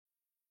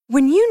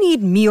When you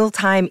need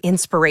mealtime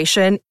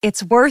inspiration,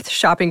 it's worth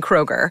shopping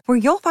Kroger, where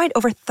you'll find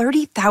over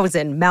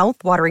 30,000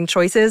 mouth-watering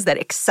choices that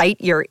excite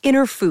your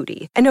inner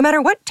foodie. And no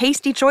matter what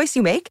tasty choice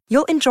you make,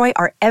 you'll enjoy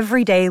our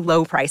everyday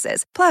low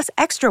prices, plus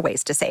extra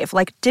ways to save,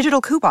 like digital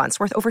coupons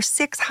worth over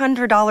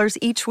 $600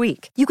 each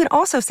week. You can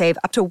also save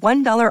up to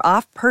 $1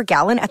 off per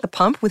gallon at the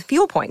pump with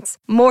fuel points.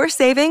 More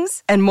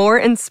savings and more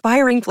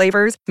inspiring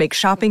flavors make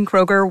shopping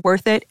Kroger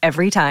worth it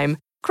every time.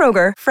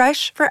 Kroger,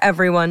 fresh for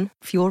everyone.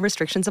 Fuel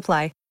restrictions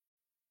apply.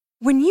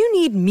 When you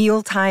need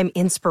mealtime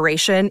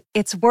inspiration,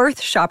 it's worth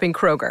shopping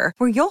Kroger,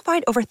 where you'll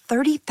find over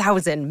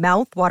 30,000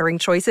 mouth-watering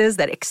choices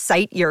that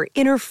excite your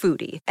inner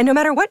foodie. And no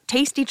matter what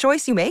tasty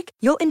choice you make,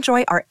 you'll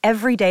enjoy our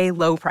everyday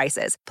low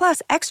prices,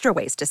 plus extra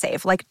ways to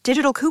save, like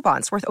digital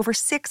coupons worth over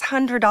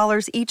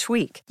 $600 each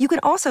week. You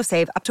can also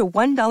save up to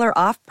 $1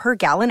 off per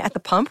gallon at the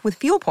pump with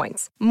fuel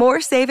points.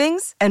 More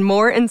savings and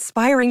more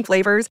inspiring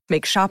flavors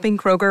make shopping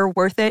Kroger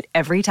worth it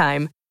every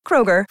time.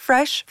 Kroger,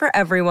 fresh for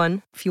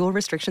everyone. Fuel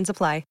restrictions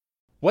apply.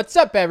 What's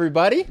up,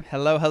 everybody?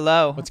 Hello,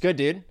 hello. What's good,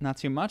 dude? Not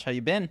too much. How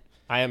you been?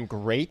 I am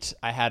great.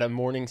 I had a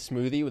morning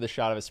smoothie with a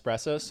shot of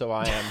espresso, so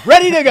I am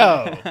ready to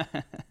go.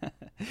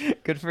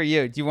 Good for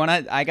you. Do you want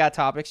to? I got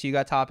topics. You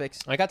got topics.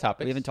 I got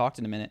topics. We haven't talked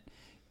in a minute.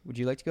 Would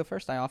you like to go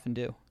first? I often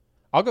do.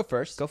 I'll go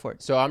first. Go for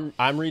it. So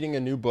I'm reading a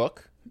new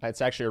book.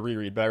 It's actually a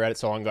reread, but I read it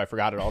so long ago I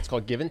forgot it all. It's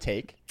called Give and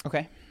Take.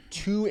 Okay.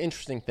 Two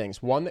interesting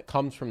things. One that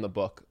comes from the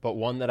book, but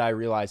one that I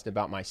realized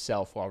about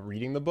myself while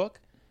reading the book.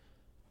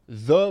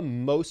 The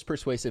most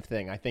persuasive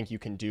thing I think you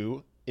can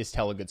do is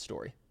tell a good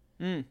story.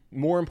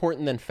 More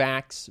important than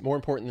facts, more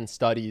important than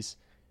studies.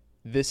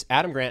 This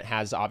Adam Grant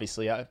has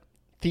obviously a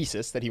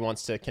thesis that he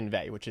wants to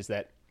convey, which is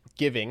that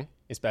giving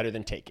is better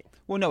than taking.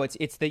 Well, no,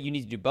 it's that you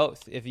need to do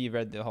both. If you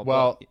read the whole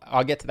Well, book.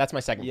 I'll get to that's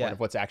my second point of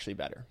what's actually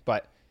better.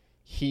 But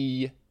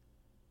he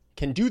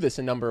can do this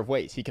a number of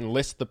ways. He can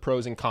list the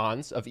pros and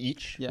cons of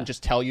each and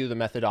just tell you the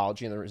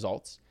methodology and the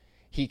results.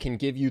 He can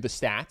give you the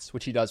stats,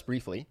 which he does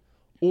briefly.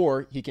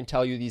 Or he can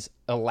tell you these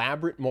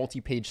elaborate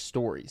multi-page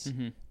stories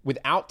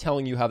without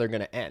telling you how they're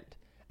going to end.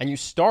 And you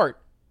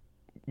start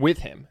with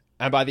him.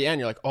 And by the end,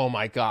 you're like, oh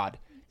my God,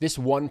 this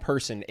one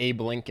person,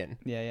 Abe Lincoln,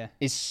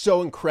 is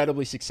so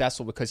incredibly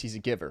successful because he's a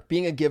giver.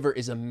 Being a giver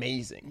is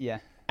amazing. Yeah.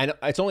 And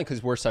it's only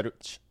because we're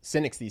such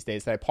cynics these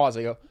days that I pause.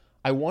 I go,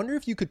 I wonder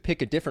if you could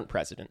pick a different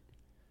president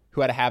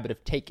who had a habit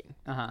of taking.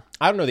 I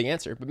don't know the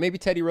answer, but maybe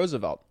Teddy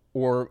Roosevelt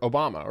or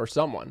Obama or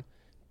someone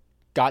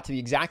got to the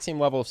exact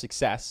same level of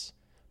success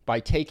by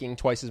taking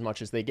twice as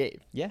much as they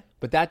gave. Yeah.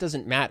 But that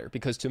doesn't matter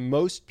because to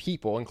most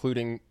people,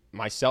 including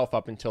myself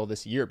up until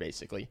this year,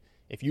 basically,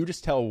 if you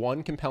just tell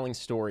one compelling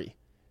story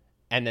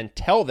and then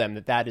tell them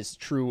that that is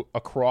true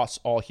across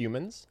all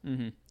humans,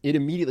 it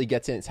immediately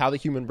gets in. It's how the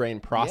human brain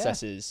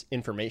processes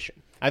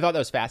information. I thought that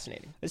was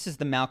fascinating. This is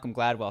the Malcolm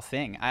Gladwell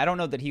thing. I don't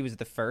know that he was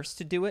the first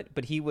to do it,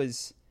 but he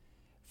was,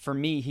 for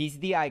me, he's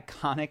the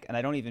iconic, and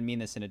I don't even mean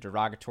this in a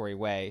derogatory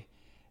way,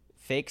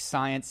 fake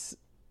science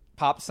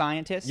pop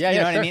scientist. Yeah, you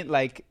know sure. what I mean?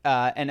 Like,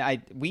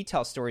 and we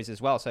tell stories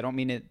as well, so I don't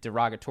mean it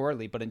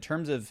derogatorily, but in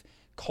terms of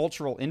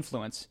cultural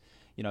influence,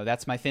 you know,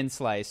 that's my thin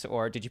slice,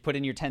 or did you put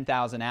in your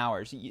 10,000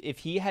 hours? If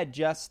he had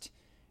just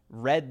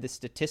read the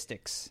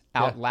statistics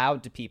out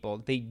loud to people,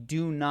 they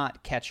do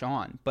not catch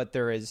on, but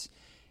there is,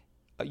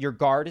 your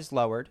guard is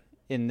lowered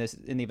in the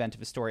event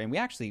of a story. And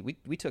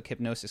we took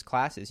hypnosis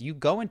classes. You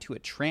go into a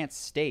trance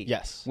state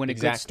when a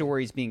good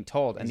story is being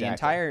told. And the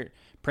entire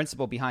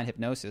principle behind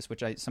hypnosis,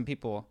 which some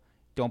people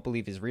don't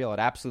believe is real. It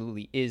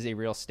absolutely is a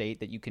real state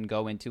that you can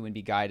go into and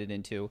be guided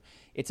into.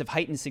 It's of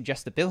heightened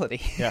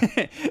suggestibility.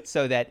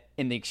 So that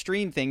in the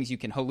extreme things, you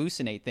can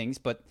hallucinate things,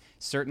 but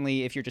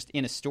certainly if you're just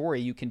in a story,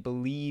 you can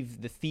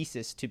believe the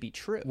thesis to be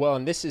true. Well,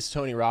 and this is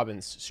Tony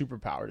Robbins'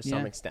 superpower to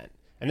some extent.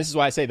 And this is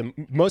why I say the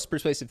most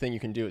persuasive thing you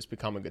can do is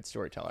become a good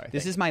storyteller.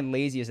 This is my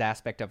laziest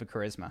aspect of a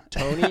charisma.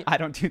 Tony, I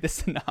don't do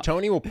this enough.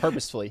 Tony will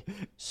purposefully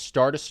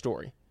start a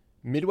story.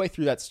 Midway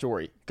through that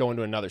story, go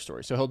into another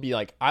story. So he'll be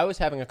like, I was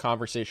having a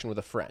conversation with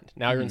a friend.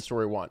 Now you're in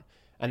story one.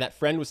 And that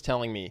friend was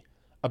telling me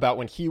about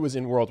when he was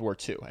in World War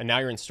II. And now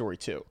you're in story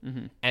two.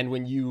 And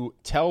when you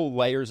tell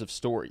layers of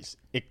stories,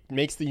 it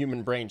makes the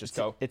human brain just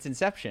go. It's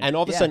Inception. And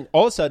all of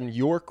a sudden,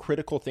 your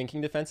critical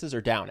thinking defenses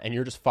are down and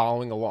you're just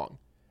following along.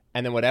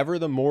 And then whatever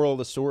the moral of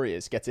the story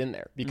is gets in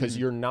there because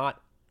you're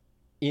not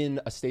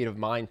in a state of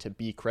mind to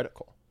be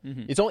critical.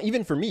 It's only,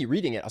 even for me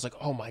reading it, I was like,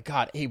 oh my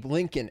God, Abe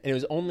Lincoln. And it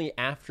was only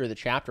after the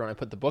chapter when I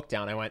put the book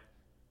down, I went,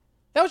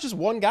 that was just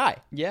one guy.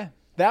 Yeah.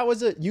 That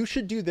was you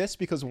should do this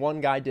because one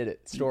guy did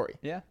it story.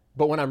 Yeah.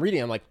 But when I'm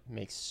reading, I'm like,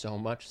 makes so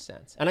much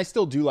sense. And I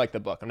still do like the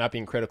book. I'm not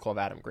being critical of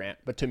Adam Grant.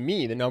 But to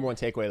me, the number one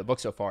takeaway of the book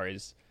so far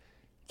is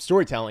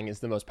storytelling is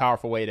the most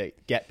powerful way to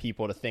get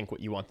people to think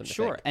what you want them to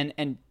think. Sure.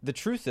 And the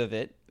truth of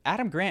it,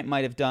 Adam Grant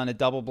might have done a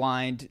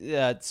double-blind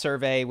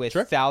survey with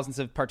thousands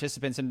of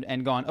participants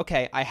and gone,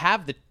 okay, I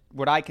have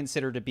what I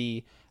consider to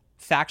be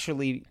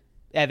factually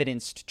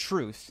evidenced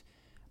truth,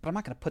 but I'm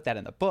not going to put that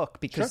in the book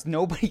because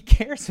nobody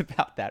cares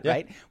about that,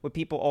 right? What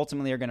people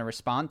ultimately are going to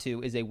respond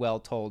to is a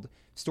well-told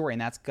story,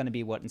 and that's going to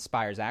be what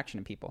inspires action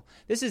in people.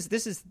 This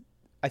is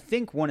I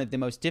think one of the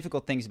most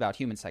difficult things about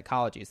human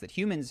psychology is that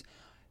humans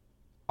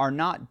are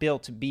not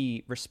built to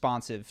be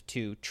responsive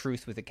to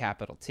truth with a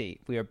capital T.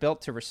 We are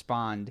built to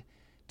respond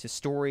to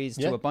stories,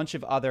 to a bunch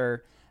of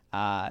other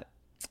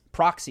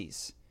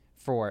proxies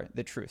for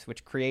the truth,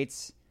 which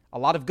creates a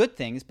lot of good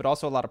things, but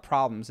also a lot of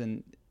problems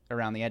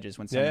around the edges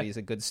when somebody is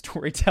a good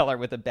storyteller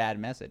with a bad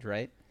message,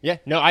 right? Yeah.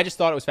 No, I just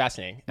thought it was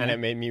fascinating. And it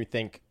made me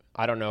think,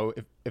 I don't know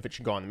if it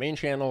should go on the main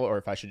channel or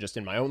if I should just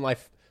in my own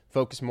life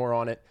focus more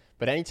on it.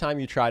 But anytime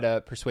you try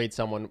to persuade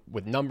someone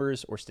with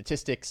numbers or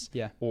statistics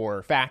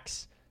or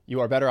facts, you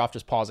are better off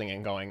just pausing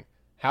and going,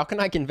 how can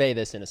I convey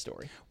this in a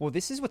story? Well,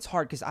 this is what's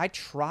hard because I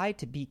try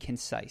to be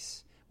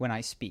concise when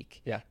I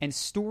speak. Yeah. And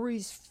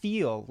stories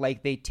feel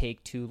like they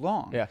take too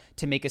long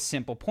to make a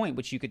simple point,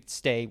 which you could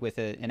stay with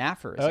an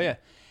aphorism. Oh, yeah.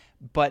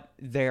 But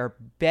they're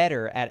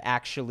better at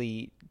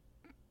actually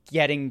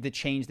getting the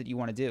change that you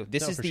want to do.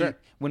 This is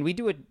when we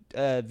do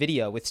a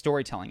video with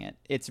storytelling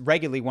it's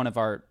regularly one of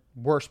our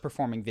worst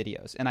performing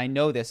videos. And I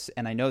know this,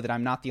 and I know that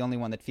I'm not the only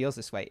one that feels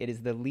this way. It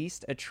is the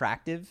least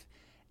attractive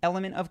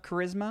element of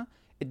charisma.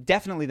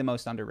 Definitely the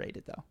most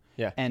underrated, though.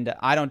 Yeah. And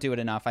I don't do it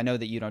enough. I know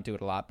that you don't do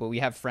it a lot, but we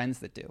have friends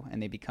that do,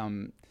 and they're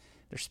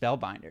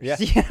spellbinders. Yeah.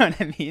 You know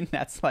what I mean?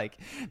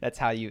 That's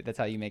how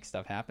you make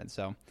stuff happen.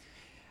 So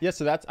yeah,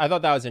 so I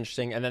thought that was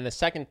interesting. And then the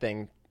second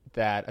thing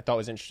that I thought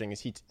was interesting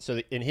is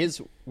in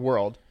his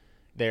world,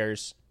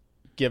 there's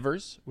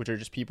givers, which are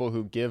just people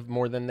who give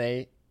more than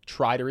they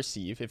try to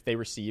receive. If they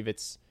receive,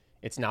 it's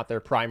not their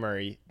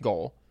primary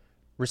goal.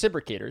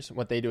 Reciprocators,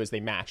 what they do is they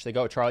match. They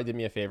go, Charlie did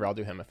me a favor, I'll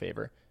do him a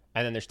favor.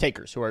 And then there's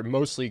takers who are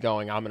mostly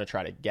going, I'm going to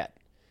try to get.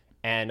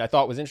 And I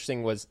thought what was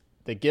interesting was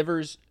the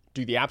givers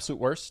do the absolute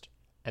worst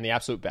and the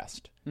absolute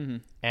best. Mm-hmm.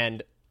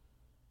 And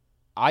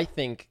I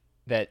think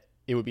that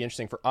it would be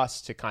interesting for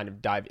us to kind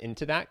of dive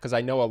into that because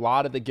I know a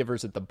lot of the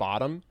givers at the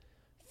bottom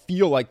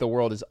feel like the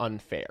world is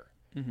unfair.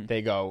 Mm-hmm.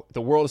 They go,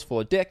 the world is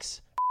full of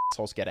dicks,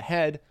 assholes get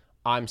ahead,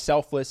 I'm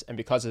selfless, and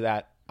because of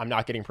that, I'm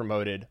not getting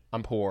promoted,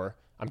 I'm poor,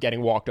 I'm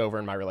getting walked over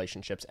in my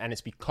relationships, and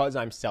it's because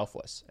I'm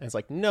selfless. And it's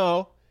like,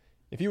 no,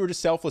 if you were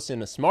just selfless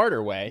in a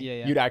smarter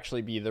way, you'd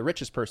actually be the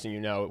richest person you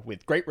know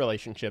with great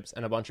relationships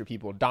and a bunch of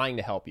people dying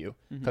to help you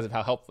because of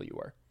how helpful you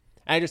were.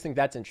 And I just think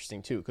that's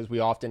interesting too, because we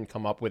often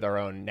come up with our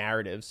own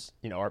narratives,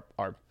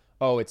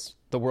 it's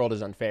the world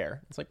is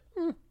unfair. It's like,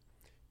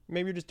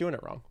 maybe you're just doing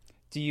it wrong.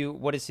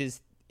 What is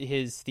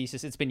his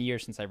thesis? It's been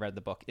years since I read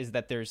the book. Is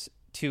that there's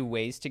two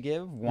ways to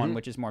give. One,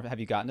 which is more. Have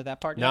you gotten to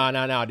that part yet?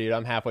 No, dude.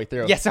 I'm halfway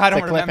through. Yes, I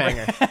don't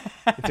remember.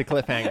 It's a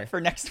cliffhanger for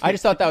next week. I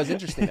just thought that was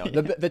interesting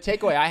though. The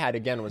takeaway I had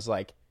again was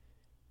like,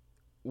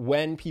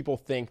 when people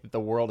think that the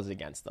world is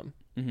against them,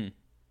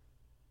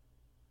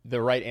 the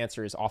right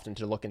answer is often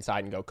to look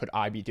inside and go, could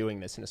I be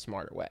doing this in a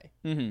smarter way?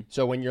 Mm-hmm.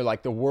 So when you're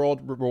like, the world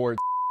rewards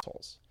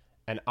assholes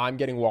and I'm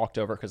getting walked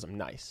over because I'm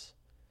nice,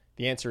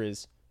 the answer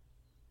is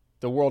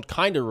the world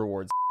kind of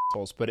rewards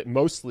assholes, but it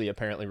mostly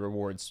apparently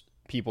rewards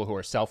people who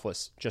are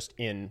selfless just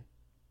in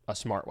a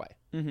smart way.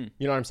 Mm-hmm.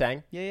 You know what I'm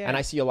saying? Yeah. And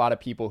I see a lot of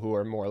people who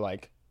are more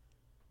like,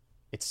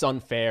 it's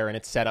unfair and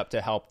it's set up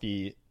to help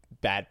the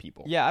bad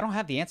people. Yeah, I don't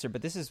have the answer,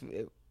 but this is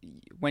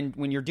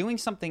when you're doing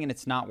something and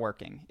it's not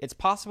working, it's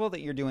possible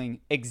that you're doing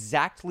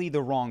exactly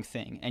the wrong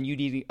thing and you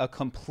need a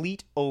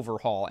complete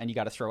overhaul and you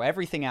got to throw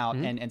everything out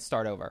and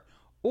start over.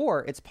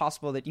 Or it's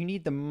possible that you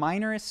need the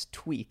minorest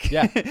tweak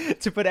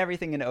to put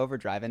everything into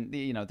overdrive. And,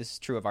 this is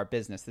true of our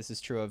business. This is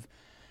true of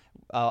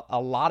a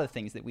lot of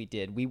things that we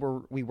did. We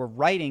were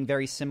writing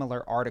very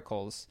similar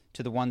articles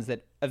to the ones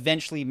that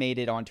eventually made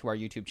it onto our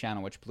YouTube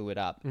channel, which blew it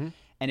up. Mm-hmm.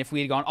 And if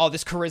we had gone,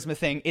 this charisma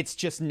thing, it's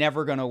just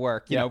never going to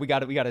work. You know, we got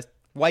to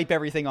wipe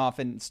everything off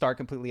and start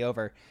completely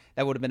over.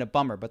 That would have been a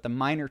bummer. But the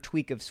minor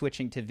tweak of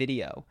switching to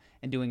video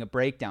and doing a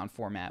breakdown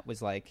format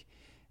was like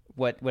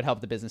what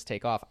helped the business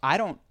take off.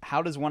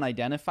 How does one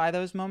identify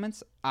those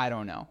moments? I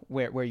don't know.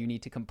 Where you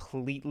need to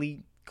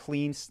completely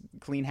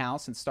clean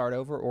house and start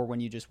over, or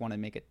when you just want to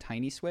make a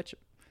tiny switch.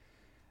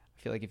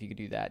 I feel like if you could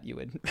do that, you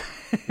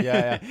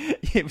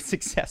would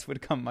success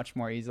would come much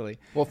more easily.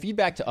 Well,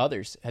 feedback to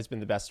others has been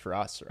the best for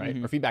us, right?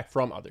 Mm-hmm. Or feedback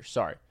from others,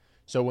 sorry.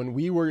 So when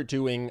we were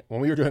doing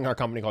our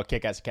company called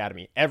Kick-Ass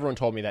Academy, everyone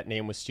told me that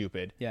name was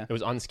stupid. Yeah. It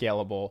was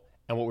unscalable,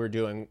 and what we were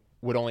doing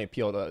would only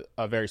appeal to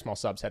a very small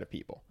subset of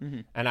people.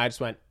 Mm-hmm. And I just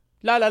went,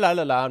 la la la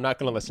la la, I'm not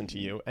going to listen to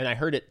you. And I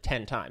heard it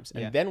 10 times.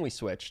 And then we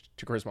switched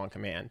to Charisma on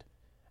Command,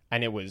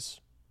 and it was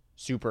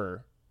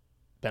super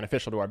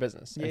beneficial to our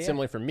business. And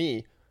similarly for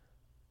me,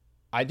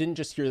 I didn't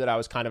just hear that I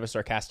was kind of a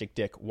sarcastic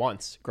dick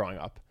once growing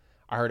up.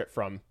 I heard it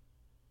from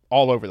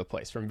all over the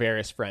place, from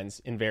various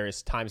friends in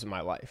various times of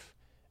my life.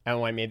 And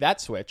when I made that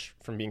switch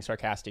from being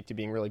sarcastic to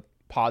being really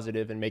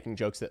positive and making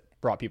jokes that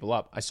brought people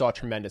up, I saw a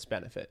tremendous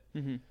benefit.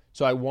 Mm-hmm.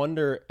 So I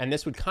wonder, and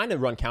this would kind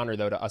of run counter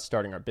though to us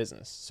starting our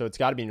business, so it's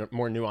got to be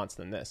more nuanced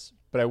than this,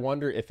 but I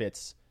wonder if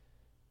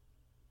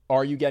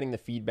are you getting the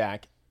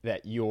feedback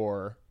that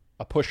you're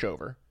a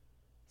pushover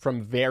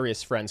from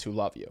various friends who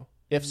love you?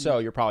 If so,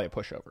 you're probably a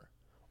pushover.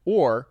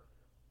 Or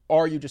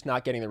are you just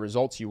not getting the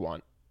results you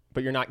want,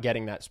 but you're not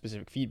getting that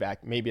specific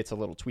feedback? Maybe it's a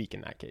little tweak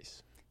in that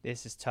case.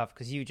 This is tough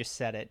because you just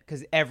said it.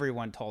 Because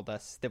everyone told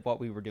us that what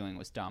we were doing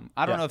was dumb.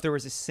 I don't know if there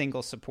was a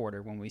single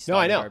supporter when we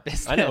started our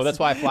business. I know. That's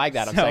why I flagged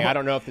that. I'm saying I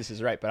don't know if this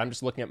is right, but I'm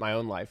just looking at my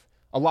own life.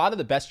 A lot of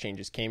the best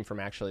changes came from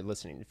actually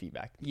listening to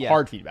feedback.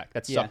 Hard feedback.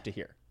 That sucked to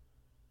hear.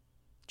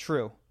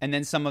 True. And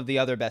then some of the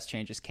other best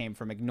changes came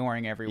from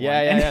ignoring everyone.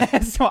 Yeah.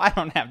 So I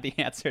don't have the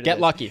answer to Get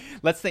this. lucky.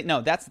 Let's think.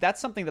 No,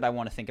 that's something that I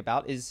want to think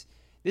about. This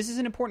is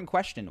an important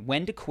question.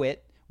 When to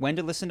quit, when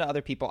to listen to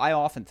other people. I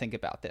often think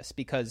about this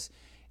because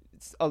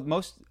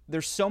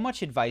there's so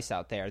much advice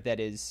out there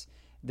there's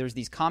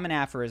these common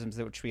aphorisms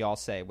which we all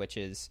say, which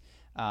is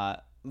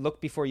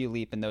look before you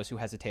leap and those who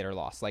hesitate are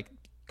lost. Like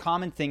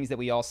common things that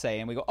we all say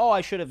and we go, oh,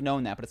 I should have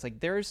known that. But it's like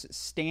there's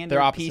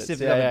standard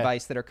pieces of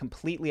advice that are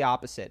completely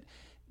opposite.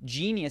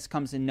 Genius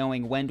comes in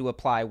knowing when to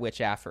apply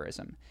which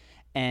aphorism.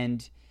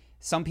 And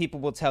some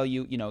people will tell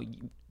you,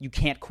 you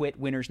can't quit.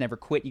 Winners never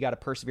quit. You got to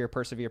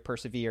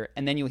persevere.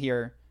 And then you'll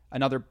hear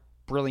another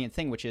brilliant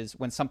thing, which is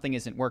when something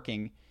isn't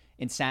working,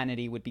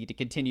 insanity would be to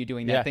continue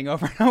doing that thing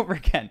over and over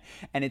again.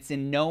 And it's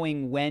in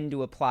knowing when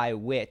to apply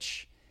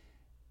which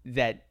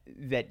that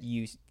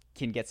you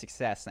can get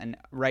success. And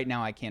right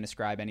now I can't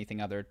ascribe anything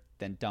other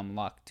than dumb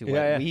luck to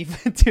what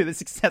we've to the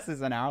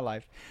successes in our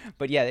life.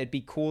 But yeah, it'd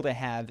be cool to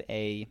have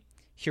a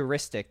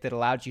heuristic that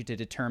allowed you to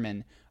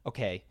determine,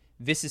 okay,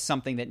 this is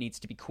something that needs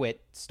to be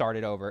quit,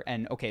 started over.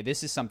 And okay,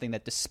 this is something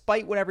that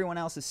despite what everyone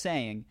else is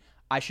saying,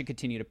 I should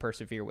continue to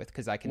persevere with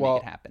because I can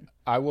make it happen.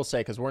 I will say,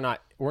 because we're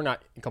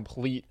not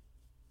complete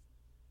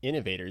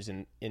innovators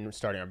in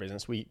starting our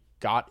business. We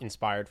got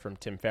inspired from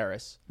Tim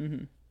Ferriss.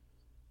 Mm-hmm.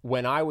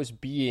 When I was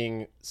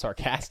being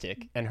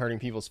sarcastic and hurting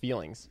people's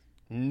feelings,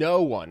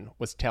 no one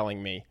was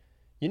telling me,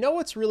 you know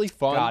what's really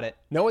fun? Got it.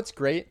 Know what's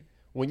great?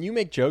 When you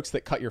make jokes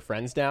that cut your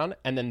friends down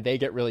and then they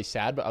get really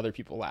sad but other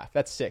people laugh.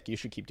 That's sick. You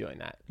should keep doing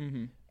that.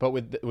 Mm-hmm. But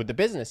with the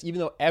business, even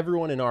though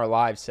everyone in our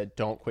lives said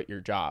don't quit your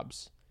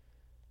jobs,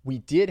 we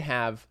did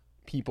have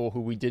people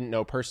who we didn't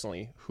know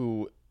personally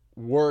who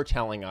were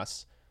telling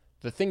us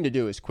the thing to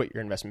do is quit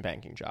your investment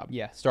banking job.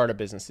 Yeah. Start a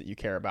business that you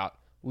care about.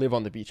 Live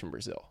on the beach in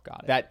Brazil.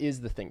 Got it. That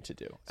is the thing to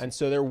do. And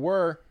so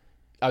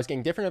I was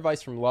getting different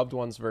advice from loved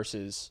ones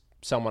versus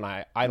someone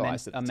I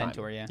idolized at the time. A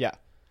mentor, yeah. Yeah.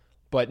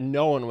 But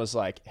no one was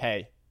like,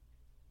 hey,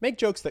 make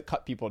jokes that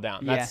cut people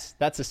down.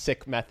 That's a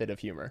sick method of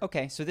humor.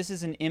 Okay, so this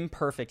is an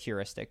imperfect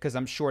heuristic because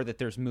I'm sure that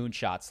there's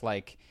moonshots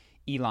like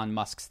Elon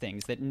Musk's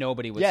things that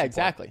nobody would support.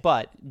 Exactly.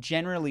 But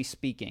generally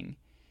speaking,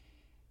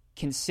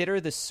 consider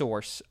the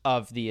source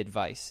of the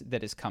advice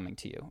that is coming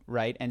to you,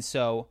 right? And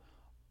so,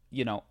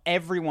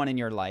 everyone in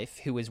your life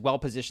who is well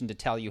positioned to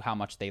tell you how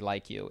much they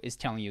like you is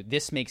telling you,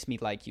 this makes me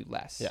like you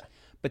less. Yeah.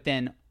 But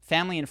then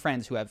family and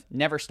friends who have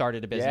never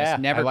started a business,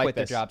 never quit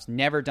their jobs,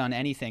 never done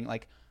anything,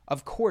 like,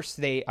 of course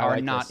they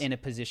are not in a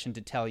position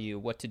to tell you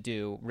what to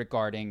do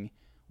regarding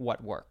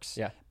what works.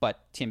 Yeah. But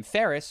Tim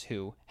Ferriss,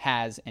 who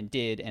has and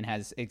did and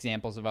has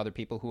examples of other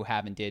people who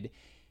have and did,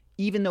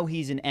 even though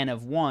he's an N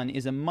of one,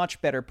 is a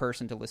much better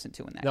person to listen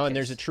to in that case. And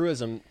there's a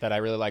truism that I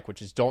really like,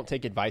 which is don't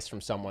take advice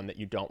from someone that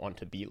you don't want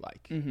to be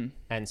like. Mm-hmm.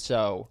 And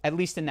so... At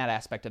least in that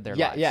aspect of their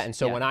lives. Yeah, and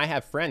so when I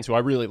have friends who I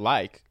really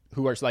like,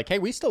 who are like, hey,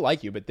 we still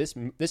like you, but this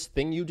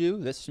thing you do,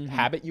 this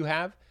habit you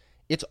have,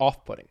 it's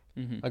off-putting.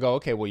 Mm-hmm. I go,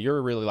 okay, well,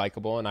 you're really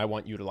likable, and I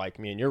want you to like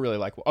me, and you're really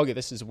likable. Okay,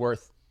 this is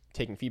worth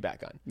taking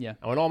feedback on. Yeah.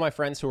 And when all my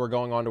friends who are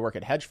going on to work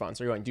at hedge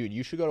funds are going, dude,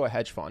 you should go to a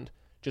hedge fund,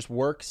 just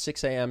work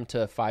 6 a.m.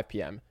 to 5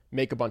 p.m.,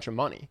 make a bunch of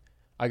money.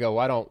 I go,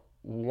 well, I don't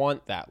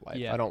want that life.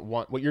 Yeah. I don't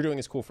want, what you're doing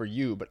is cool for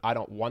you, but I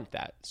don't want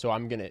that. So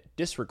I'm going to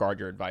disregard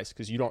your advice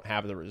because you don't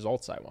have the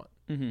results I want.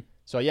 Mm-hmm.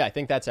 So yeah, I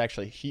think that's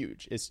actually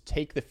huge, is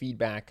take the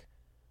feedback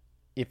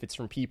if it's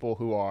from people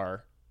who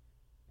are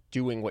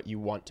doing what you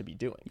want to be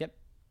doing. Yep.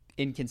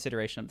 In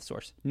consideration of the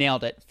source.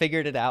 Nailed it.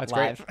 Figured it out. That's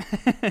live.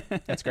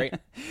 Great. That's great.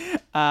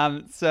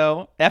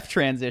 So F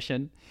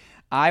transition.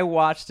 I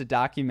watched a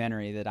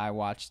documentary that I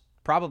watched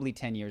probably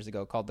 10 years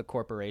ago called The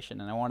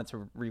Corporation, and I wanted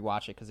to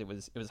rewatch it because it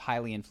was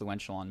highly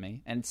influential on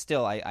me. And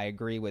still, I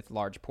agree with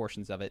large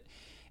portions of it.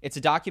 It's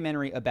a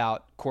documentary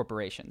about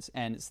corporations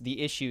and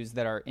the issues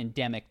that are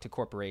endemic to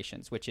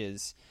corporations, which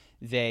is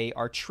they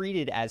are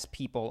treated as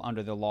people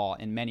under the law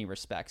in many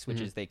respects,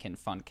 which is they can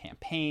fund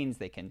campaigns,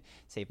 they can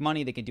save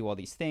money, they can do all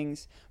these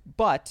things,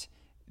 but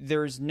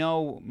there's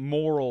no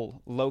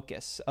moral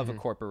locus of a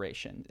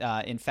corporation.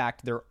 In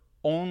fact, they're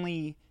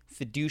only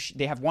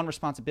they have one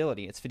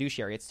responsibility. It's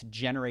fiduciary. It's to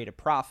generate a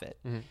profit.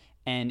 Mm-hmm.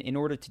 And in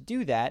order to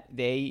do that,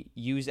 they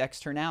use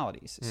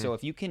externalities. Mm-hmm. So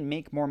if you can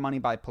make more money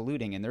by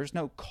polluting, and there's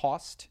no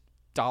cost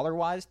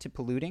dollar-wise to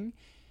polluting,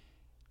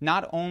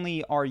 not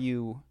only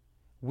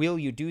will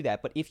you do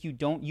that, but if you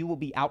don't, you will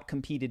be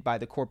outcompeted by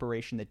the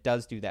corporation that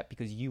does do that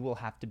because you will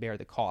have to bear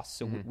the cost.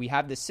 So we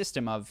have this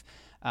system of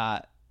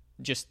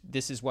just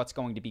this is what's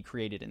going to be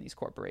created in these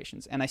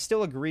corporations. And I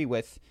still agree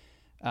with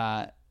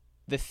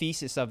the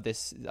thesis of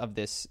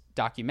this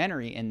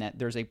documentary in that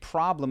there's a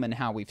problem in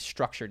how we've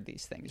structured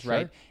these things,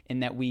 right? In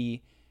that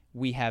we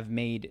have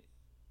made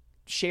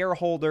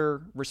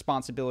shareholder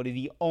responsibility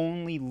the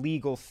only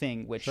legal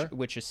thing which a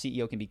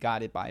CEO can be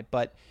guided by.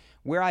 But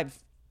where I've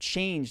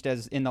changed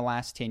as in the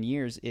last 10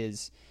 years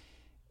is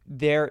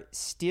there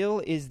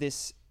still is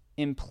this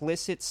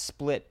implicit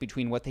split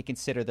between what they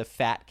consider the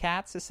fat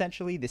cats,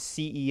 essentially, the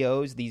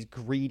CEOs, these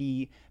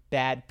greedy,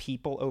 bad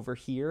people over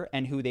here,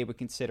 and who they would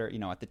consider,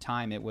 at the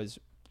time it was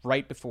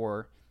right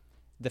before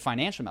the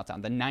financial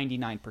meltdown, the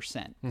 99%.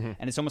 Mm-hmm.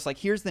 And it's almost like,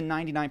 here's the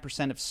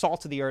 99% of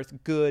salt of the earth,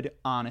 good,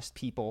 honest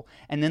people.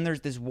 And then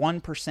there's this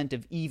 1%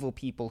 of evil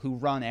people who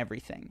run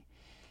everything.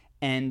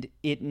 And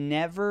it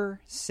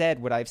never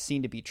said what I've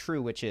seen to be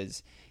true, which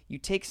is you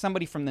take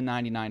somebody from the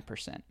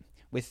 99%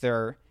 with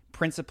their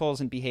principles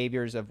and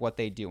behaviors of what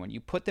they do, and you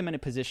put them in a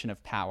position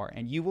of power,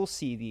 and you will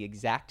see the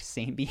exact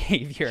same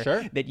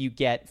behavior that you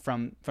get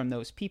from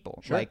those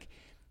people. Sure. Like,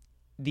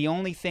 the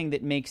only thing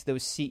that makes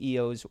those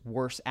CEOs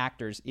worse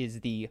actors is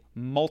the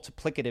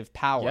multiplicative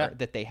power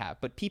that they have.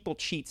 But people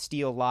cheat,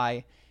 steal,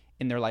 lie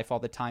in their life all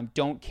the time,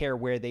 don't care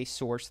where they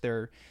source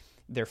their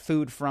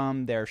food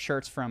from, their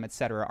shirts from,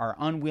 etc., are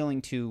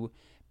unwilling to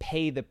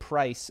pay the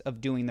price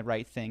of doing the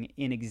right thing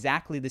in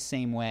exactly the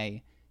same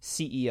way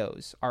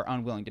CEOs are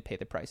unwilling to pay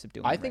the price of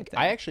doing the right thing.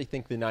 I actually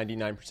think the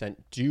 99%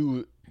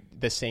 do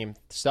the same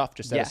stuff,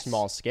 just at a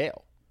small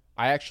scale.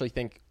 I actually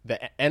think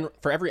that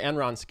for every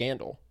Enron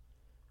scandal,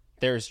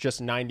 there's just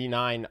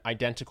 99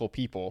 identical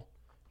people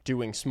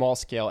doing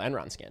small-scale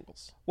Enron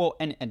scandals. Well,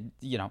 and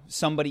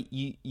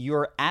somebody,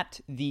 you're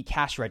at the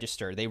cash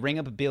register. They ring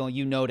up a bill.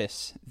 You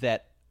notice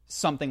that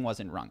something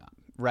wasn't rung up,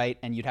 right?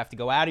 And you'd have to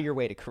go out of your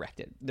way to correct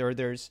it.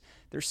 There's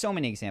so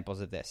many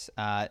examples of this.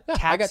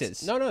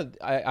 Taxes.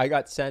 I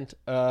got sent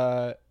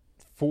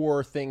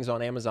 4 things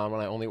on Amazon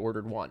when I only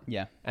ordered 1.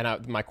 Yeah.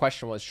 And my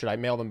question was, should I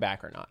mail them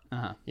back or not?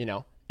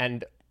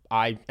 And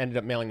I ended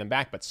up mailing them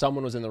back, but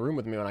someone was in the room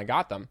with me when I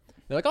got them.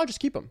 They're like, "Oh, just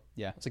keep them."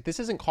 Yeah. It's like, this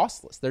isn't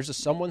costless. There's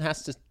just someone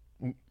has to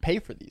pay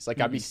for these.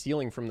 Like, I'd be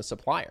stealing from the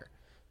supplier.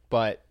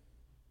 But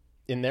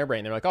in their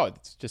brain, they're like, "Oh,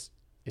 it's just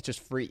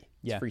free.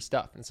 It's free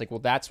stuff." And it's like, well,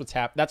 that's what's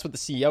that's what the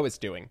CEO is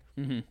doing.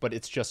 Mm-hmm. But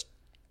it's just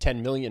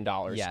 $10 million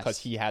because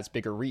he has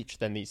bigger reach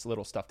than these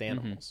little stuffed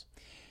animals.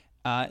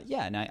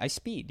 And I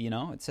speed,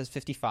 it says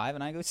 55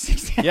 and I go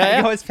 60.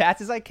 I go as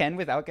fast as I can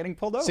without getting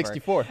pulled over.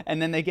 64.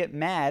 And then they get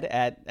mad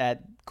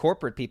at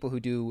corporate people who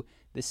do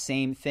the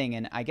same thing.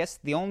 And I guess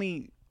the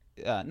only,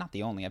 not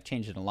the only, I've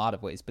changed it in a lot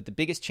of ways, but the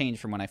biggest change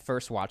from when I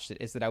first watched it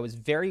is that I was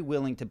very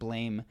willing to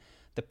blame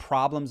the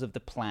problems of the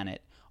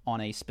planet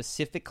on a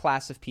specific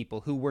class of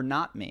people who were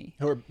not me.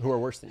 Who are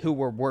worse than you. Who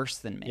were worse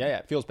than me. Yeah,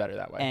 it feels better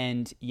that way.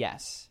 And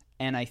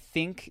and I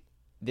think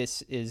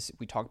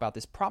we talk about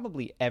this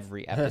probably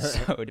every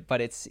episode,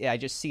 but I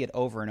just see it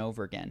over and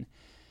over again.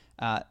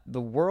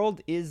 The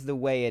world is the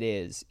way it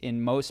is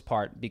in most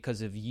part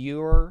because of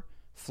your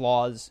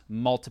flaws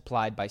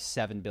multiplied by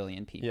 7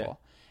 billion people.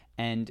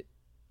 Yeah. And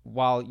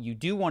while you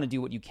do want to do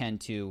what you can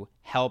to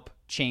help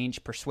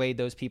persuade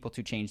those people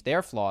to change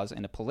their flaws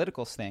in a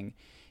political thing,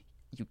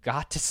 you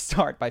got to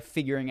start by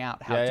figuring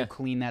out how to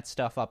clean that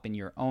stuff up in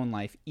your own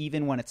life,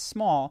 even when it's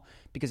small,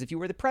 because if you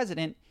were the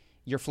president,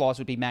 your flaws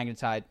would be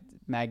magnetized.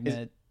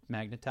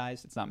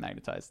 It's not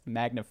magnetized.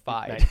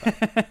 Magnified.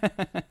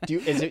 Do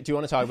you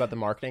want to talk about the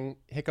marketing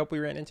hiccup we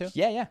ran into?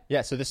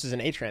 Yeah. So this is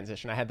an A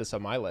transition. I had this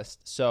on my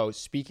list. So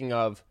speaking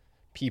of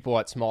people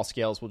at small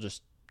scales will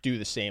just do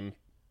the same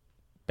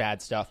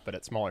bad stuff, but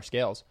at smaller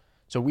scales.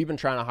 So we've been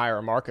trying to hire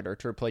a marketer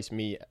to replace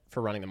me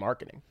for running the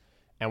marketing.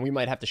 And we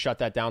might have to shut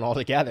that down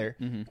altogether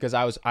because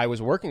I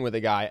was working with a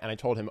guy and I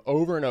told him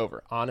over and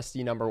over,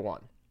 honesty number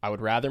 1. I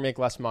would rather make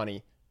less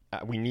money.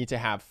 We need to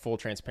have full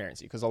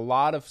transparency because a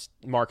lot of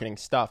marketing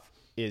stuff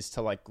is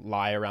to like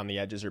lie around the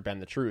edges or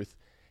bend the truth.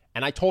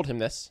 And I told him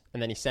this,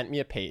 and then he sent me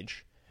a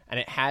page and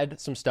it had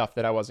some stuff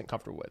that I wasn't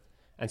comfortable with.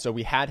 And so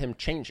we had him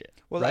change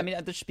it. Well, right? I mean,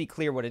 let's just be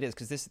clear what it is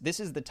because this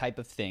is the type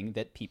of thing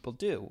that people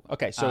do.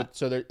 Okay, so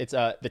it's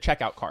the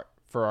checkout cart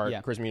for our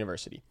Charisma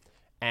University.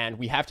 And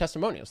we have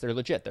testimonials. They're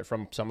legit. They're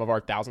from some of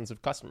our thousands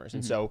of customers.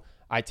 And so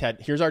I said,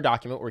 here's our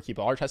document where we keep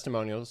all our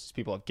testimonials.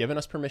 People have given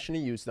us permission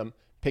to use them.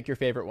 Pick your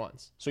favorite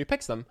ones. So he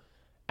picks them.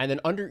 And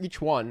then under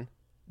each one,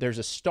 there's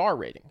a star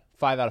rating.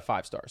 5 out of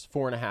 5 stars.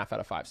 4.5 out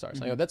of 5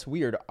 stars. I go, that's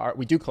weird.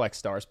 We do collect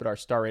stars, but our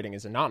star rating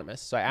is anonymous.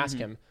 So I ask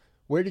him,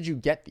 where did you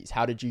get these?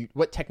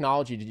 What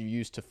technology did you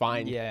use to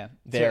find to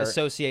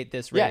associate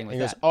this rating with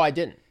that? Goes, I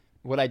didn't.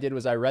 What I did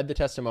was I read the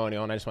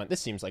testimonial and I just went,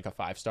 this seems like a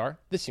 5-star.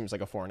 This seems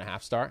like a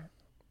 4.5 star.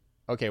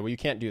 Okay, well, you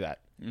can't do that.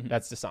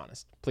 That's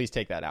dishonest. Please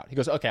take that out. He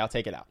goes, okay, I'll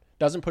take it out.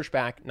 Doesn't push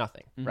back,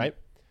 nothing, right?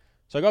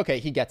 So I go, okay,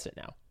 he gets it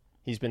now.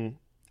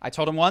 I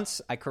told him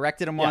once. I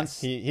corrected him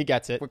once. He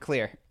gets it. We're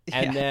clear.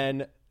 And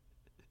then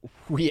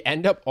we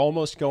end up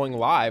almost going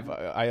live.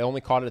 I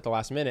only caught it at the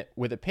last minute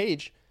with a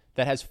page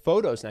that has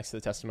photos next to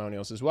the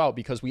testimonials as well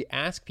because we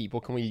ask people,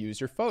 can we use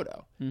your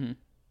photo?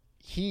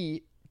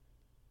 He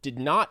did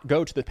not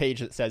go to the page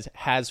that says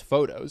has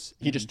photos.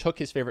 He just took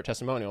his favorite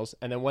testimonials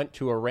and then went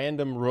to a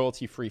random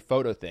royalty-free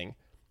photo thing,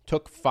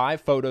 took 5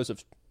 photos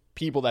of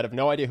people that have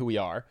no idea who we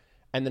are,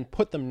 and then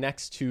put them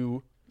next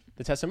to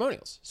the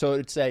testimonials. So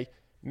it'd say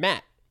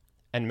Matt,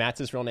 and Matt's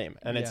his real name.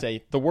 And it'd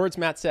say the words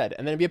Matt said,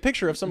 and then it'd be a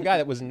picture of some guy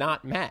that was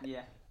not Matt.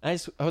 And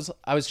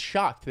I was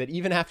shocked that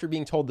even after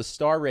being told the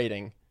star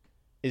rating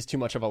is too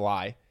much of a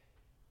lie,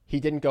 he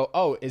didn't go,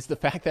 oh, is the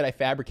fact that I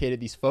fabricated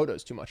these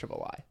photos too much of a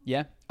lie?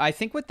 Yeah. I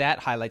think what that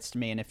highlights to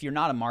me, and if you're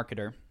not a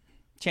marketer,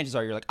 chances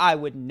are you're like, I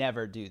would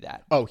never do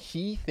that. Oh,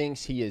 he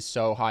thinks he is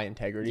so high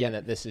integrity and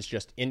that this is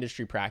just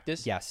industry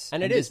practice. Yes.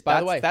 And it is, by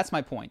the way. That's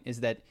my point,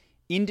 is that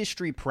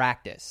industry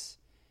practice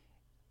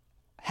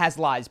has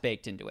lies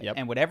baked into it. Yep.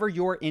 And whatever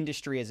your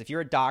industry is, if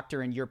you're a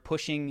doctor and you're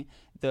pushing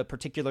the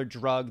particular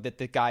drug that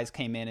the guys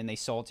came in and they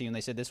sold to you and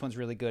they said, this one's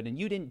really good, and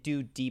you didn't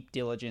do deep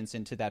diligence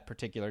into that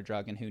particular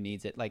drug and who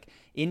needs it. Like,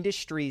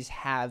 industries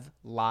have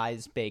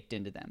lies baked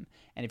into them.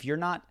 And if you're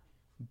not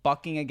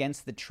bucking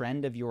against the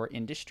trend of your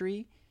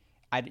industry,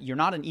 you're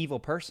not an evil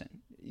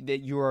person. That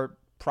you're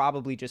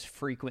probably just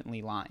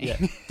frequently lying. Yeah.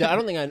 I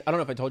don't know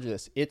if I told you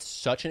this. It's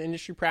such an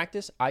industry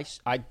practice. I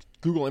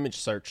Google image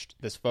searched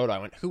this photo. I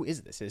went, who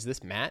is this? Is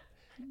this Matt?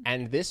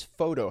 And this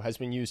photo has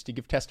been used to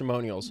give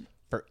testimonials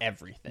for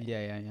everything.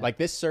 Yeah. Like,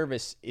 this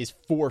service is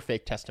for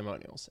fake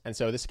testimonials. And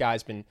so this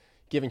guy's been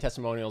giving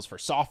testimonials for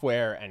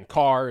software and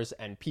cars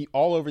and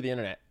all over the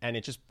internet. And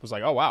it just was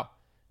like, oh, wow.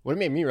 What it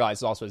made me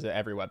realize also is that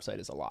every website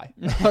is a lie.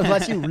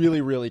 Unless you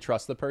really, really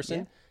trust the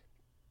person.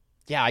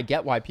 Yeah, I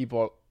get why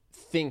people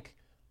think,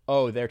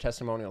 oh, their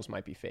testimonials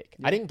might be fake.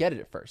 I didn't get it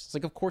at first. It's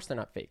like, of course they're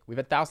not fake. We've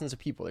had thousands of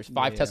people. There's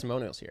 5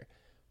 testimonials here.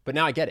 But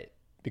now I get it,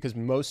 because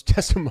most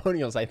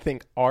testimonials, I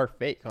think, are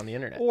fake on the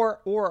internet.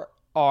 Or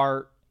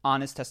are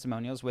honest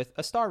testimonials with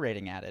a star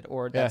rating added,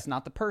 or that's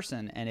not the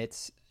person. And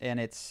it's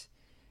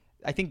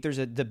I think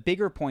the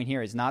bigger point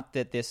here is not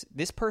that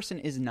this person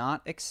is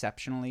not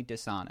exceptionally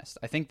dishonest.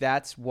 I think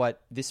that's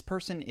what this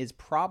person is,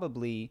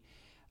 probably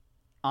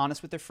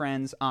honest with their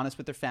friends, honest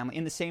with their family,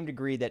 in the same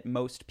degree that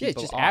most people are.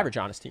 It's just average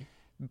honesty.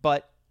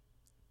 But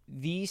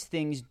these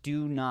things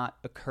do not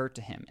occur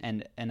to him.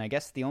 And I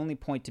guess the only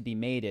point to be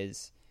made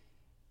is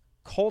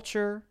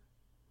culture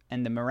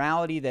and the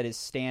morality that is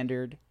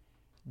standard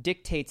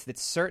dictates that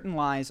certain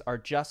lies are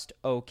just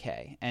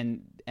okay.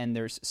 And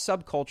there's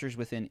subcultures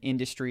within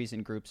industries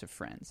and groups of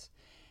friends.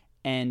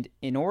 And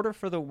in order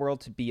for the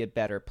world to be a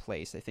better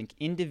place, I think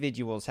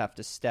individuals have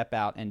to step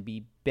out and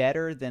be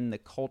better than the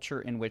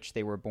culture in which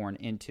they were born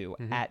into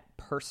at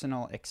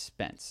personal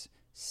expense,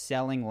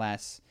 selling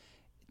less.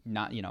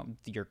 Not,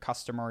 your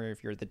customer,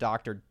 if you're the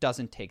doctor,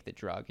 doesn't take the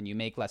drug and you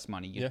make less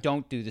money. You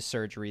don't do the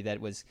surgery that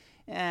was,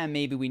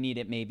 maybe we need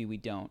it, maybe we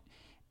don't.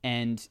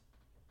 And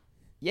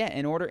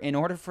in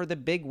order for the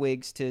big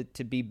wigs to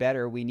be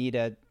better, we need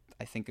I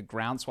think a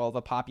groundswell of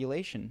a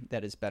population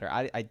that is better.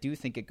 I do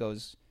think it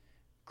goes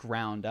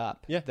ground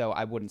up, though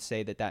I wouldn't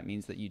say that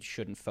means that you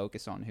shouldn't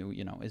focus on who,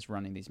 is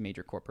running these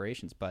major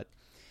corporations. But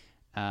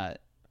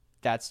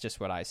that's just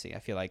what I see. I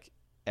feel like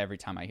every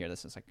time I hear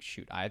this, it's like,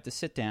 shoot, I have to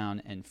sit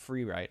down and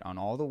free write on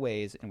all the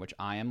ways in which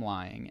I am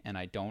lying and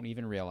I don't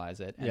even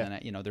realize it. And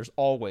then, there's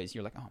always,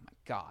 you're like, oh my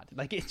God,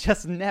 like, it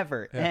just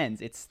never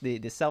ends. It's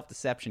the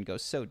self-deception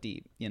goes so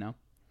deep, I'm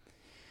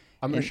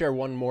going to share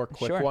one more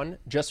quick one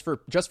just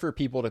for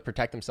people to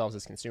protect themselves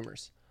as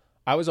consumers.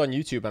 I was on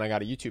YouTube and I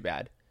got a YouTube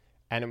ad,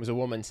 and it was a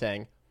woman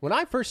saying, when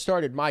I first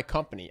started my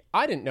company,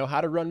 I didn't know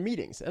how to run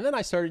meetings. And then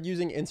I started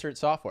using Insert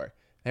software.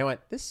 And I went,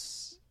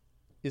 this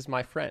is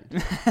my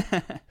friend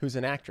who's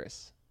an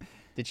actress.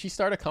 Did she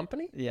start a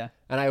company? Yeah.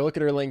 And I look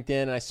at her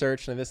LinkedIn and I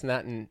search and this and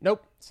that, and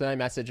nope. So then I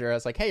message her. I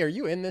was like, hey, are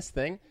you in this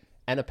thing?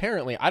 And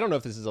apparently, I don't know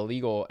if this is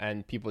illegal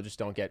and people just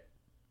don't get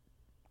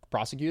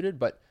prosecuted,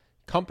 but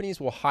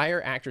companies will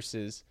hire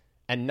actresses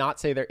and not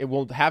say it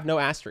will have no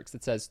asterisk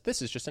that says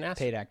this is just an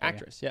paid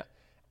actress. Yeah.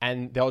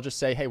 And they'll just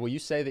say, hey, will you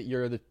say that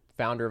you're the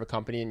founder of a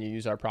company and you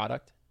use our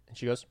product? And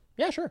she goes,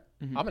 yeah, sure.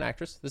 I'm an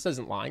actress. This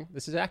isn't lying.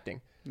 This is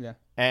acting. Yeah.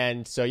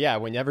 And so,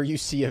 whenever you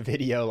see a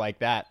video like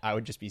that, I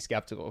would just be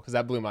skeptical, because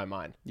that blew my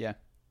mind. Yeah.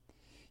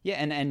 Yeah.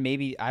 And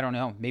maybe, I don't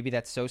know, maybe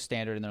that's so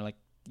standard and they're like,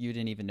 you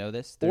didn't even know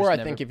this. I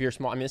think if you're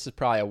small, this is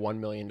probably a $1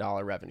 million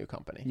revenue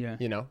company.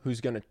 Yeah.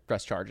 Who's going to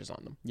press charges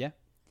on them? Yeah.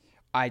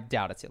 I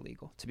doubt it's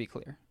illegal, to be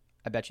clear.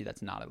 I bet you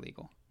that's not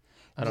illegal.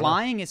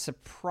 Lying is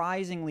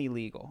surprisingly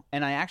legal.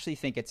 And I actually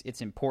think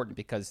it's important,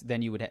 because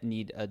then you would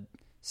need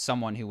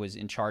someone who was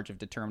in charge of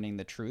determining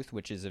the truth,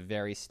 which is a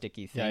very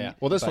sticky thing. Yeah.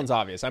 Well, this one's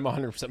obvious. I'm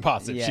 100%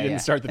 positive. She didn't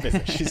start the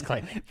business. She's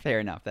claiming. Fair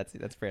enough.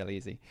 That's fairly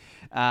easy.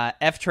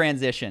 F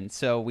transition.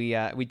 So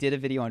we did a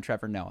video on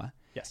Trevor Noah.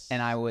 Yes.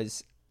 And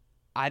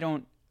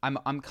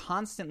I'm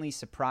constantly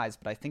surprised,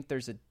 but I think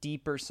there's a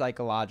deeper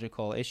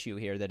psychological issue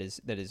here that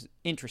is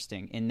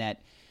interesting, in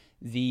that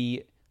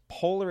the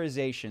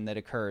polarization that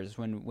occurs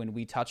when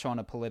we touch on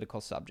a political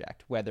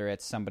subject, whether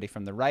it's somebody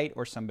from the right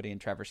or somebody in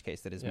Trevor's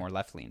case that is more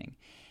left-leaning.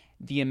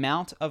 The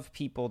amount of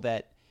people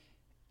that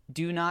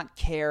do not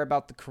care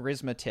about the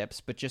charisma tips,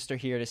 but just are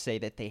here to say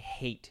that they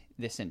hate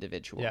this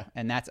individual. Yeah.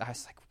 And I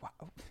was like,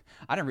 wow,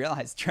 I didn't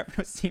realize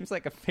Trevor seems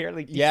like a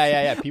fairly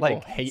decent, people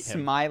hate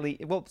him. Smiley.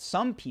 Well,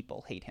 some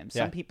people hate him.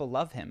 Some people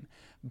love him.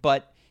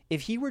 But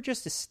if he were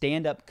just a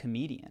stand-up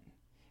comedian,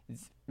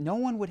 no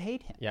one would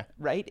hate him. Yeah.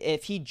 Right?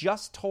 If he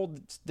just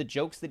told the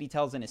jokes that he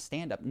tells in his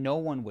stand-up, no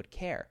one would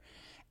care.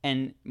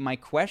 And my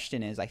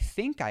question is, I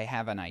think I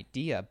have an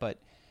idea, but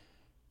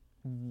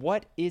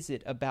what is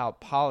it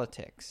about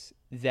politics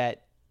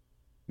that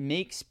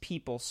makes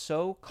people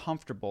so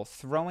comfortable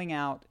throwing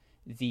out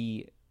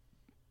the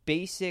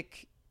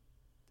basic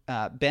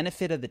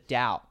benefit of the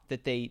doubt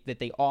that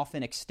they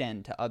often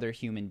extend to other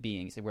human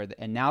beings,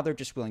 and now they're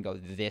just willing to go,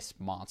 this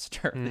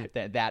monster,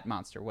 that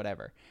monster,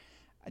 whatever.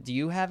 Do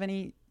you have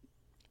any?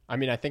 I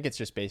mean, I think it's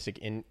just basic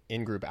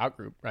in-group,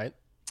 out-group, right?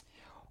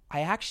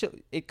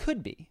 It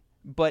could be,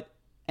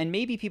 and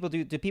maybe people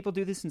do people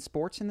do this in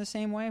sports in the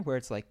same way, where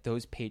it's like,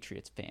 those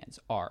Patriots fans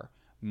are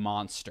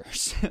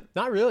monsters?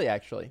 Not really,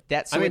 actually.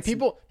 I mean,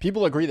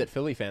 people agree that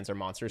Philly fans are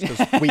monsters,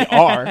 because we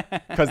are,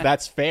 because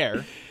that's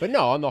fair. But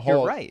no, on the whole,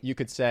 you're right. You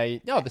could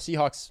say, no, the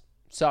Seahawks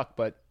suck,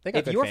 but they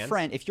got good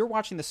fans. If you're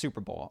watching the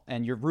Super Bowl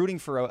and you're rooting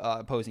for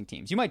opposing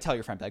teams, you might tell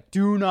your friend, like,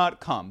 do not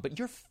come, but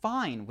you're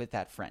fine with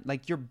that friend.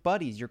 Like, you're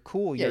buddies, you're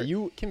cool. Yeah,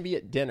 you can be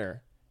at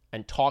dinner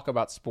and talk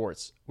about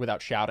sports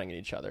without shouting at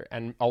each other.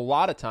 And a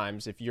lot of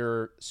times, if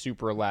you're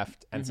super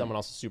left and someone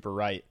else is super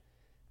right,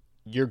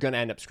 you're going to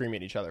end up screaming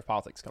at each other if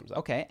politics comes up.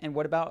 Okay, and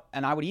what about,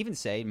 and I would even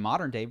say,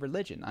 modern day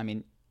religion. I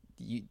mean,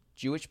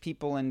 Jewish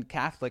people and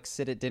Catholics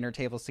sit at dinner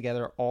tables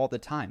together all the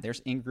time.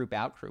 There's in-group,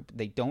 out-group.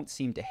 They don't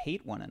seem to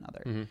hate one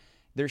another. Mm-hmm.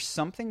 There's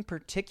something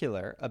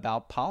particular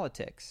about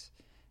politics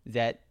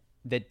that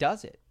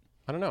does it.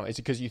 I don't know. Is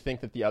it because you think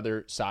that the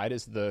other side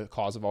is the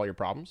cause of all your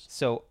problems?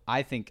 So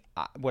I think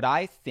what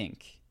I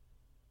think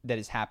that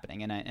is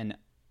happening, and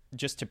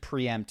just to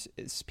preempt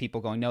is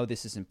people going, no,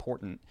 this is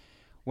important.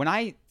 When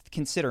I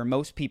consider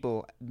most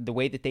people, the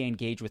way that they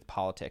engage with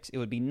politics, it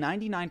would be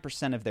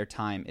 99% of their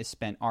time is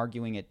spent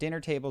arguing at dinner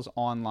tables,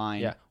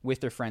 online,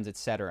 with their friends,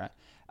 etc.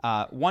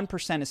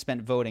 1% is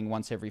spent voting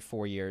once every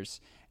 4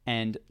 years,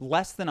 and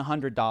less than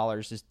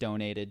 $100 is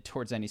donated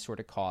towards any sort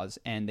of cause,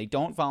 and they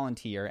don't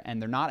volunteer,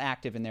 and they're not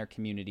active in their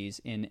communities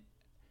in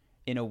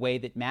a way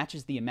that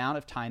matches the amount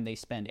of time they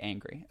spend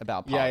angry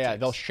about politics. Yeah,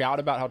 they'll shout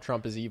about how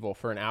Trump is evil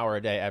for an hour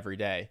a day every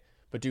day,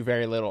 but do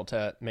very little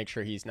to make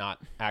sure he's not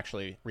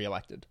actually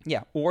reelected.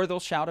 Yeah, or they'll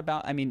shout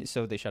about,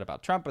 so they shout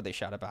about Trump, or they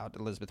shout about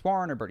Elizabeth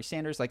Warren or Bernie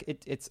Sanders. Like,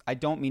 it's. I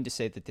don't mean to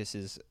say that this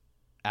is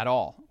at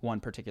all one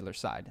particular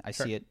side. I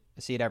see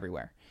it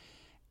everywhere.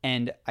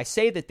 And I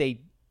say that they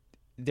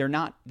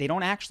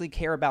don't actually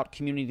care about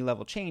community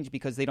level change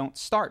because they don't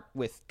start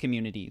with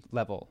community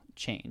level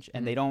change,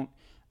 and they don't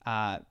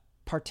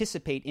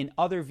participate in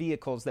other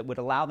vehicles that would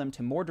allow them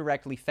to more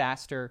directly,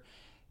 faster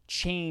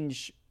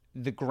change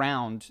the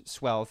ground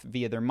swell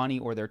via their money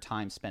or their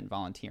time spent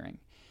volunteering.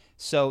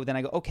 So then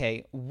I go,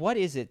 okay, what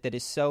is it that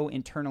is so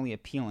internally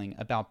appealing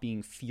about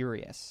being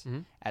furious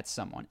at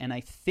someone? And I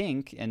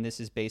think, and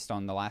this is based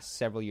on the last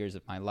several years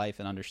of my life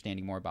and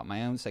understanding more about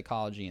my own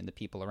psychology and the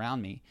people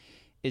around me,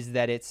 is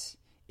that it's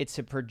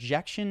a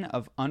projection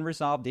of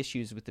unresolved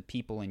issues with the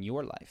people in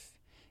your life.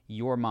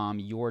 Your mom,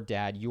 your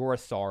dad, your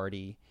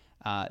authority,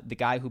 the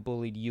guy who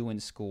bullied you in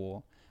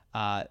school,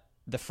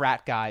 the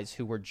frat guys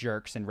who were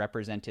jerks and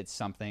represented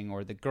something,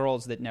 or the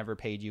girls that never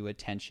paid you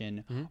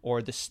attention,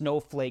 or the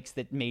snowflakes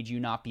that made you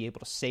not be able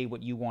to say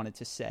what you wanted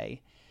to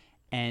say.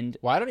 And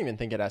I don't even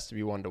think it has to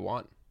be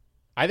one-to-one.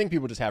 I think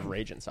people just have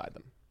rage inside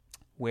them.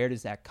 Where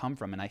does that come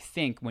from? And I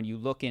think when you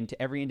look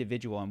into every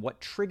individual and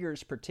what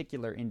triggers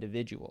particular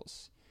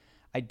individuals,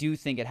 I do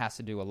think it has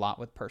to do a lot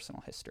with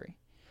personal history.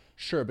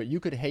 Sure, but you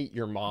could hate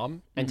your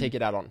mom and take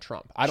it out on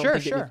Trump. I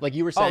don't think like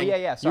you were saying.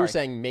 Sorry. You were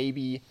saying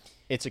maybe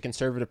it's a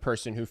conservative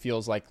person who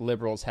feels like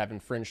liberals have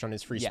infringed on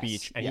his free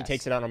speech, and he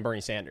takes it out on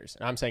Bernie Sanders.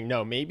 And I'm saying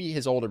no, maybe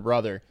his older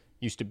brother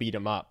used to beat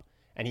him up,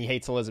 and he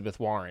hates Elizabeth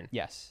Warren.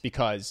 Yes,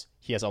 because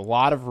he has a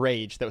lot of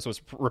rage that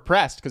was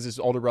repressed because his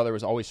older brother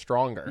was always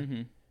stronger,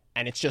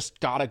 and it's just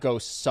got to go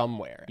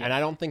somewhere. Yeah. And I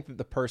don't think that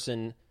the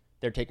person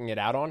they're taking it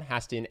out on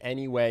has to in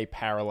any way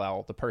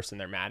parallel the person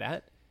they're mad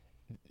at.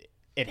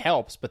 It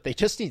helps, but they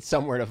just need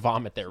somewhere to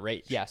vomit their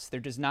rage. Yes, there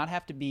does not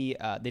have to be,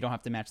 they don't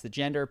have to match the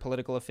gender,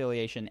 political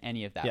affiliation,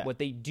 any of that. Yeah. What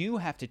they do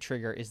have to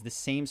trigger is the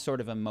same sort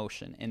of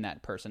emotion in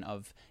that person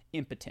of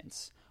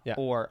impotence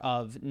or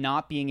of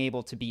not being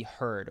able to be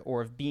heard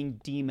or of being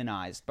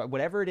demonized, but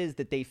whatever it is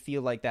that they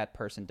feel like that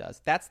person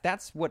does.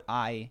 That's what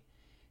I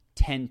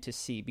tend to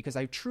see, because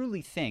I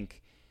truly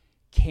think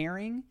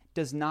caring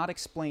does not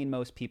explain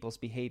most people's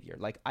behavior.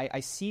 Like, I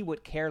see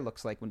what care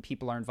looks like when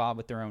people are involved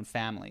with their own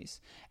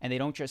families, and they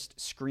don't just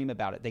scream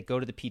about it. They go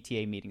to the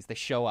PTA meetings, they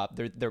show up,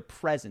 they're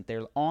present,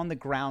 they're on the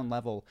ground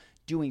level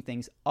doing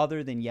things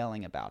other than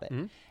yelling about it.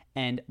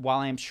 And while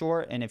I am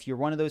sure, and if you're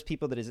one of those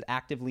people that is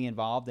actively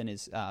involved and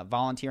is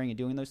volunteering and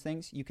doing those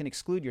things, you can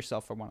exclude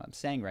yourself from what I'm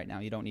saying right now.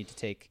 You don't need to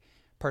take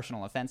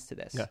personal offense to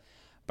this. Yeah.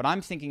 But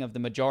I'm thinking of the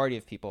majority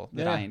of people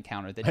that I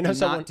encounter that do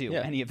not do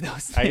any of those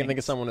things. I can think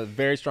of someone with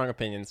very strong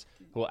opinions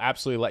who will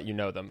absolutely let you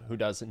know them, who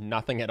does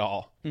nothing at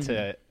all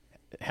to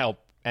help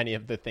any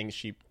of the things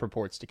she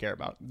purports to care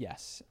about.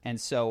 Yes.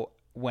 And so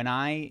when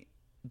I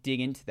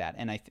dig into that,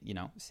 and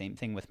same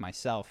thing with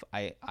myself,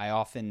 I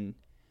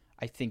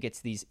think it's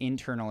these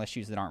internal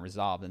issues that aren't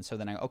resolved. And so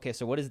then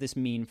so what does this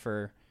mean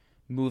for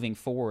moving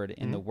forward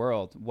in the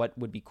world, what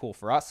would be cool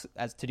for us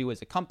as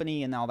a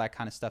company and all that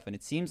kind of stuff. And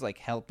it seems like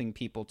helping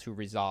people to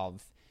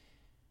resolve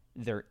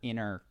their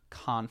inner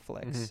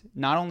conflicts,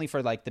 not only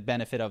for like the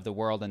benefit of the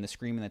world and the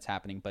screaming that's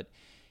happening, but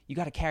you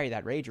got to carry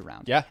that rage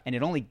around. Yeah. And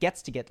it only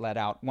gets to get let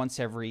out once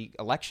every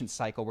election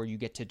cycle, where you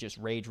get to just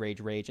rage.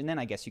 And then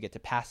I guess you get to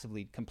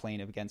passively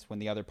complain against when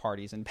the other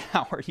party's in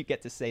power. You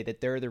get to say that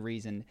they're the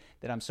reason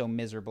that I'm so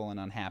miserable and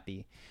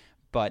unhappy.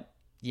 But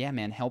yeah,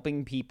 man,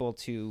 helping people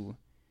to,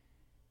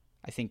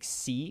 I think,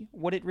 see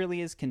what it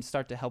really is can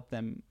start to help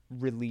them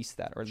release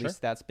that, or at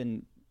least that's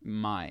been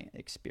my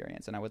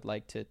experience. And I'd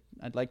like to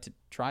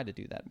try to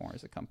do that more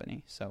as a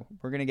company. So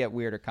we're going to get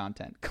weirder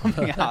content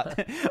coming out,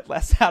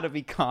 less how to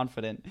be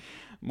confident,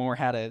 more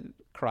how to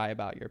cry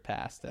about your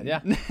past.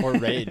 And Or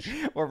rage.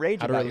 Or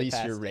rage how about to release your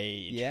past. your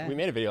rage. Yeah. We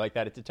made a video like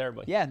that. It did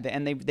terribly. Yeah,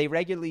 and they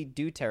regularly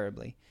do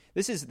terribly.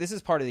 This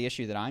is part of the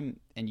issue that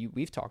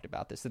we've talked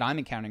about this, that I'm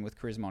encountering with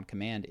Charisma on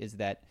Command, is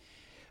that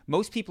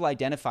most people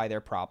identify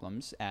their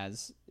problems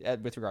as,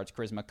 with regards to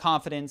charisma,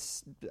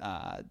 confidence,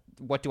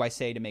 what do I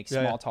say to make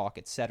small talk,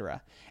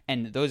 etc.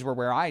 And those were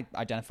where I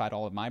identified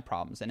all of my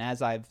problems. And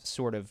as I've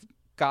sort of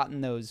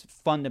gotten those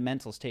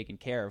fundamentals taken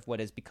care of, what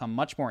has become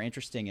much more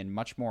interesting and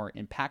much more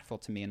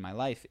impactful to me in my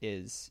life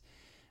is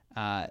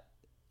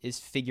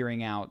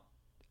figuring out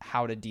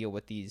how to deal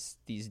with these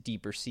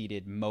deeper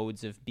seated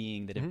modes of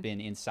being that have been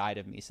inside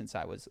of me since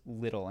I was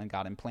little and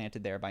got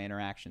implanted there by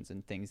interactions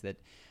and things that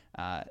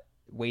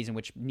ways in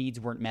which needs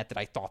weren't met that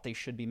I thought they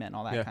should be met and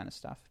all that kind of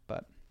stuff.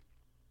 But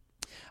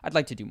I'd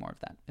like to do more of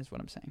that, is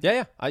what I'm saying.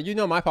 Yeah. You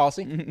know my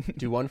policy.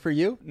 Do one for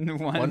you,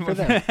 one for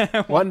them.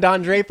 One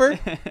Don Draper,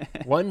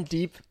 one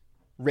deep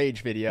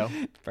rage video.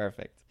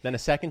 Perfect. Then a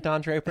second Don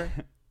Draper,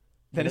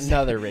 then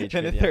another rage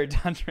video. Then a third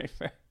Don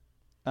Draper.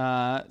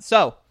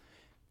 So,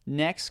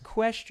 next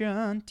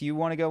question. Do you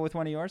want to go with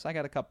one of yours? I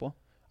got a couple.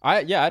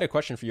 I had a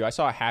question for you. I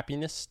saw a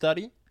happiness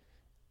study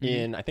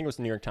in, I think it was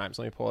the New York Times.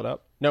 Let me pull it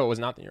up. No, it was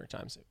not the New York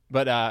Times.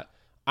 But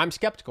I'm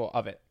skeptical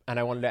of it, and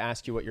I wanted to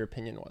ask you what your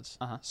opinion was.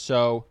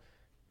 So,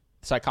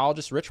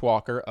 psychologist Rich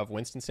Walker of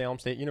Winston-Salem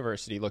State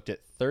University looked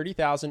at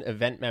 30,000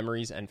 event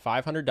memories and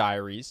 500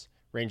 diaries,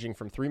 ranging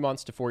from 3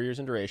 months to 4 years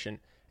in duration,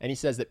 and he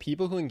says that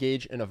people who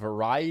engage in a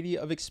variety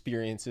of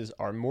experiences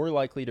are more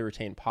likely to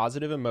retain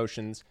positive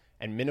emotions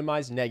and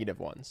minimize negative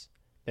ones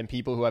than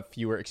people who have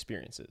fewer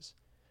experiences.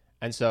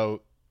 And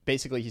so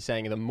basically he's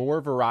saying the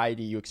more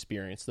variety you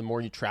experience, the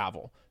more you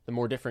travel, the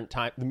more different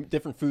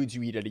foods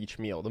you eat at each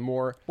meal, the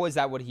more... Well, is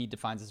that what he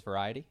defines as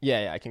variety?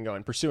 Yeah, I can go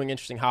in. Pursuing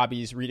interesting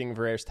hobbies, reading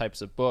various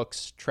types of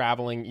books,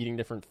 traveling, eating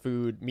different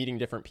food, meeting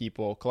different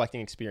people,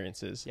 collecting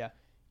experiences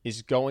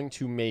is going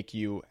to make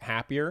you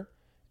happier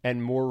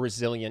and more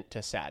resilient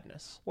to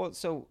sadness. Well,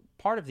 so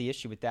part of the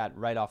issue with that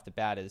right off the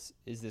bat is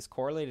this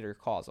correlated or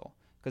causal?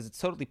 Because it's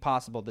totally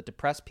possible that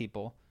depressed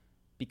people,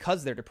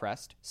 because they're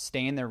depressed,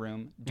 stay in their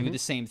room, do the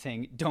same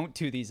thing, don't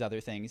do these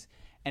other things,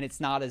 and it's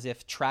not as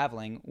if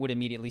traveling would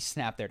immediately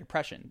snap their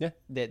depression. Yeah.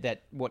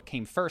 That what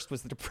came first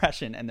was the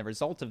depression, and the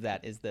result of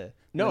that is the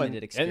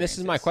limited experience. And this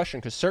is my question,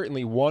 because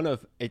certainly one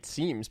of, it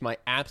seems, my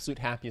absolute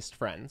happiest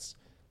friends,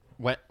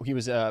 he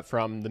was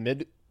from the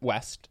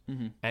Midwest,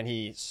 and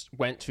he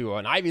went to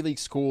an Ivy League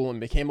school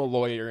and became a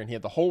lawyer, and he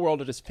had the whole world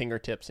at his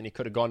fingertips, and he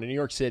could have gone to New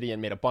York City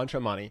and made a bunch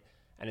of money.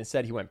 And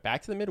instead, he went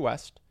back to the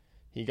Midwest.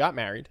 He got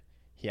married.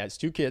 He has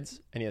 2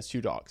 kids, and he has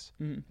 2 dogs.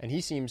 And he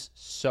seems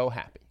so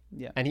happy.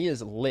 Yeah. And he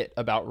is lit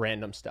about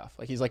random stuff.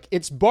 Like, he's like,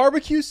 it's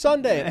barbecue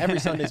Sunday. And every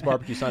Sunday is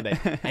barbecue Sunday.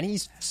 And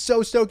he's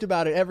so stoked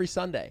about it every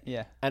Sunday.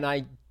 Yeah. And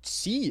I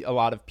see a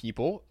lot of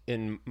people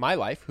in my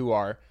life who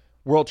are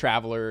world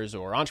travelers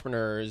or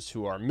entrepreneurs,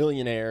 who are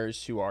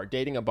millionaires, who are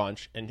dating a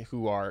bunch, and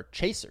who are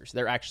chasers.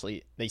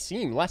 They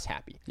seem less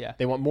happy. Yeah.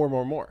 They want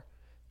more.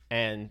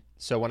 And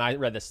so when I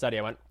read this study,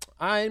 I went,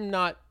 I'm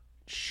not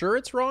sure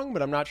it's wrong,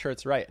 but I'm not sure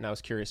it's right. And I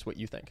was curious what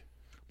you think.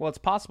 Well, it's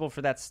possible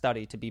for that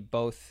study to be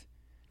both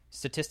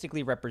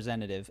statistically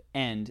representative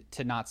and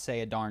to not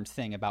say a darned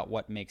thing about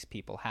what makes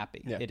people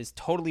happy. Yeah. It is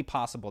totally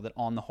possible that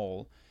on the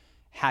whole,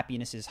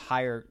 happiness has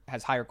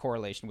higher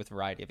correlation with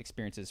variety of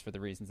experiences for the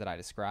reasons that I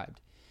described.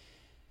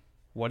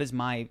 What is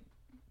my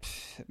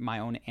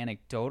own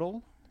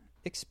anecdotal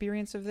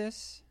experience of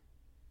this?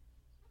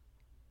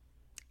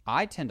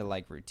 I tend to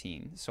like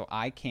routine, so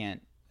I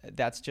can't.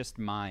 That's just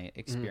my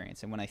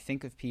experience. And when I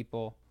think of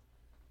people,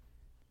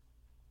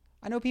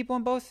 I know people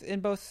in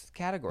both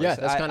categories. Yeah,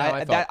 that's kind of how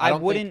I felt.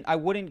 I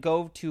wouldn't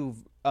go to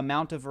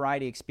amount of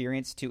variety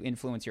experience to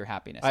influence your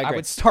happiness. I agree. I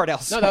would start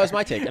elsewhere. No, that was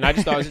my take. And I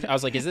just thought, I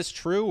was like, is this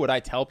true? Would I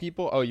tell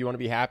people, oh, you want to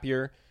be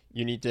happier?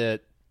 You need to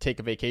take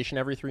a vacation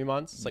every 3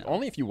 months? It's like,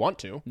 only if you want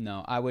to.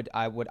 No, I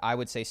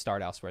would say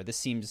start elsewhere. This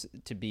seems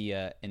to be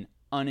an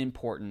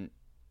unimportant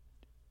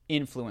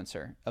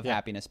influencer of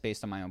happiness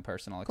based on my own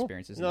personal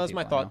experiences. No, that's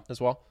my thought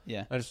as well.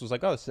 Yeah. I just was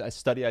like, oh, it's a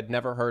study I'd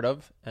never heard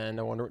of, and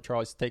I wonder what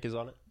Charlie's take is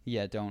on it.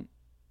 Yeah,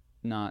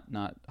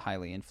 not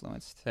highly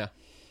influenced. Yeah.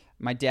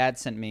 My dad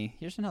sent me,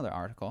 here's another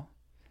article.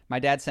 My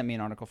dad sent me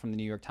an article from the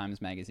New York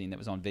Times Magazine that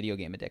was on video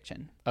game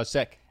addiction. Oh,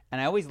 sick. And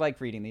I always like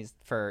reading these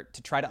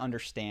to try to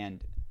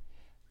understand,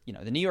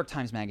 the New York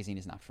Times Magazine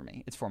is not for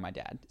me. It's for my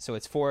dad. So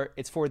it's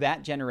for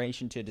that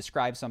generation to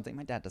describe something.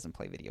 My dad doesn't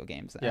play video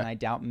games, and I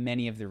doubt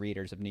many of the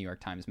readers of New York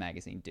Times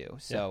Magazine do.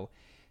 So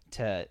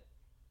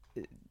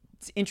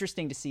it's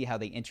interesting to see how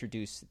they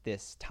introduce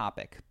this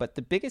topic. But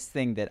the biggest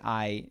thing that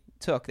I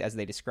took as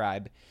they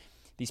describe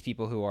these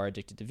people who are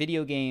addicted to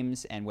video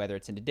games and whether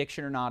it's an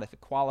addiction or not, if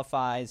it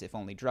qualifies, if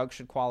only drugs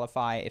should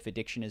qualify, if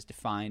addiction is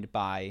defined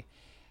by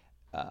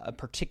a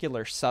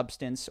particular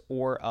substance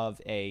or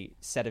of a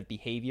set of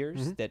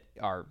behaviors that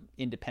are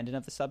independent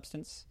of the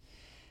substance.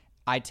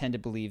 I tend to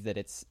believe that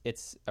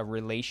it's a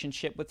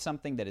relationship with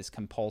something that is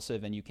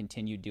compulsive and you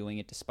continue doing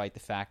it despite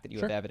the fact that you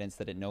have evidence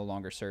that it no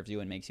longer serves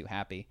you and makes you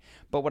happy.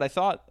 But what I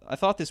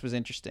thought this was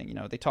interesting.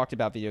 They talked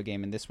about video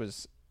game, and this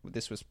was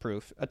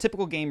proof. A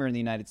typical gamer in the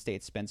United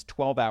States spends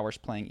 12 hours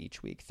playing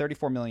each week.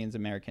 34 million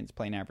Americans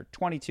play an average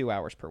 22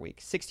 hours per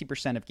week.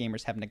 60% of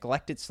gamers have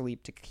neglected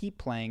sleep to keep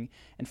playing,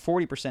 and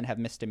 40% have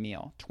missed a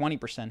meal.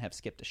 20% have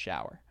skipped a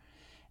shower.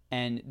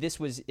 And this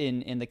was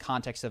in the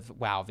context of,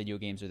 wow, video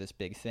games are this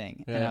big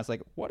thing. Yeah. And I was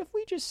like, what if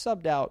we just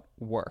subbed out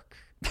work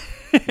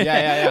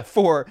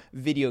for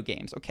video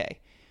games?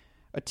 Okay.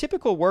 A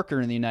typical worker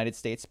in the United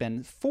States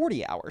spends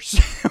 40 hours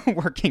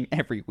working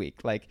every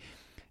week. Like,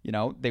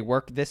 they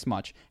work this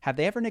much. Have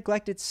they ever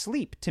neglected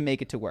sleep to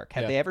make it to work?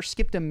 Have they ever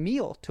skipped a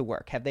meal to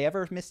work? Have they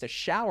ever missed a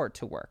shower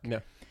to work? No.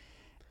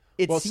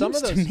 Some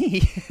of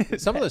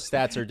those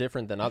stats are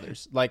different than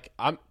others. Like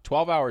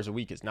 12 hours a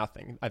week is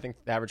nothing. I think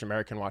the average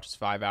American watches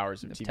 5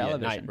 hours of TV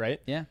television at night,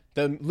 right? Yeah.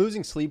 The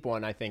losing sleep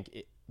one, I think,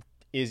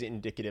 is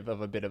indicative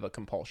of a bit of a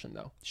compulsion,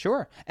 though.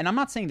 Sure. And I'm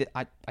not saying that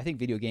I think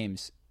video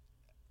games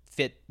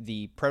fit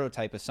the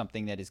prototype of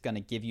something that is going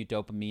to give you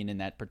dopamine in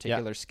that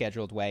particular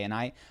scheduled way. And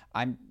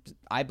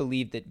I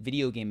believe that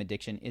video game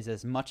addiction is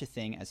as much a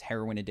thing as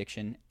heroin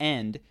addiction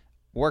and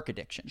work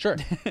addiction. Sure.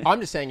 I'm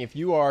just saying, if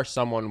you are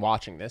someone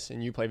watching this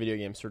and you play video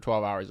games for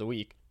 12 hours a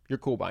week, you're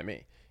cool by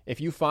me.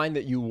 If you find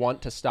that you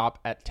want to stop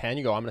at 10,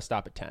 you go, I'm going to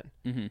stop at 10.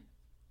 Mm-hmm.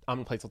 I'm going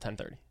to play till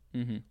 10:30.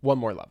 Mm-hmm. One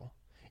more level.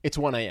 It's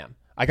 1 a.m.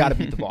 I got to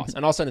beat the boss.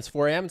 And all of a sudden it's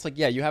 4 a.m. It's like,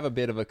 yeah, you have a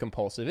bit of a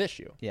compulsive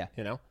issue. Yeah.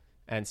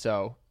 And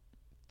so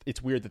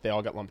it's weird that they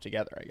all got lumped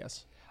together, I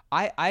guess.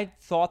 I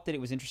thought that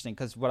it was interesting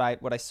because what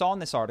I saw in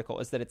this article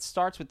is that it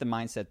starts with the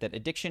mindset that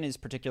addiction is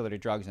particular to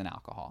drugs and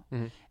alcohol.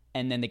 Mm-hmm.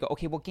 And then they go,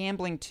 okay, well,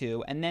 gambling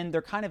too. And then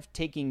they're kind of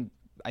taking,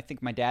 I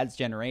think, my dad's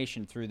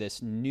generation through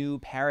this new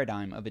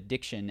paradigm of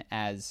addiction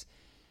as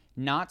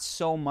not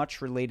so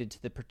much related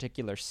to the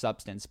particular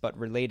substance, but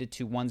related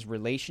to one's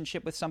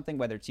relationship with something,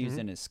 whether it's used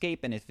in an escape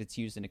and if it's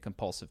used in a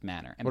compulsive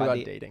manner. And what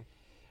about dating?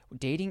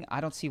 Dating,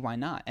 I don't see why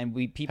not. And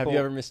people. Have you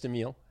ever missed a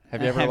meal?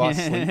 Have you ever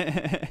lost sleep?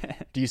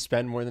 Do you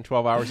spend more than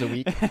 12 hours a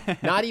week?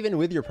 Not even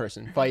with your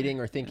person,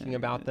 fighting or thinking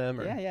about them?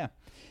 Or... Yeah.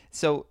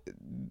 So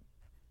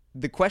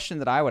the question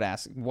that I would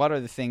ask, what are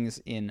the things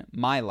in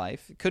my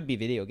life, it could be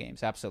video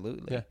games,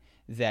 absolutely,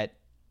 that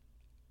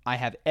I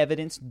have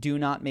evidence do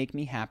not make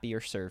me happy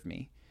or serve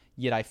me,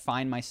 yet I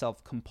find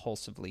myself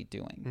compulsively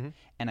doing. Mm-hmm.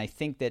 And I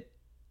think that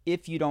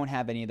if you don't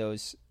have any of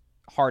those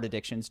hard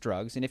addictions,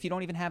 drugs, and if you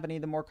don't even have any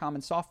of the more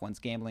common soft ones,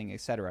 gambling,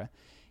 etc.,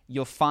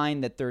 you'll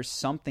find that there's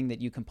something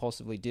that you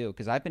compulsively do.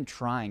 Because I've been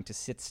trying to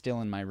sit still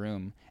in my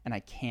room, and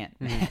I can't.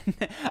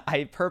 Mm-hmm.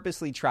 I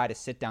purposely try to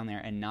sit down there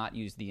and not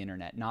use the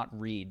internet, not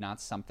read, not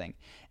something.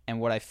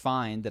 And what I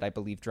find that I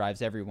believe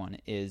drives everyone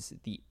is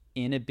the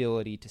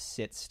inability to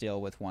sit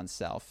still with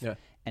oneself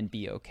and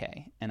be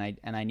okay. And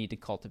I need to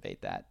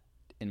cultivate that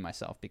in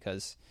myself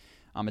because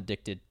I'm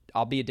addicted.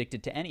 I'll be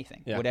addicted to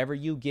anything. Yeah. Whatever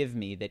you give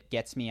me that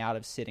gets me out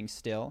of sitting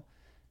still,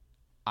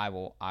 I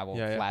will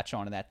latch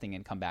onto that thing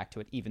and come back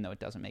to it, even though it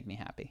doesn't make me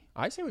happy.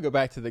 I say we go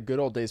back to the good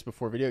old days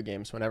before video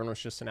games when everyone was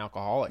just an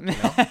alcoholic.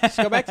 Just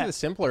go back to the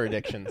simpler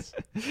addictions.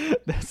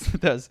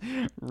 That's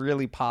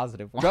really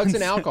positive ones. Drugs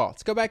and alcohol.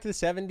 Let's go back to the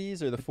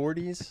 70s or the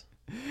 40s.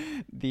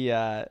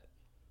 The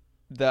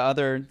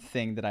other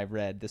thing that I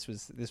read, this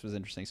was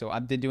interesting. So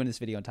I've been doing this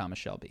video on Thomas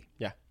Shelby.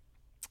 Yeah.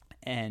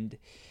 And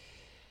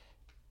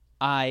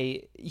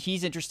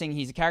he's interesting.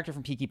 He's a character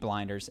from Peaky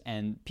Blinders,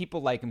 and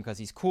people like him because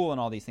he's cool and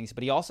all these things,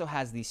 but he also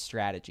has these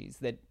strategies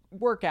that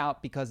work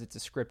out because it's a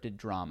scripted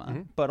drama.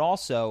 Mm-hmm. But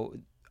also,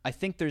 I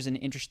think there's an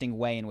interesting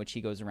way in which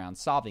he goes around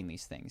solving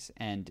these things.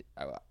 And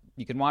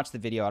you can watch the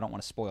video. I don't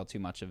want to spoil too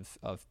much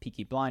of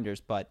Peaky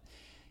Blinders, but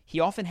he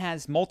often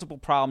has multiple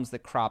problems that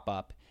crop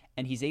up,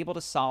 and he's able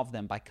to solve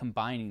them by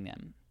combining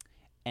them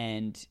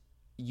and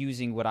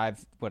using what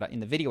in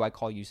the video I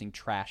call using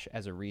trash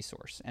as a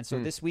resource. And so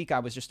this week I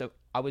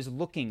was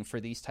looking for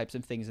these types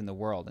of things in the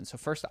world. And so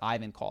first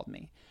Ivan called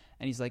me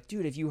and he's like,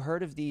 dude, have you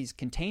heard of these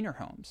container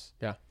homes?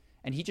 Yeah.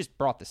 And he just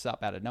brought this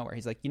up out of nowhere.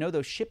 He's like,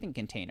 those shipping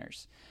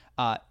containers?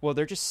 Well,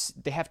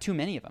 they have too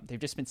many of them. They've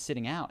just been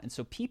sitting out. And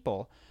so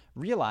people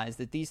realize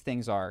that these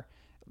things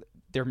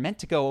they're meant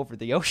to go over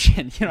the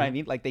ocean. You know what I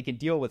mean? Like they can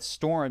deal with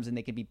storms and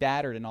they can be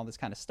battered and all this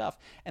kind of stuff.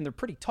 And they're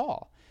pretty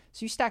tall.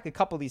 So you stack a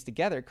couple of these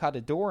together, cut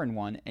a door in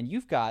one, and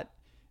you've got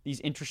these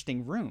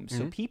interesting rooms.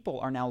 Mm-hmm. So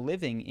people are now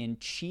living in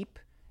cheap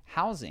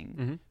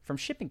housing from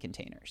shipping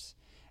containers.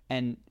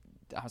 And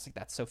I was like,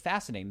 that's so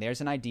fascinating.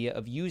 There's an idea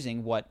of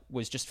using what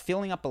was just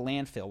filling up a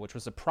landfill, which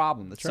was a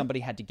problem that somebody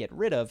had to get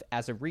rid of,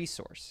 as a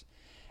resource.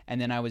 And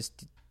then I was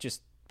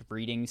just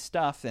reading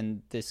stuff,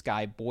 and this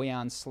guy,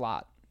 Boyan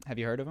Slat, have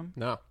you heard of him?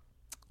 No.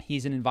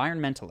 He's an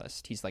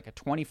environmentalist. He's like a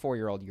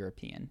 24-year-old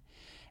European.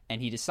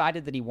 And he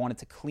decided that he wanted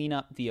to clean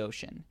up the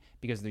ocean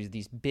because there's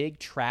these big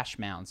trash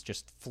mounds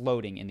just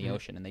floating in the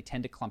ocean, and they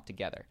tend to clump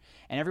together.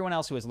 And everyone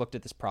else who has looked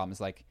at this problem is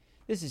like,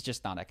 this is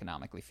just not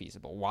economically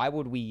feasible. Why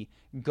would we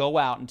go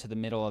out into the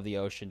middle of the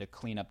ocean to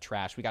clean up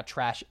trash? We got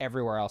trash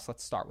everywhere else.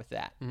 Let's start with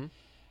that.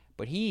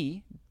 But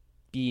he,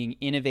 being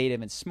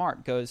innovative and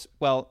smart, goes,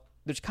 well,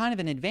 there's kind of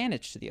an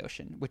advantage to the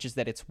ocean, which is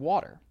that it's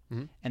water.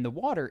 And the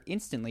water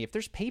instantly, if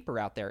there's paper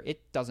out there,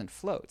 it doesn't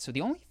float. So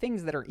the only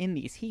things that are in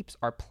these heaps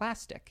are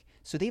plastic.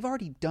 So they've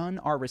already done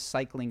our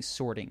recycling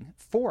sorting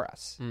for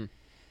us.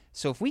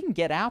 So if we can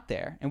get out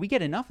there and we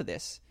get enough of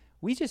this,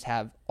 we just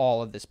have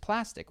all of this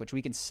plastic, which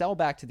we can sell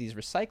back to these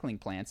recycling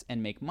plants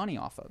and make money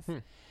off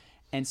of.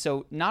 And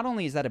so not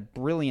only is that a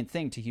brilliant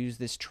thing to use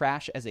this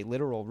trash as a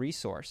literal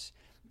resource,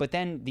 but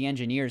then the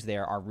engineers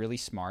there are really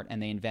smart,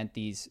 and they invent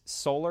these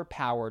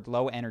solar-powered,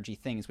 low-energy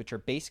things, which are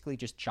basically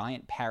just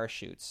giant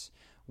parachutes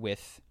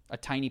with a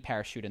tiny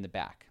parachute in the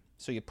back.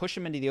 So you push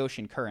them into the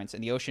ocean currents,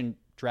 and the ocean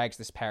drags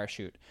this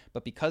parachute.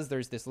 But because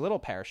there's this little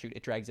parachute,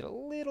 it drags it a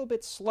little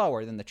bit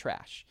slower than the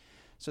trash.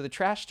 So the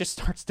trash just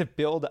starts to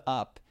build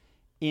up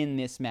in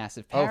this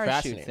massive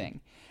parachute thing.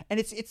 And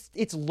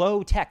it's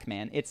low tech,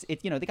 man. It's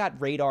they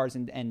got radars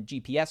and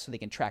GPS so they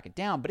can track it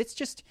down, but it's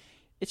just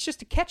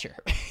a catcher,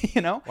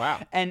 Wow.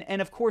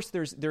 And of course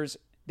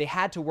they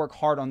had to work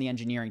hard on the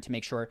engineering to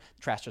make sure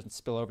trash doesn't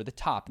spill over the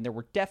top, and there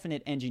were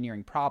definite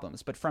engineering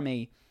problems. But from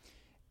a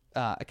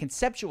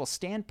conceptual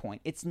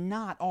standpoint, it's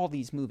not all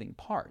these moving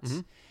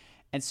parts.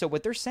 And so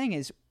what they're saying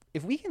is,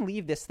 if we can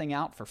leave this thing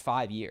out for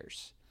 5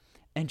 years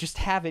and just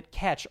have it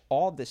catch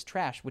all this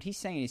trash, what he's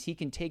saying is he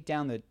can take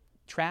down the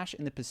trash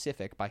in the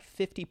Pacific by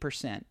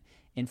 50%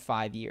 in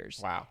 5 years.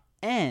 Wow.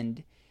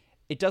 And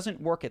it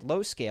doesn't work at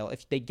low scale.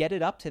 If they get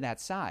it up to that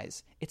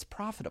size, it's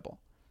profitable.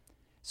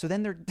 So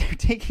then they're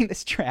taking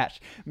this trash,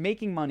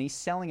 making money,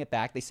 selling it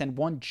back. They send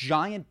one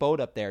giant boat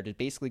up there to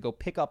basically go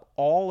pick up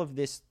all of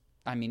this.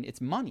 I mean, it's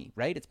money,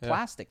 right? It's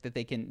plastic that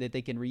they can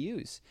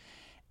reuse.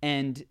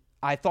 And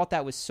I thought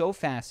that was so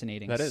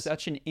fascinating. That is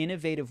such an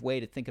innovative way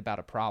to think about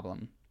a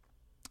problem.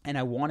 And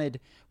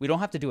we don't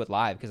have to do it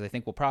live because I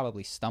think we'll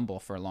probably stumble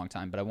for a long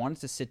time, but I wanted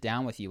to sit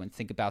down with you and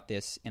think about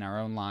this in our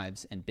own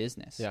lives and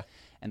business. Yeah.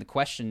 And the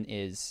question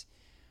is,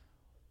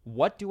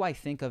 what do I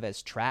think of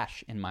as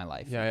trash in my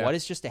life? Yeah. What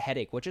is just a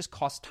headache? What just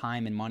costs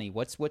time and money?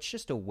 What's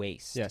just a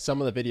waste? Yeah, some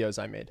of the videos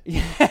I made.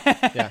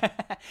 Yeah.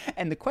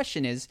 And the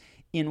question is,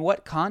 in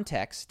what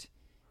context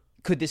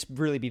could this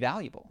really be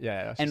valuable?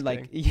 Yeah. And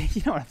like,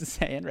 you know what I'm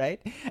saying,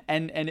 right?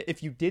 And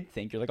if you did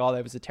think, you're like, oh,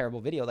 that was a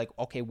terrible video. Like,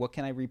 okay, what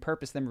can I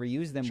repurpose them,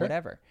 reuse them,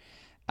 whatever.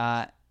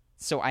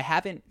 So I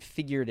haven't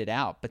figured it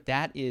out, but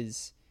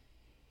that's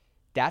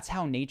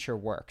how nature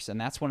works. And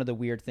that's one of the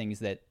weird things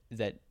that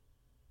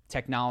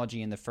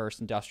technology in the first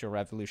industrial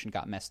revolution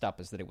got messed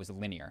up, is that it was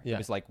linear. Yeah. It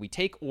was like, we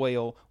take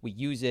oil, we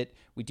use it,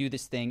 we do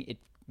this thing, it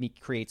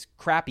creates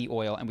crappy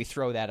oil, and we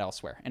throw that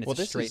elsewhere, and it's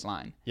a straight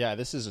line. Yeah,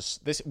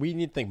 we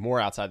need to think more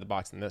outside the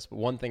box than this. But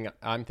one thing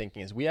I'm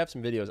thinking is, we have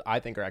some videos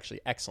I think are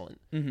actually excellent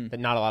that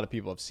not a lot of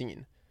people have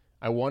seen.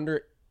 I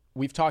wonder,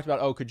 we've talked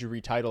about, could you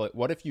retitle it?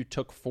 What if you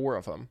took 4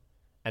 of them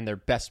and their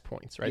best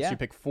points, right? Yeah. So you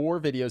pick 4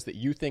 videos that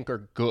you think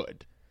are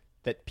good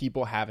that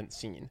people haven't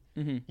seen.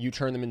 You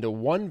turn them into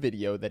one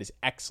video that is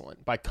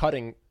excellent by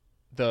cutting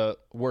the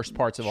worst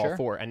parts of all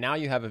 4. And now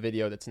you have a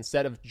video that's,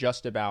 instead of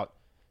just about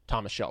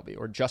Thomas Shelby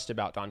or just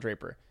about Don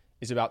Draper,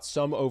 is about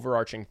some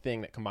overarching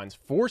thing that combines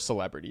 4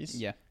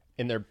 celebrities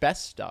in their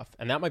best stuff.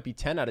 And that might be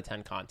 10 out of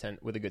 10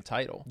 content with a good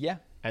title. Yeah.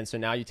 And so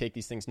now you take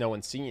these things no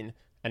one's seen,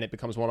 and it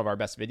becomes one of our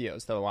best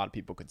videos that a lot of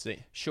people could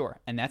see. Sure.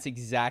 And that's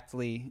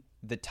exactly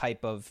the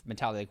type of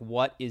mentality. Like,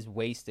 what is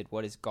wasted?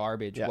 What is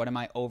garbage? Yeah. What am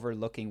I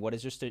overlooking? What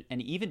is just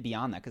and even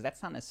beyond that, because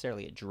that's not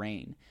necessarily a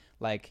drain.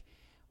 Like,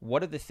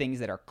 what are the things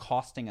that are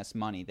costing us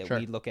money that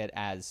we look at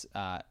as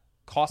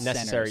cost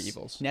necessary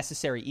centers,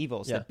 necessary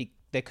evils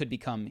that could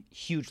become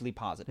hugely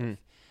positive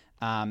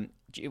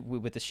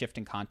with the shift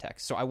in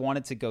context. So I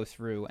wanted to go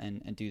through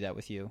and do that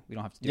with you. We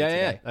don't have to do it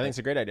today. I think it's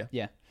a great idea.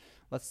 Yeah.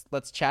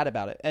 Let's chat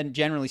about it. And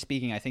generally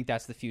speaking, I think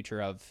that's the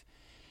future of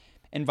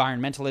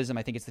environmentalism.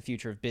 I think it's the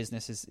future of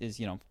business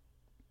is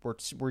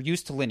we're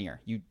used to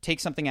linear. You take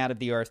something out of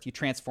the earth, you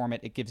transform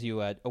it, it gives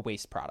you a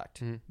waste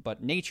product.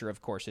 But nature,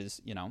 of course, is,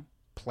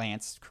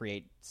 plants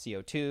create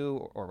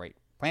CO2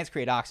 plants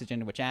create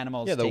oxygen, which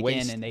animals take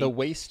in, and the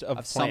waste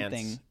of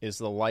plants is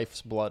the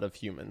life's blood of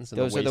humans. And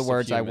those are the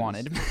words I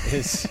wanted.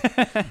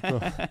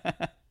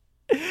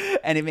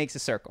 And it makes a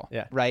circle,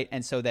 right?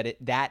 And so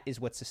that is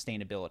what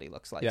sustainability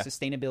looks like.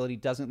 Sustainability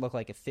doesn't look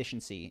like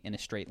efficiency in a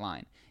straight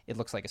line. It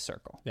looks like a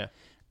circle. Yeah.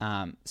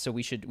 So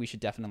we should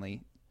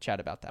definitely chat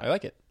about that. I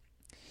like it.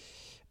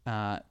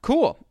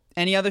 Cool.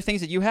 Any other things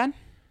that you had?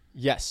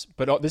 Yes,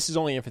 but this is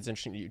only if it's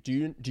interesting to you.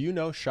 Do you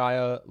know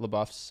Shia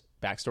LaBeouf's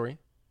backstory?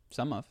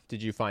 Some of.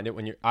 Did you find it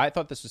when I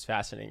thought this was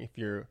fascinating.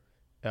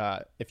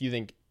 If you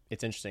think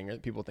it's interesting or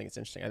people think it's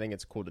interesting, I think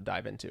it's cool to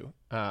dive into.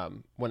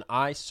 When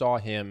I saw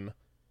him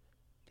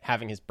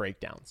having his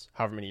breakdowns,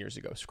 however many years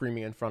ago,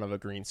 screaming in front of a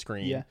green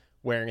screen,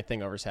 wearing a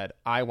thing over his head,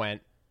 I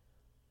went,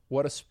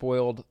 what a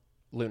spoiled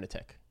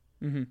lunatic.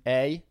 Mm-hmm.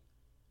 A,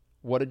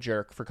 what a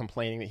jerk for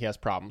complaining that he has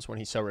problems when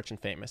he's so rich and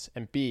famous.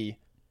 And B,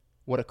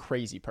 what a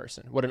crazy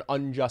person. What an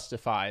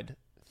unjustified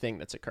thing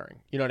that's occurring.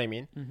 You know what I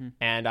mean? Mm-hmm.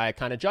 And I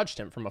kind of judged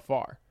him from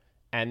afar.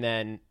 And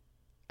then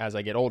as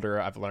I get older,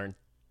 I've learned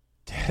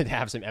to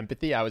have some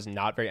empathy. I was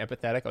not very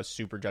empathetic. I was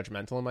super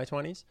judgmental in my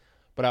 20s.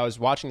 But I was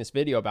watching this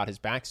video about his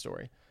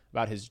backstory,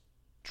 about his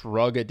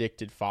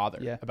drug-addicted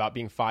father, about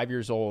being 5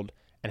 years old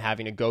and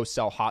having to go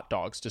sell hot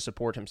dogs to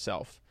support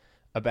himself,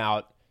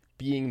 about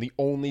being the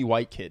only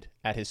white kid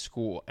at his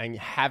school and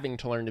having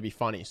to learn to be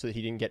funny so that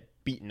he didn't get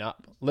beaten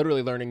up,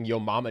 literally learning yo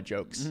mama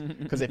jokes,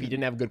 because if he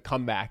didn't have a good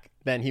comeback,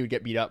 then he would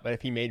get beat up. But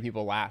if he made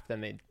people laugh, then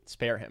they'd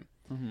spare him.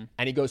 Mm-hmm.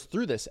 And he goes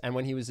through this. And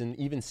when he was in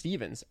Even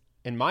Stevens,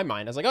 in my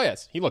mind, I was like, oh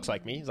yes, he looks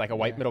like me. He's like a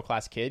white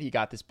middle-class kid. He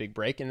got this big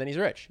break and then he's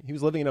rich. He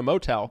was living in a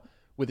motel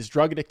with his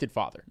drug-addicted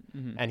father.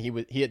 Mm-hmm. And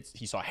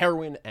he saw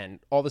heroin and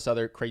all this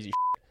other crazy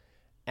shit.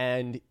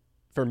 And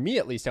for me,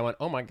 at least, I went,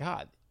 oh my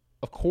God,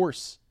 of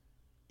course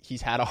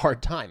he's had a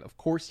hard time. Of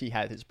course he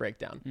had his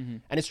breakdown. Mm-hmm.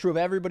 And it's true of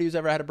everybody who's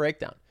ever had a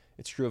breakdown.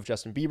 It's true of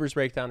Justin Bieber's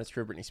breakdown. It's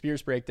true of Britney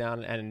Spears'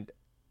 breakdown. And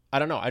I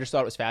don't know. I just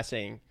thought it was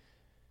fascinating.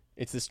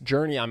 It's this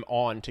journey I'm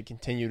on to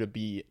continue to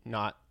be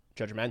not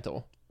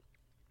judgmental.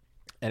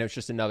 And it was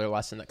just another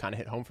lesson that kind of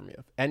hit home for me.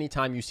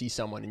 Anytime you see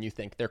someone and you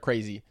think they're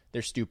crazy,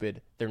 they're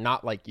stupid, they're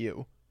not like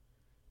you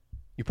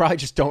probably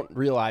just don't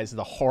realize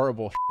the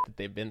horrible shit that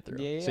they've been through.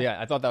 Yeah. So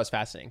I thought that was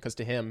fascinating because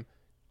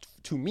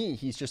to me,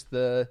 he's just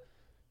the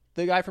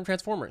guy from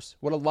Transformers.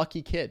 What a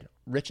lucky kid,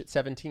 rich at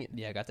 17.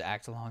 Yeah, I got to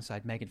act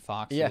alongside Megan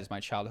Fox, who was my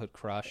childhood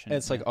crush. And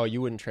it's like, oh,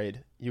 you wouldn't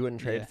trade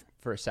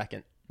for a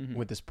second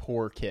with this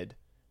poor kid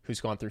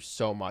who's gone through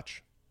so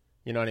much.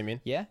 You know what I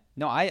mean? Yeah.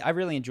 No, I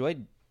really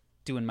enjoyed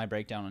doing my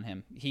breakdown on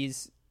him. He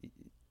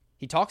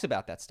talks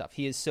about that stuff.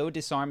 He is so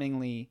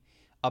disarmingly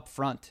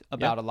upfront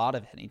about a lot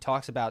of it. He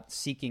talks about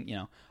seeking,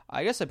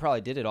 I guess I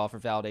probably did it all for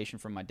validation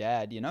from my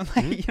dad,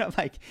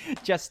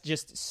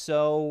 just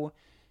so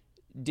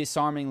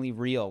disarmingly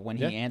real when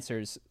he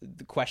answers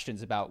the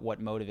questions about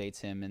what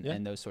motivates him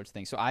and those sorts of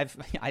things. So I've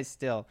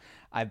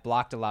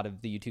blocked a lot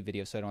of the YouTube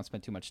videos so I don't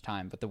spend too much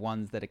time, but the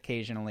ones that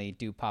occasionally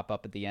do pop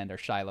up at the end are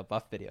Shia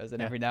LaBeouf videos,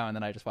 and every now and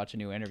then I just watch a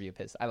new interview of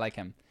his. I like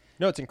him.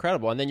 No, it's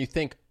incredible. And then you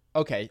think,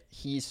 okay,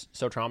 he's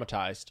so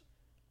traumatized,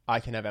 I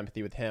can have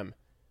empathy with him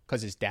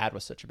because his dad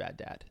was such a bad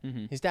dad.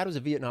 Mm-hmm. His dad was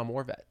a Vietnam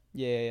War vet.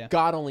 Yeah.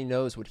 God only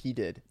knows what he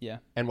did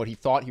and what he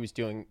thought he was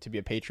doing to be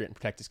a patriot and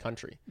protect his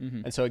country.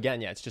 Mm-hmm. And so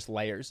again, it's just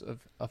layers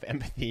of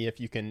empathy if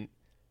you can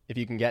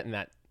get in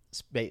that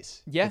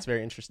space. Yeah. It's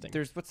very interesting.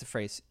 What's the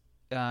phrase?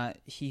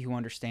 He who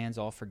understands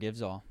all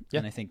forgives all. Yeah.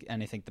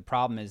 And I think the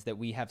problem is that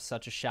we have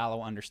such a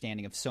shallow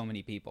understanding of so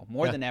many people,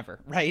 more than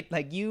ever, right?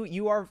 Like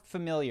you are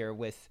familiar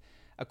with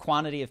a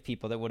quantity of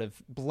people that would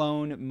have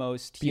blown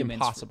most humans.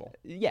 Impossible.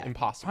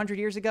 Impossible. 100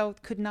 years ago,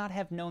 could not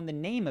have known the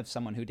name of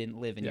someone who didn't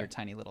live in your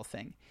tiny little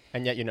thing.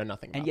 And yet you know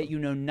nothing about them. You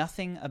know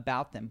nothing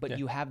about them. But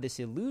you have this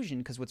illusion,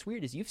 because what's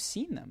weird is you've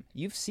seen them.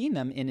 You've seen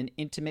them in an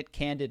intimate,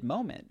 candid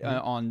moment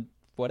on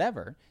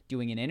whatever,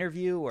 doing an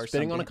interview or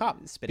spitting something. On a cop.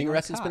 Being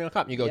arrested spitting on a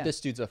cop. And you go,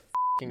 this dude's a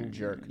fucking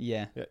jerk.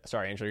 Yeah.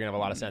 Sorry, Angela, you're going to have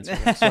a lot of sense.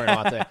 I'm swearing a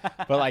lot today.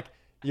 But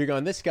you're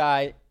going, this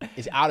guy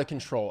is out of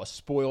control, a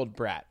spoiled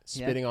brat,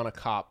 spitting on a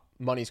cop.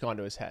 Money's gone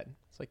to his head.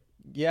 It's like,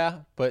 yeah,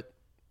 but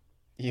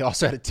he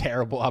also had a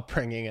terrible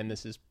upbringing, and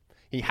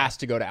he has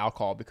to go to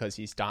alcohol because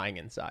he's dying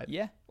inside.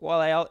 Yeah.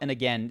 Well, and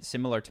again,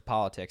 similar to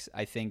politics,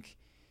 I think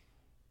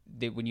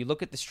that when you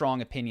look at the strong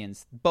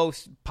opinions,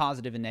 both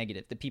positive and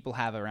negative, that people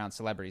have around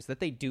celebrities that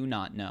they do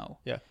not know.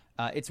 Yeah.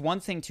 It's one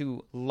thing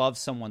to love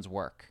someone's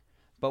work,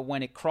 but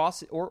when it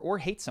crosses or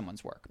hate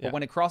someone's work, but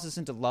when it crosses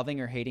into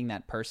loving or hating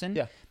that person,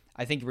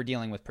 I think we're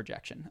dealing with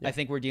projection. Yeah. I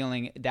think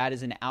that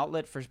is an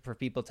outlet for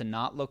people to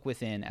not look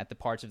within at the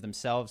parts of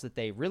themselves that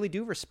they really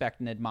do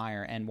respect and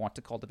admire and want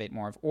to cultivate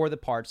more of, or the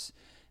parts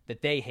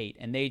that they hate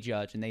and they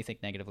judge and they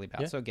think negatively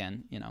about. So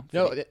again,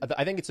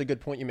 I think it's a good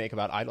point you make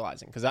about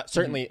idolizing, because that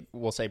certainly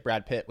will say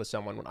Brad Pitt was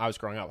someone when I was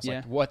growing up. I was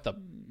like, what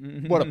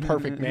a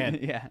perfect man.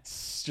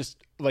 It's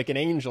just like an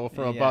angel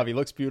from above. He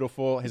looks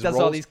beautiful. He does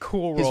all these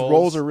cool roles. His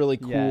roles are really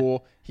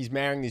cool. He's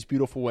marrying these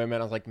beautiful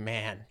women. I was like,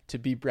 man, to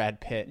be Brad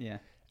Pitt. Yeah.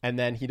 And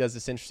then he does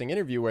this interesting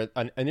interview where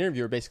an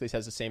interviewer basically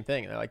says the same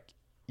thing. And they're like,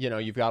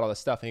 you've got all this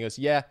stuff. And he goes,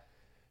 yeah,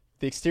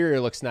 the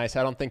exterior looks nice.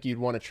 I don't think you'd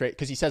want to trade.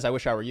 Because he says, I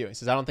wish I were you. He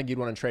says, I don't think you'd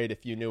want to trade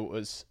if you knew what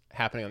was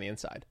happening on the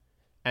inside.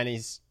 And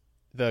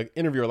the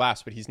interviewer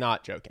laughs, but he's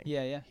not joking.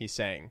 Yeah. He's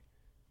saying,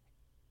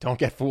 don't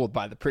get fooled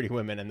by the pretty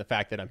women and the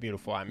fact that I'm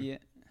beautiful. I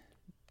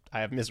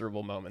have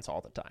miserable moments all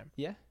the time.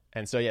 Yeah.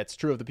 And so, it's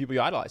true of the people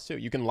you idolize too.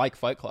 You can like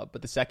Fight Club,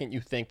 but the second you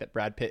think that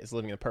Brad Pitt is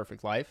living a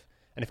perfect life,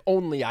 and if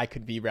only I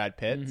could be Brad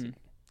Pitt,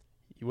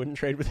 you wouldn't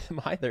trade with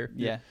him either.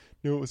 Yeah.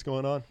 You knew what was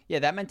going on. Yeah,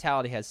 that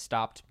mentality has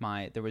stopped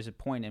there was a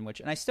point in which,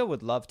 and I still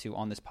would love to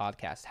on this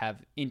podcast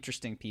have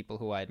interesting people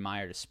who I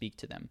admire to speak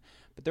to them.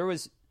 But there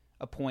was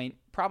a point,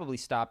 probably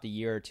stopped a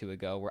year or two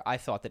ago, where I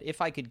thought that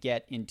if I could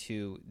get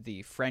into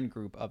the friend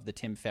group of the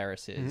Tim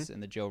Ferrisses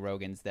and the Joe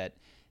Rogans, that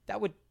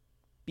would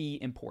be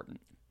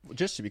important. Well,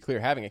 just to be clear,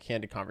 having a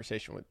candid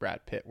conversation with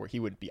Brad Pitt where he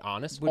would be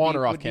honest, on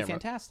or off camera, be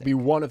fantastic. Would be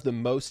one of the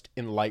most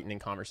enlightening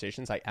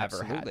conversations I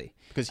ever Absolutely.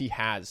 had. Because he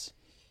has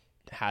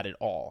had it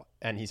all,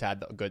 and he's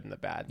had the good and the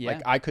bad. Yeah.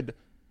 Like, I could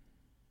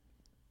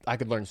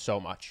learn so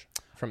much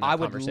from that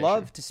conversation. I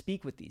would love to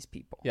speak with these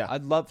people. Yeah.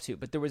 I'd love to,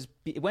 but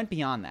it went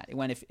beyond that. It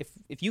went,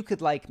 if you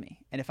could like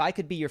me, and if I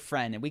could be your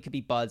friend, and we could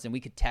be buds, and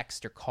we could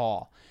text or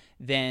call,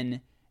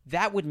 then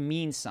that would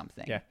mean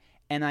something. Yeah.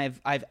 And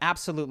I've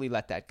absolutely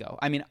let that go.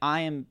 I mean,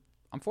 I'm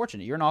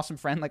fortunate. You're an awesome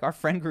friend. Like, our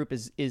friend group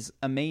is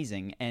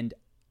amazing, and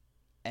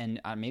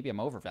maybe I'm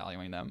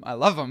overvaluing them. I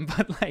love them,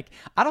 but like,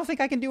 I don't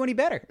think I can do any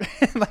better.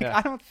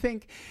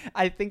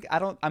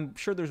 I'm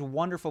sure there's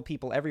wonderful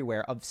people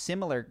everywhere of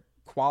similar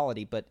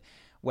quality, but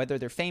whether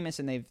they're famous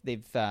and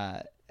they've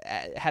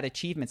had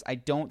achievements, I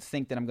don't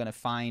think that I'm going to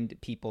find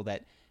people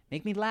that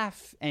make me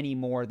laugh any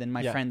more than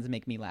my friends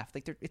make me laugh.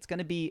 Like, it's going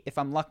to be, if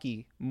I'm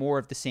lucky, more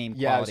of the same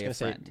quality of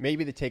friend. Say,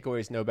 maybe the takeaway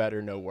is no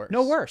better, no worse.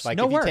 No worse. Like,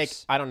 no if worse. you take,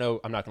 I don't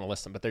know, I'm not going to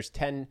list them, but there's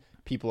 10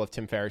 people of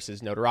Tim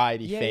Ferriss's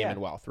notoriety, fame, and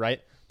wealth,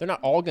 right? They're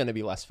not all going to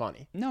be less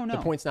funny. No. The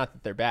point's not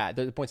that they're bad.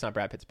 The point's not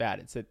Brad Pitt's bad.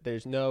 It's that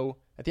there's no,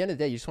 at the end of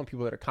the day, you just want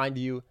people that are kind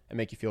to you and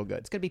make you feel good.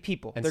 It's going to be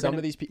people. And some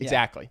of these people,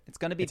 exactly. It's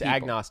going to be it's people.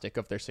 agnostic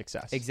of their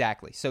success.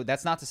 Exactly. So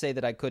that's not to say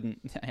that I couldn't,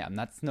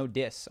 that's no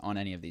diss on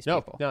any of these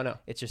people. No.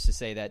 It's just to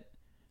say that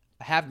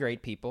I have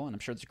great people, and I'm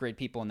sure there's great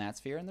people in that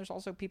sphere, and there's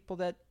also people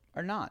that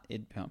are not,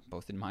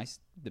 both in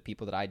the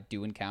people that I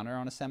do encounter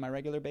on a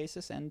semi-regular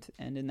basis and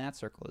in that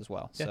circle as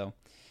well. Yeah. So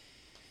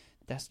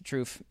that's the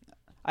truth.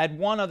 I had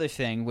one other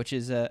thing, which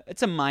is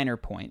it's a minor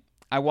point.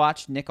 I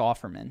watched Nick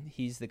Offerman.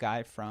 He's the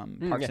guy from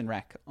Parks and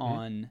Rec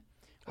on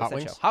Hot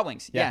Wings. Show? Hot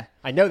Wings. Yeah.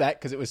 I know that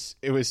because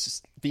it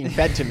was being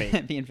fed to me.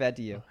 Being fed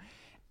to you.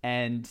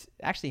 And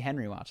actually,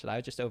 Henry watched it. I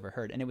just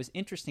overheard, and it was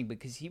interesting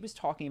because he was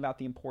talking about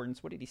the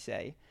importance. What did he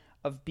say?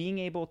 Of being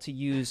able to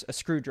use a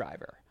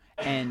screwdriver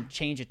and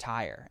change a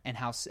tire, and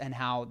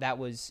how that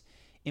was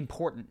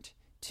important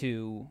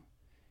to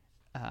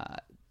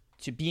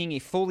being a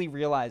fully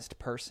realized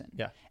person.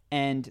 Yeah.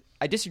 And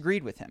I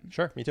disagreed with him.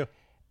 Sure, me too.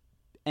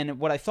 And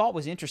what I thought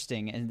was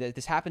interesting, and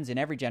this happens in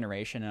every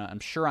generation, and I'm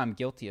sure I'm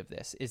guilty of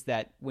this, is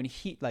that when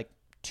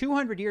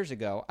 200 years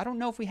ago, I don't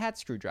know if we had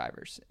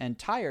screwdrivers, and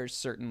tires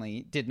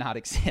certainly did not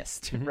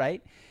exist,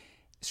 right?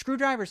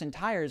 Screwdrivers and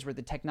tires were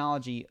the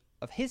technology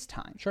of his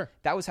time. Sure.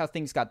 That was how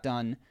things got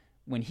done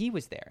when he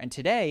was there. And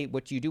today,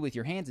 what you do with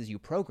your hands is you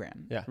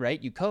program,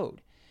 right? You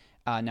code.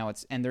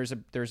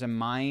 There's a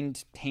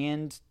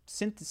mind-hand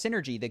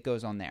synergy that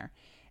goes on there.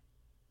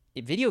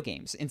 Video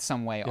games, in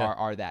some way,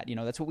 are that.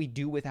 That's what we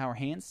do with our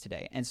hands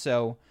today. And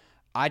so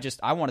I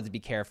wanted to be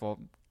careful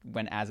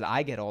as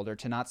I get older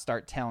to not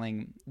start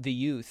telling the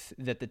youth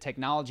that the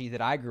technology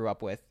that I grew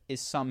up with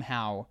is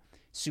somehow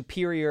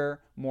superior,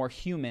 more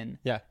human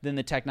than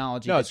the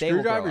technology that they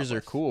will grow up with. Screwdrivers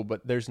are cool,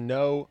 but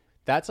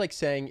that's like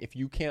saying if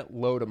you can't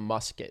load a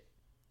musket,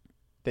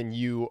 then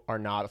you are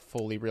not a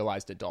fully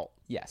realized adult.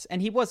 Yes,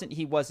 and he wasn't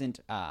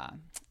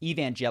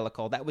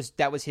evangelical. That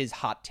was his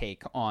hot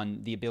take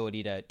on the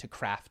ability to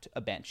craft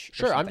a bench.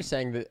 Sure, I'm just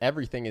saying that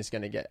everything is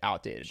going to get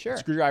outdated. Sure,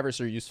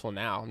 screwdrivers are useful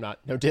now.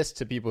 No diss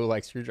to people who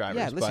like screwdrivers.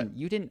 Yeah, listen, but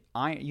you didn't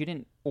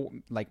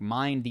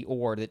mine the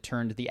ore that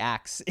turned the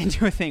axe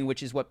into a thing,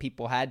 which is what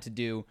people had to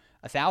do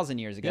 1,000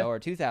 years ago or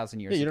 2,000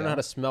 years ago. You don't know how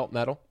to smelt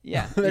metal.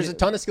 Yeah, there's a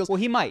ton of skills. Well,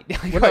 he might.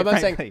 I'm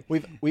saying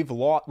we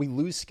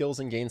lose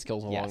skills and gain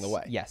skills along the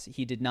way. Yes,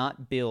 he did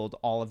not build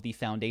all of the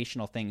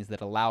foundational things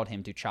that allowed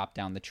him to chop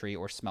down the tree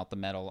or smelt the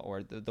metal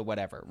or the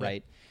whatever,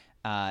 right?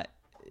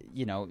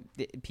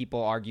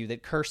 People argue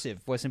that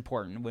cursive was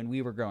important when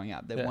we were growing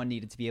up, that one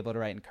needed to be able to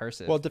write in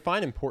cursive. Well,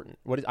 define important.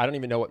 I don't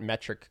even know what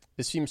metric.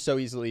 This seems so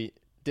easily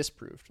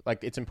disproved.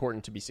 Like, it's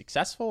important to be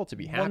successful, to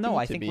be happy. Well, no,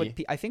 I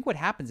think what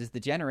happens is the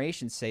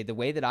generations say the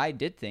way that I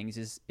did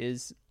things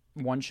is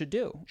one should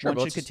do. Sure,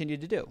 one should continue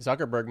to do.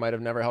 Zuckerberg might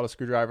have never held a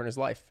screwdriver in his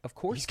life. Of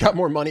course, he's got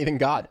more money than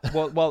God.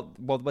 Well,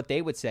 what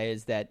they would say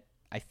is that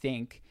I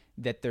think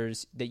that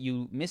that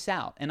you miss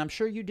out, and I'm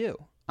sure you do.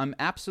 I'm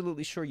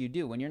absolutely sure you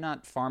do when you're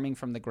not farming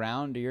from the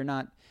ground, or you're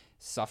not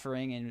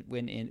suffering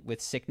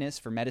with sickness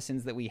for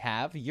medicines that we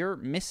have. You're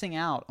missing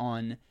out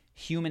on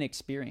human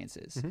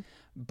experiences. Mm-hmm.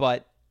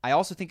 But I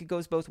also think it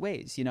goes both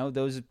ways.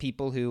 Those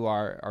people who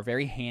are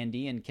very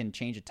handy and can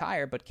change a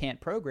tire but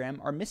can't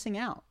program are missing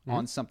out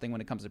on something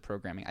when it comes to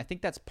programming. I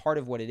think that's part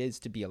of what it is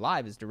to be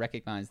alive, is to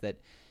recognize that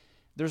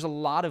there's a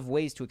lot of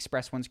ways to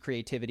express one's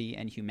creativity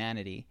and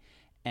humanity,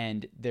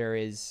 and there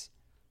is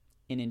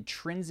an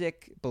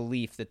intrinsic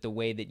belief that the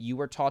way that you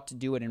were taught to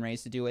do it and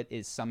raised to do it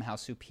is somehow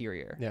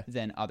superior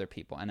than other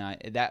people. And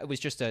that was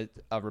just a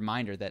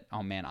reminder that,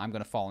 oh man, I'm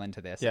going to fall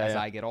into this as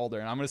I get older.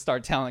 And I'm going to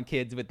start telling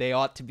kids what they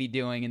ought to be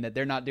doing and that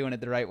they're not doing it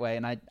the right way.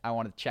 And I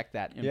want to check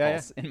that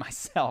impulse in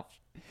myself.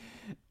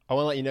 I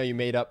want to let you know you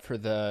made up for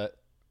the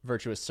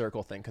virtuous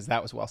circle thing because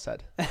that was well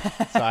said.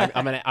 So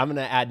I'm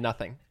gonna add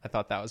nothing. I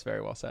thought that was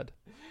very well said.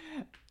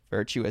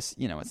 Virtuous,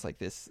 it's like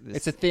this.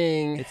 It's a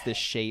thing. It's the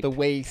shape. The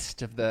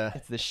waist of the.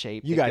 It's the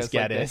shape. You guys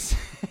get it.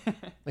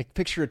 Like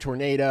picture a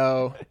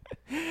tornado,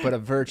 but a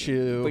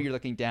virtue. But you're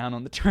looking down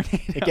on the tornado.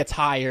 It gets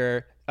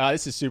higher.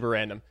 This is super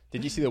random.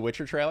 Did you see the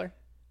Witcher trailer?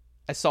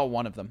 I saw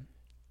one of them.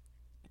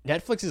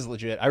 Netflix is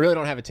legit. I really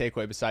don't have a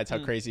takeaway besides how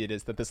crazy it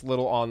is that this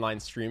little online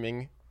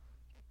streaming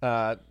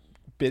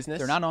business.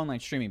 They're not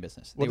online streaming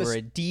business. They were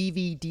a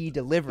DVD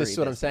delivery. This is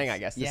what I'm saying, I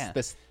guess.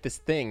 This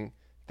thing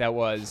that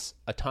was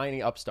a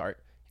tiny upstart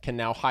can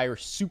now hire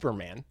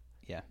Superman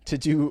to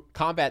do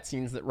combat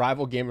scenes that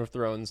rival Game of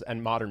Thrones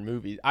and modern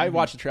movies. I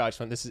watched the trailer. I just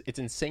went, it's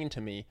insane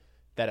to me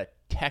that a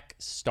tech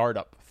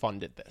startup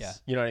funded this. Yeah.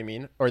 You know what I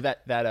mean? Or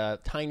that a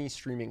tiny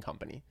streaming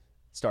company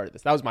started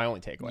this. That was my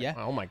only takeaway. Yeah.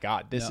 Oh my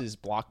God, this is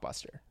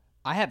blockbuster.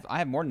 I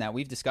have more than that.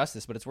 We've discussed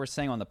this, but it's worth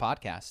saying on the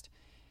podcast.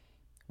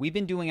 We've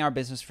been doing our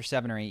business for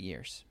 7 or 8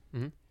 years.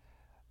 Mm-hmm.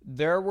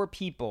 There were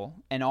people,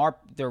 and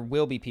there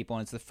will be people,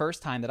 and it's the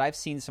first time that I've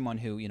seen someone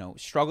who,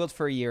 struggled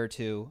for a year or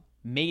two,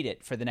 made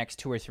it for the next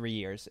 2 or 3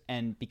 years.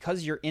 And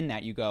because you're in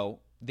that, you go,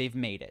 they've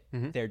made it.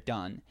 Mm-hmm. They're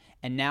done.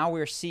 And now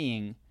we're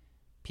seeing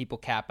people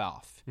cap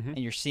off, and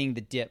you're seeing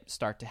the dip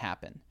start to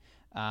happen.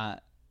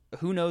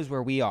 Who knows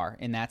where we are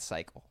in that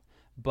cycle?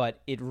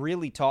 But it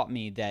really taught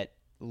me that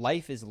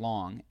life is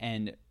long,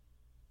 and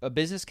a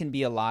business can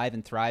be alive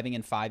and thriving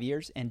in 5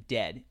 years and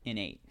dead in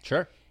 8.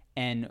 Sure.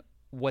 And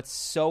what's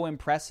so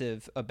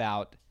impressive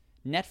about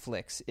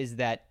Netflix is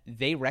that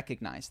they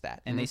recognize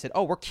that. And they said,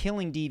 oh, we're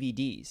killing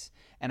DVDs.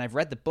 And I've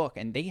read the book,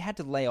 and they had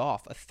to lay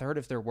off a third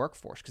of their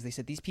workforce because they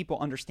said these people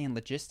understand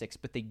logistics,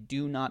 but they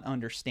do not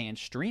understand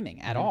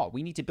streaming at all.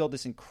 We need to build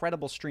this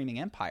incredible streaming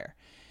empire.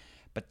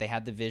 But they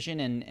had the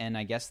vision and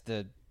I guess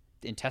the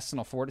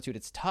intestinal fortitude.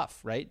 It's tough,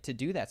 right, to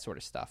do that sort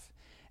of stuff.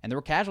 And there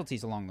were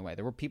casualties along the way.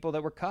 There were people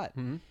that were cut.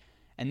 Mm-hmm.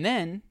 And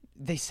then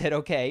they said,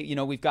 okay,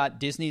 we've got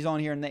Disney's on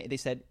here. And they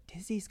said,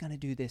 Disney's going to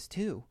do this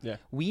too. Yeah.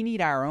 We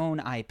need our own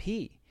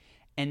IP.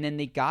 And then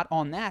they got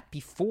on that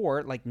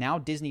before, like now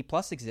Disney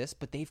Plus exists,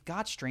 but they've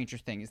got Stranger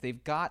Things.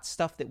 They've got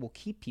stuff that will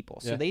keep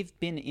people. So they've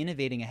been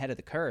innovating ahead of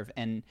the curve.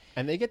 And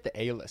they get the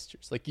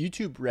A-listers. Like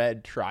YouTube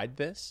Red tried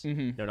this.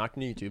 Mm-hmm. No, not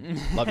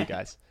YouTube. Love you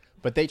guys.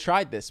 But they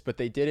tried this, but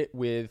they did it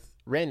with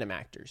random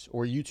actors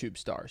or YouTube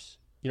stars.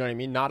 You know what I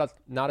mean? Not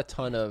a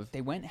ton of.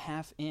 They went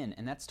half in,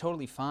 and that's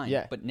totally fine.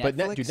 Yeah, but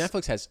Netflix,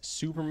 Netflix has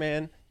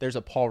Superman. There's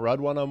a Paul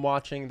Rudd one I'm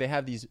watching. They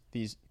have these.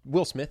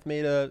 Will Smith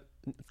made a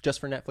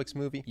just for Netflix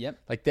movie. Yep.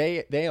 Like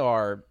they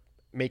are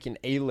making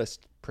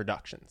A-list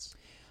productions.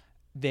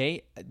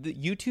 The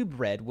YouTube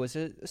Red was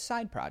a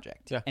side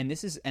project. Yeah. And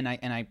this is and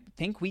I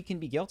think we can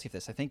be guilty of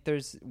this. I think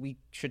we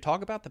should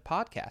talk about the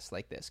podcast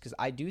like this because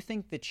I do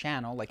think the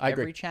channel, like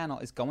every channel,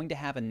 is going to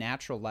have a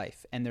natural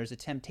life, and there's a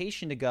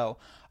temptation to go,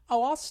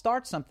 oh, I'll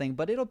start something,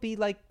 but it'll be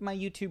like my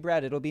YouTube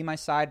Red. It'll be my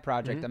side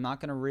project. Mm-hmm. I'm not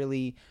going to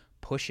really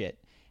push it.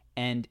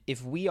 And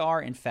if we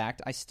are, in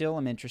fact, I still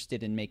am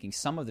interested in making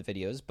some of the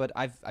videos, but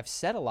I've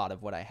said a lot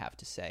of what I have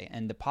to say.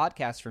 And the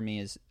podcast for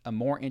me is a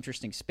more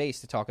interesting space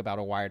to talk about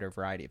a wider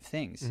variety of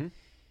things. Mm-hmm.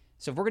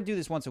 So if we're going to do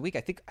this once a week,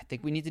 I think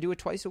we need to do it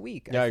twice a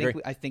week. Yeah,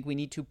 I think we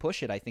need to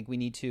push it. I think we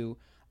need to.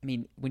 I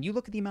mean, when you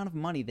look at the amount of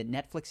money that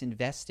Netflix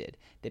invested,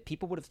 that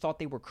people would have thought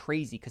they were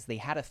crazy because they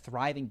had a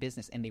thriving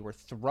business and they were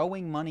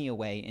throwing money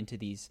away into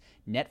these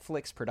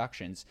Netflix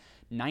productions,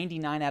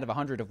 99 out of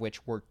 100 of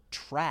which were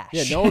trash.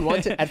 Yeah, no one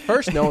wanted. At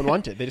first, no one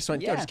wanted. They just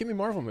went, just give me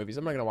Marvel movies.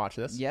 I'm not going to watch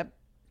this. Yep.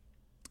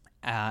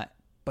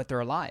 But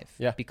they're alive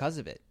because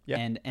of it. Yeah,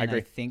 and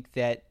I think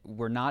that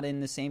we're not in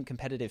the same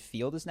competitive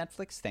field as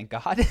Netflix, thank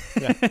God.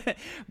 Yeah.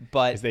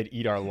 But because they'd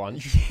eat our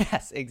lunch.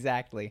 Yes,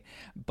 exactly.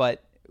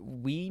 But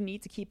we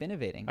need to keep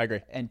innovating. I agree.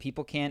 And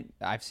people can't,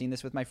 I've seen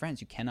this with my friends,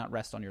 you cannot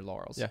rest on your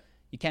laurels. Yeah.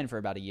 You can for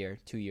about a year,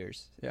 2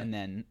 years, and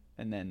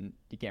then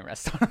you can't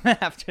rest on them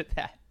after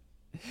that.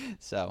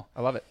 So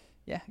I love it.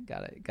 Yeah,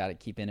 gotta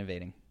keep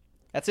innovating.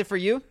 That's it for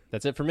you?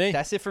 That's it for me.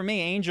 That's it for me.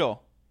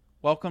 Angel,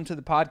 welcome to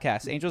the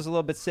podcast. Angel's a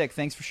little bit sick.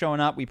 Thanks for showing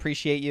up. We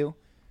appreciate you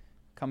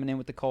coming in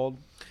with the cold.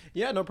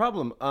 Yeah, no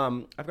problem.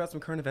 I've got some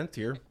current events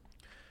here.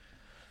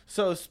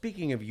 So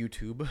speaking of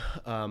YouTube,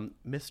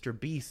 Mr.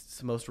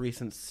 Beast's most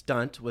recent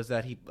stunt was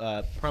that he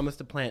promised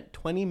to plant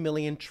 20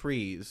 million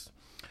trees.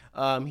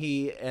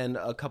 He and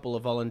a couple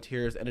of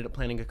volunteers ended up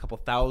planting a couple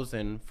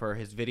thousand for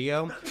his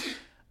video.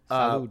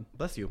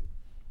 Bless you.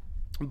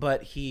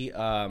 But he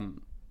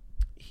called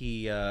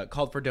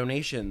for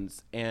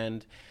donations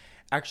and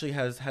actually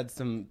has had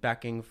some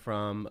backing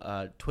from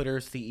Twitter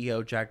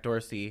CEO Jack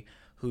Dorsey,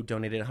 who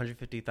donated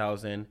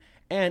 $150,000,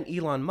 and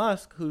Elon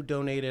Musk, who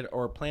donated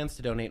or plans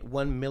to donate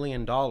 $1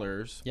 million.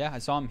 Yeah, I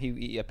saw him.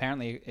 He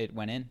apparently it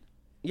went in.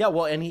 Yeah,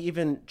 well, and he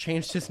even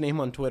changed his name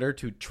on Twitter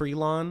to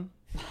Treelon.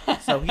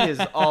 So he is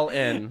all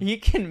in. He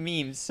can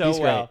meme so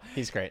well.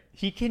 He's great.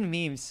 He can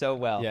meme so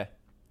well. Yeah.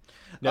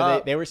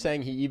 No, they were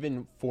saying he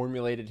even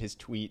formulated his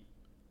tweet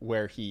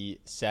where he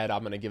said,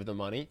 "I'm going to give the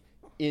money,"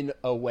 in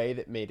a way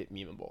that made it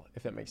memeable,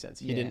 if that makes sense.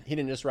 He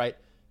didn't just write,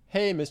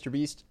 "Hey, Mr.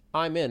 Beast,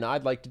 I'm in.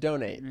 I'd like to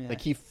donate." Yeah.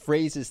 Like, he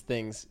phrases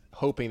things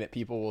hoping that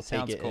people will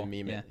take it and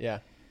meme it. Yeah.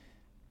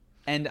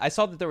 And I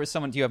saw that there was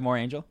someone. Do you have more,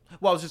 Angel?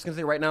 Well, I was just going to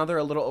say, right now they're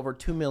a little over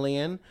 2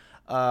 million,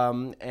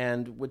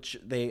 and which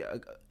they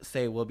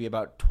say will be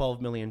about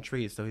 12 million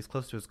trees. So he's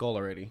close to his goal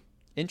already.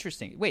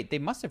 Interesting. Wait, they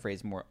must have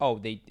raised more.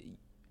 Oh,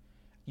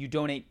 you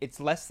donate. It's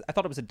less. I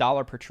thought it was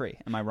 $1 per tree.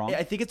 Am I wrong?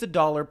 I think it's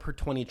 $1 per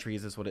 20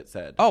 trees is what it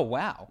said. Oh,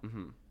 wow.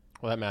 Mm-hmm.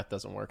 Well, that math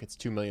doesn't work. It's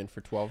 2 million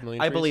for 12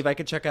 million. I believe I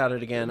could check out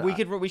it again.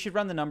 We should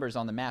run the numbers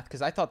on the math,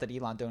 because I thought that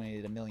Elon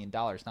donated $1 million,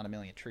 not a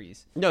million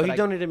trees. No, he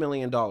donated $1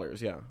 million.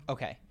 Yeah.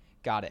 Okay,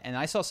 got it. And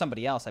I saw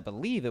somebody else. I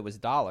believe it was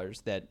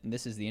dollars that. And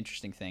this is the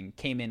interesting thing.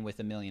 Came in with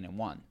 $1 million and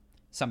won.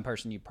 Some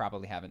person you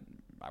probably haven't.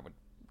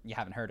 You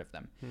haven't heard of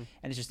them. And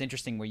it's just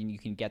interesting where you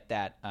can get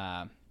that.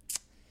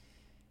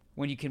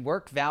 When you can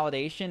work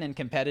validation and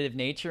competitive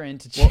nature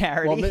into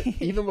charity. Well,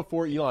 even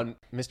before Elon,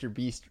 Mr.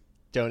 Beast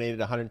donated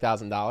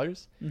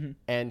 $100,000,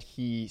 and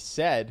he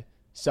said,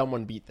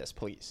 "Someone beat this,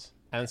 please."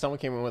 And someone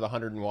came in with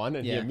 101,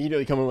 and he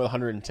immediately came in with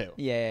 102.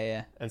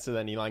 Yeah. And so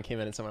then Elon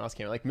came in, and someone else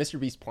came in. Like, Mr.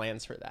 Beast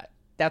plans for that.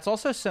 That's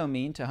also so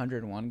mean to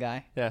 101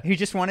 guy. Yeah. He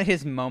just wanted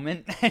his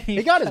moment.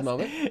 He got his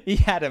moment. He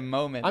had a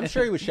moment. I'm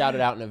sure he was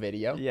shouted out in a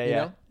video. Yeah. You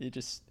know? You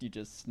just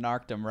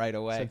snarked him right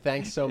away. So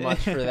thanks so much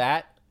for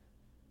that.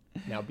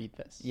 Now beat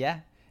this.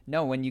 Yeah.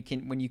 No, when you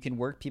can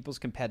work people's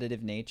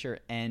competitive nature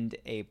and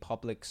a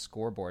public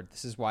scoreboard,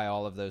 this is why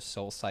all of those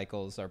Soul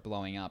Cycles are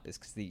blowing up, is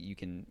because you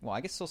can. Well,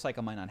 I guess Soul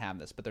Cycle might not have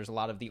this, but there's a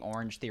lot of the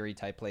Orange Theory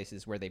type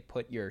places where they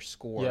put your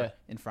score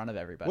in front of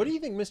everybody. What do you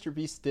think Mr.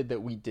 Beast did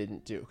that we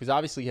didn't do? Because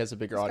obviously he has a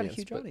bigger audience.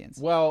 He's got a huge audience.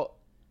 Well,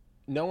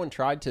 no one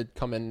tried to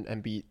come in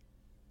and beat.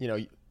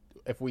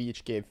 If we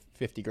each gave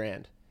 50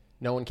 grand.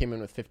 No one came in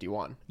with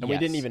 51. And we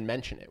didn't even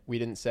mention it. We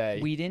didn't say...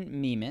 We didn't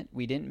meme it.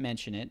 We didn't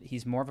mention it.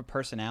 He's more of a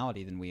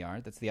personality than we are.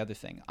 That's the other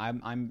thing. I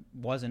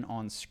wasn't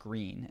on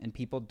screen, and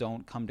people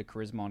don't come to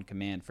Charisma on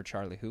Command for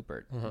Charlie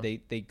Houpert.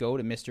 They go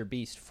to Mr.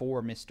 Beast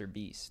for Mr.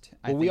 Beast.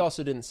 Well, we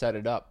also didn't set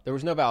it up. There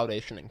was no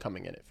validation in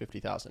coming in at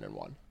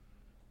 50,001.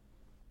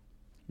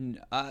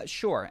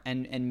 Sure,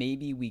 and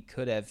maybe we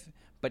could have...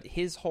 But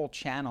his whole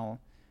channel...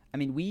 I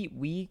mean,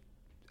 we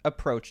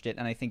approached it,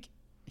 and I think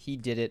he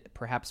did it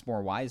perhaps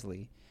more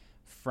wisely,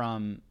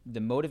 from the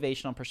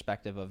motivational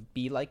perspective of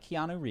be like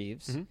Keanu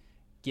Reeves,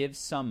 give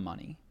some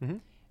money,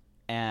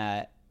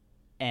 and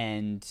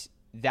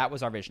that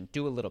was our vision.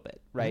 Do a little bit,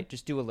 right?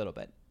 Just do a little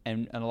bit.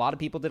 And a lot of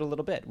people did a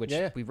little bit, which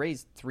we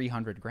raised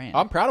 300 grand.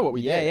 I'm proud of what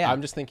we did. Yeah.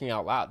 I'm just thinking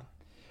out loud.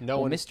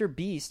 Mr.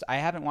 Beast, I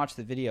haven't watched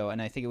the video,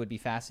 and I think it would be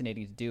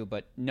fascinating to do,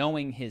 but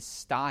knowing his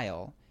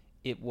style,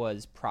 it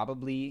was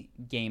probably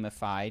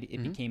gamified.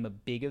 It became a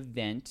big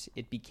event.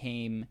 It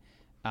became...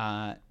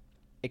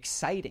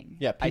 exciting.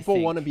 Yeah, people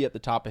want to be at the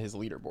top of his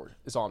leaderboard,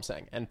 is all I'm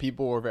saying. And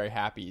people were very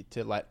happy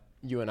to let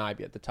you and I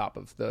be at the top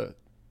of the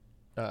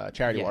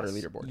Charity Water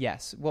leaderboard.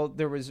 Yes. Well,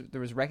 there was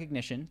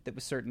recognition that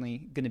was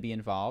certainly going to be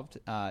involved.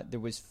 There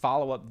was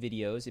follow-up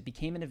videos. It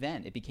became an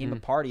event. It became a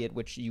party at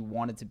which you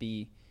wanted to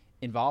be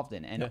involved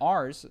in. And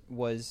ours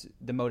was,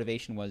 the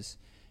motivation was,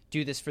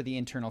 do this for the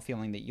internal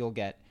feeling that you'll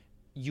get.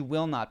 You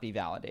will not be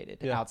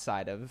validated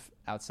outside of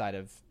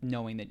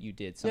knowing that you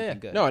did something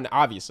good. No, and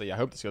obviously, I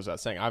hope this goes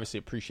without saying, obviously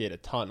appreciate a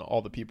ton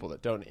all the people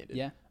that donated.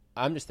 Yeah.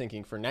 I'm just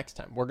thinking for next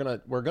time, we're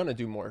gonna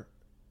do more,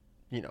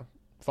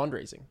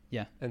 fundraising.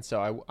 Yeah. And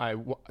so I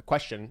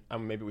question,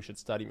 maybe we should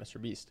study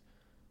Mr. Beast.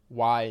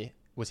 Why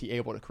was he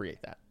able to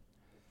create that?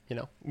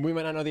 We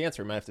might not know the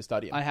answer. We might have to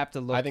study him. I have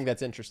to look. I think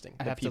that's interesting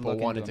that people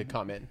wanted to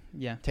come in,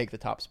 take the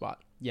top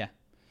spot. Yeah.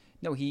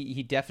 No,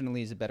 he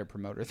definitely is a better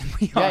promoter than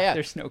we are. Yeah.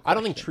 There's no question. I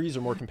don't think trees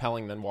are more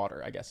compelling than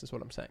water, I guess is what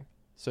I'm saying.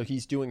 So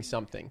he's doing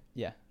something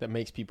that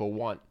makes people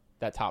want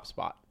that top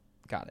spot.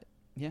 Got it.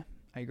 Yeah,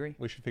 I agree.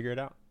 We should figure it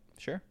out.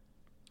 Sure.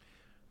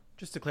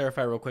 Just to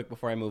clarify real quick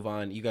before I move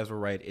on, you guys were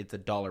right. It's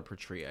 $1 per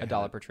tree.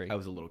 $1 per tree. I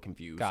was a little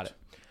confused. Got it.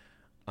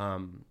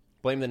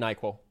 Blame the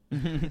NyQuil.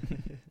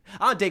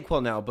 On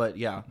Dayquil now, but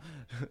yeah.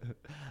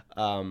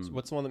 So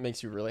what's the one that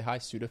makes you really high?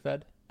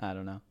 Sudafed? I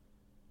don't know.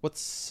 What's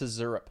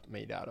Sizurup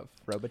made out of?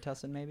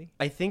 Robitussin, maybe?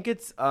 I think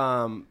it's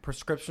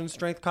prescription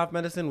strength cough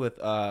medicine with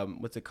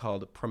what's it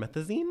called?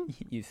 Promethazine?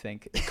 You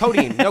think?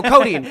 Codeine. No,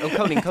 codeine. Oh,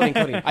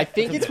 codeine. I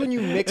think it's when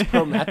you mix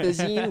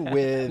promethazine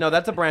with... No,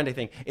 that's a brand, I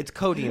think. It's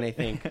codeine, I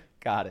think.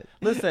 Got it.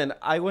 Listen,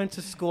 I went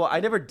to school. I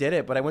never did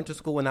it, but I went to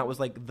school when that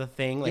was like the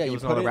thing. Like, it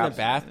was you put it in a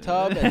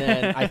bathtub, and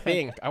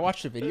then I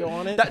watched a video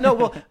on it.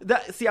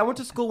 See, I went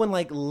to school when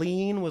like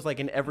lean was like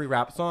in every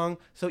rap song.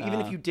 So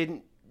even if you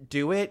didn't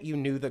do it, you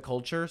knew the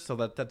culture. So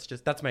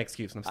that's my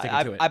excuse, and I'm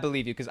sticking to it. I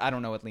believe you because I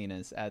don't know what lean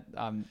is.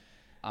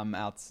 I'm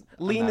out.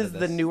 Lean is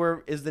the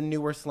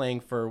newer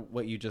slang for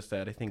what you just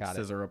said. I think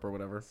scissor up or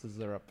whatever.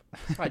 Scissor up.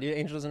 That's fine, dude.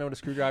 Angel doesn't know what a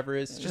screwdriver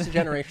is. It's just a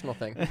generational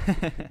thing.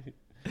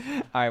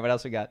 All right, what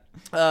else we got?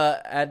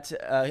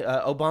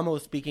 Obama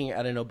was speaking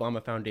at an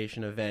Obama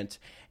Foundation event,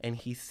 and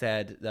he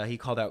said he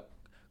called out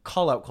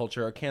call-out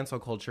culture or cancel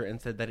culture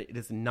and said that it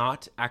is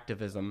not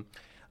activism.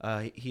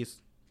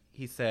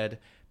 He said,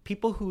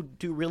 people who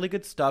do really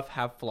good stuff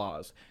have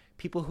flaws.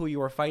 People who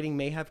you are fighting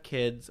may have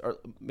kids or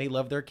may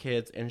love their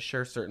kids and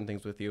share certain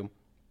things with you.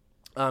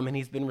 And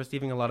he's been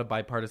receiving a lot of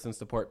bipartisan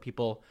support.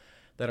 People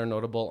that are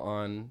notable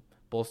on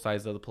both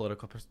sides of the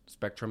political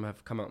spectrum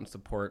have come out in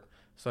support.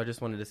 So I just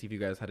wanted to see if you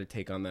guys had a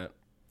take on that.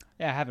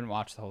 Yeah, I haven't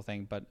watched the whole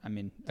thing, but I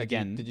mean,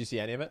 Did you see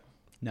any of it?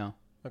 No.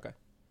 Okay.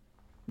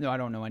 No, I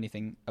don't know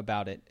anything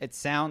about it. It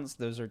sounds,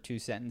 those are two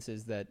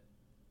sentences that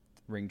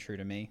ring true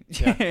to me.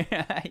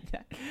 Yeah.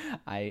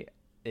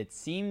 It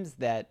seems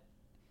that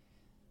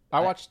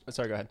I watched.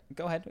 Sorry, go ahead.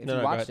 Go ahead. If No, you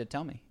go watched ahead. it,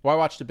 tell me. Well, I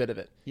watched a bit of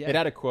it. Yeah. It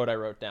had a quote I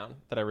wrote down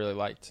that I really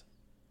liked,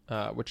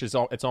 which is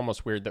it's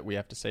almost weird that we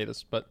have to say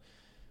this, but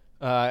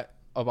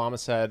Obama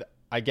said,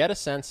 "I get a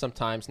sense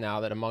sometimes now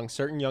that among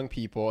certain young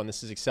people, and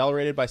this is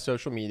accelerated by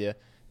social media,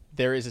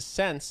 there is a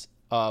sense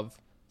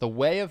of the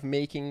way of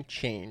making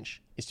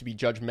change is to be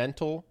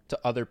judgmental to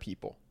other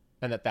people,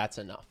 and that's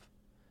enough."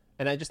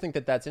 And I just think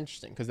that that's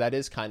interesting because that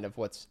is kind of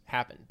what's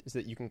happened, is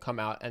that you can come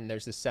out and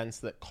there's this sense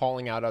that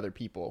calling out other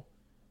people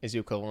is the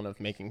equivalent of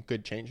making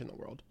good change in the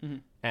world. Mm-hmm.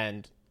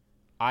 And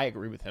I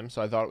agree with him.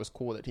 So I thought it was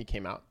cool that he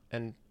came out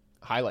and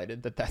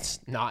highlighted that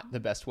that's not the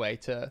best way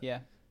to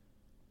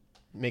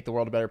make the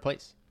world a better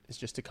place. It's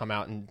just to come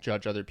out and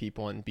judge other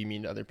people and be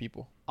mean to other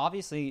people.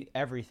 Obviously,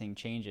 everything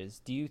changes.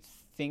 Do you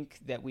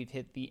think that we've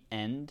hit the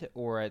end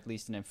or at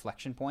least an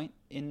inflection point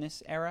in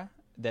this era?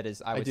 That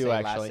is, I would say,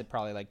 lasted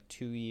probably like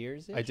 2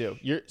 years. I do.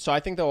 So I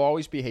think there'll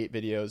always be hate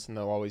videos and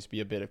there'll always be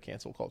a bit of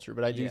cancel culture.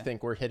 But I do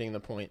think we're hitting the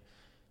point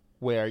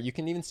where you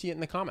can even see it in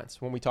the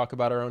comments when we talk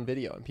about our own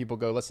video. And people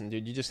go, listen,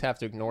 dude, you just have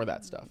to ignore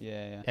that stuff.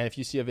 Yeah. And if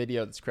you see a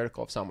video that's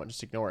critical of someone,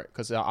 just ignore it.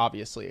 Because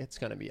obviously it's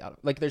going to be out of...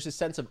 Like, there's a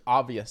sense of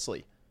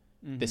obviously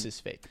this is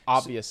fake.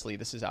 Obviously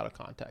this is out of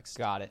context.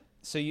 Got it.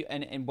 So you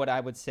and what I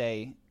would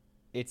say...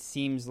 It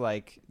seems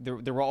like there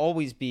will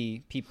always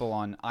be people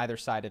on either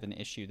side of an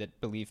issue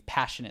that believe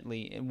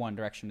passionately in one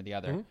direction or the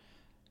other. Mm-hmm.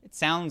 It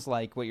sounds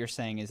like what you're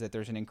saying is that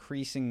there's an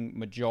increasing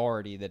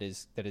majority that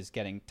is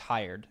getting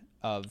tired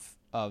of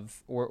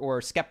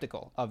or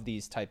skeptical of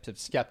these types of...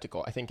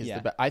 Skeptical, I think, is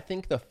the best. I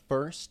think the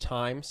first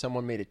time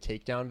someone made a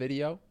takedown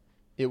video,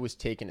 it was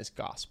taken as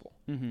gospel.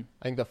 Mm-hmm.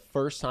 I think the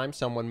first time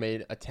someone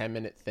made a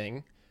 10-minute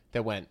thing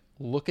that went,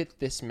 look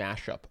at this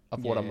mashup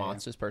of what a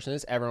monstrous person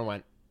is, everyone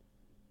went,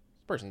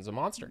 person's a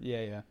monster.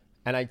 Yeah.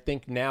 And I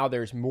think now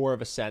there's more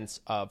of a sense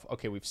of,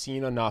 okay, we've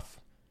seen enough.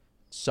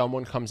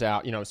 Someone comes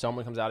out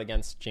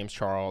against James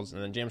Charles,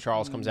 and then James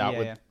Charles comes out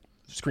with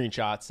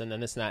screenshots, and then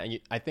this and that. And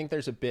I think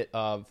there's a bit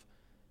of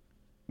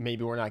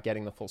maybe we're not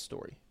getting the full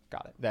story.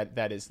 Got it.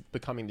 That is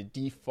becoming the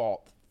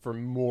default for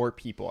more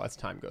people as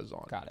time goes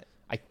on. Got it.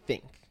 I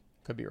think.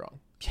 Could be wrong.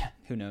 Yeah,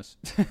 who knows?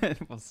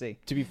 We'll see.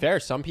 To be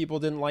fair, some people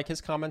didn't like his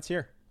comments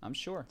here. I'm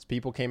sure.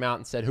 People came out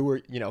and said, who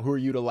are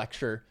you to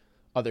lecture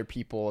other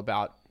people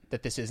about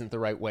that this isn't the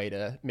right way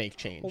to make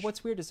change. Well,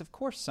 what's weird is, of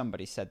course,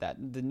 somebody said that.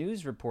 The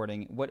news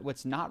reporting,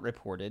 what's not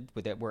reported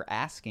that we're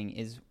asking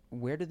is,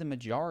 where did the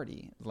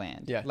majority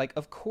land? Yeah. Like,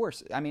 of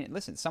course. I mean,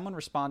 listen, someone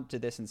responded to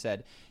this and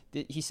said,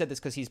 he said this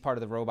because he's part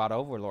of the robot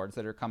overlords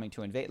that are coming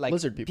to invade. Like,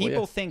 lizard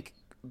people,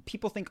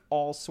 people think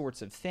all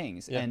sorts of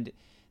things. Yeah. And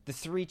the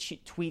three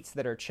tweets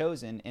that are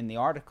chosen in the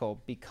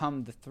article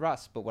become the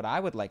thrust. But what I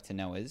would like to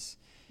know is,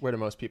 where do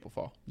most people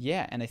fall?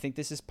 Yeah, and I think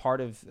this is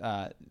part of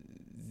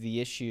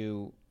the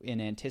issue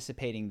in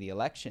anticipating the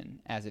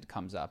election as it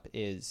comes up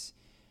is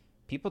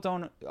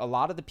a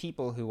lot of the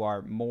people who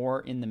are more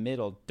in the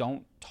middle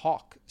don't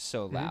talk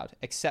so loud,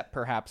 except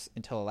perhaps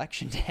until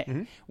election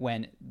day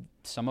when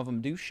some of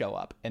them do show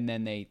up and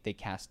then they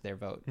cast their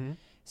vote.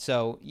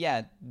 So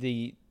yeah,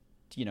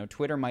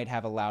 Twitter might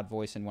have a loud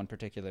voice in one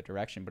particular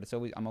direction, but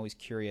I'm always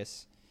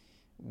curious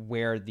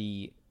where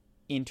the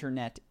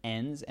internet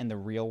ends and the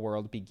real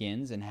world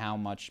begins, and how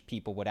much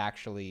people would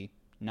actually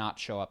not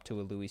show up to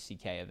a Louis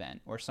C.K. event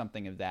or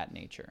something of that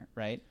nature,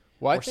 right?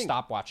 Well, or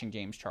stop watching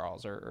James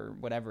Charles or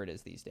whatever it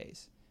is these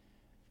days.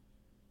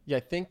 Yeah, I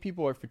think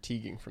people are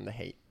fatiguing from the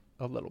hate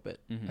a little bit.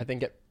 I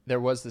think there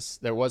was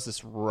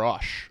this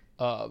rush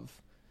of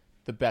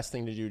the best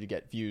thing to do to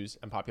get views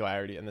and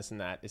popularity and this and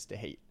that is to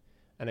hate.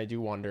 And I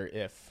do wonder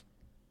if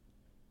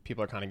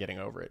people are kind of getting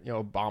over it.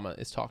 Obama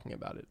is talking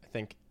about it. I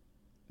think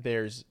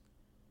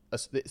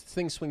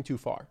things swing too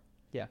far.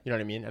 Yeah. You know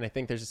what I mean? And I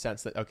think there's a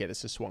sense that, okay,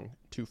 this has swung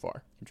too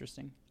far.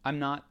 Interesting.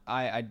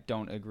 I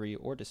don't agree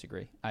or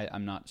disagree.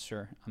 I'm not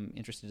sure. I'm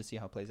interested to see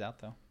how it plays out,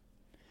 though.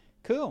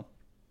 Cool.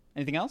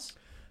 Anything else?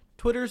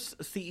 Twitter's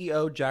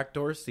CEO, Jack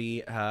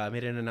Dorsey,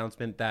 made an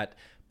announcement that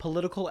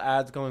political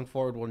ads going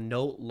forward will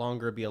no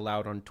longer be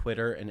allowed on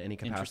Twitter in any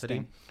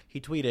capacity.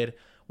 He tweeted,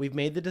 "We've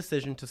made the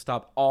decision to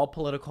stop all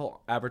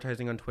political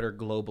advertising on Twitter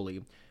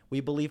globally. We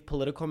believe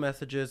political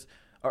message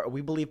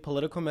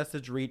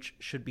reach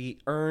should be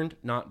earned,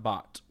 not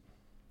bought."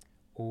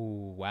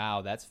 Oh,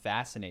 wow. That's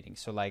fascinating.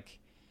 So, like,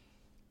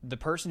 the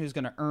person who's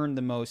going to earn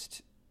the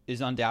most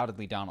is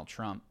undoubtedly Donald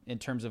Trump in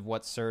terms of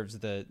what serves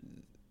the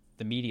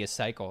media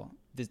cycle.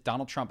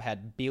 Donald Trump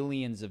had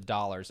billions of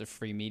dollars of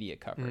free media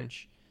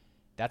coverage.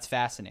 That's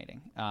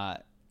fascinating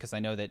because I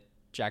know that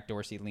Jack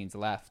Dorsey leans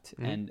left,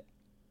 and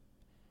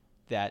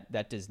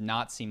that does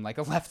not seem like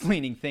a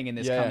left-leaning thing in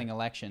this coming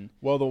election.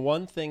 Well, the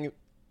one thing,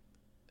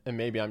 and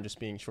maybe I'm just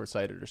being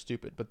short-sighted or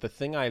stupid, but the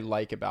thing I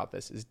like about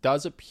this is it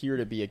does appear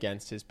to be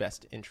against his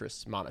best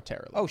interests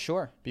monetarily. Oh,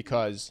 sure.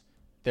 Because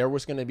there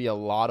was going to be a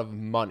lot of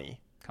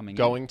money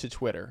going to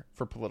Twitter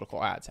for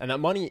political ads. And that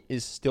money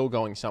is still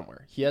going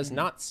somewhere. He has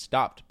not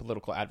stopped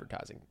political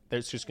advertising.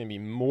 There's just going to be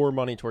more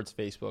money towards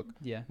Facebook,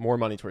 more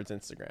money towards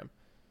Instagram.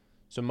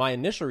 So my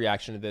initial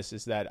reaction to this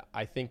is that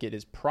I think it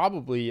is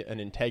probably an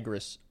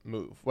integrous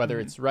move. Whether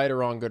it's right or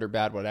wrong, good or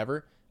bad,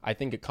 whatever, I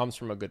think it comes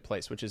from a good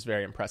place, which is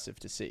very impressive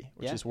to see,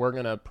 which is we're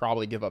going to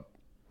probably give up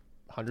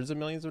hundreds of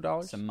millions of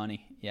dollars. Some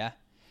money, yeah.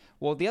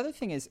 Well, the other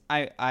thing is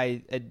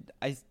I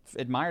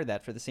admire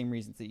that for the same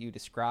reasons that you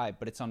described,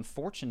 but it's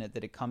unfortunate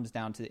that it comes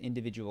down to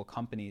individual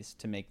companies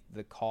to make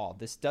the call.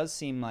 This does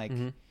seem like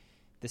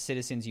the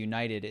Citizens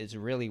United is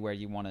really where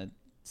you want to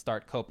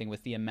start coping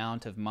with the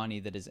amount of money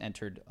that has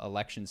entered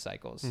election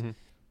cycles.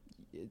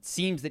 It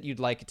seems that you'd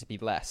like it to be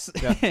less.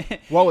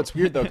 Well, it's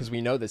weird, though, because we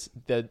know this.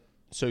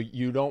 So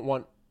you don't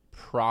want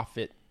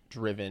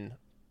profit-driven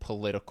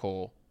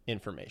political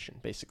information,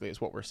 basically, is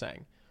what we're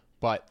saying.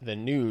 But the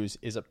news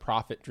is a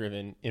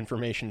profit-driven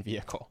information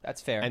vehicle.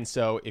 That's fair. And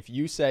so if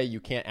you say you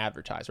can't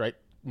advertise, right?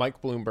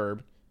 Mike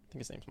Bloomberg, I think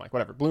his name's Mike,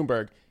 whatever,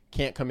 Bloomberg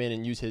can't come in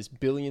and use his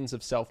billions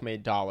of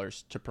self-made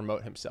dollars to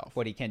promote himself.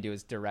 What he can do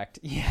is direct.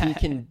 He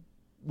can,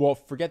 well,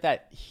 forget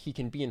that. He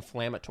can be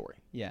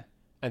inflammatory. Yeah.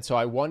 And so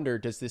I wonder,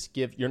 does this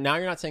give, you're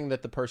not saying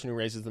that the person who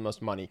raises the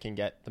most money can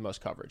get the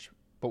most coverage.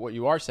 But what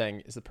you are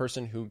saying is the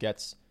person who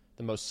gets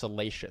the most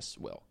salacious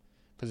will.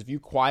 Because if you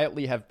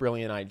quietly have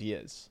brilliant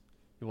ideas,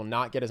 you will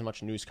not get as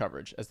much news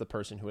coverage as the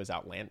person who is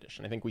outlandish.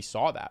 And I think we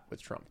saw that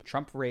with Trump.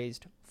 Trump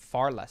raised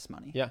far less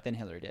money than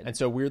Hillary did. And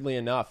so weirdly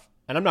enough,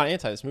 and I'm not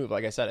anti this move,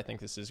 like I said, I think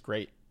this is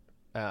great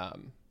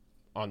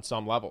on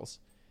some levels,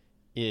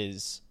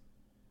 is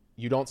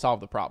you don't solve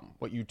the problem.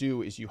 What you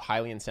do is you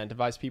highly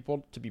incentivize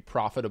people to be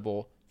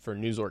profitable for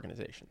news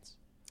organizations.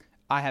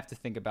 I have to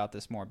think about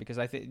this more because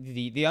I think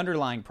the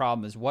underlying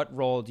problem is what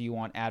role do you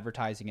want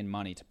advertising and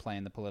money to play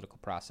in the political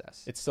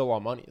process? It's still all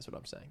money is what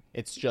I'm saying.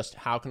 It's just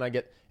how can I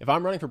get, if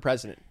I'm running for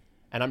president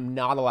and I'm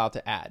not allowed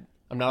to ad,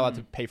 I'm not allowed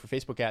to pay for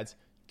Facebook ads,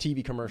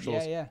 TV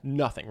commercials,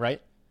 nothing, right?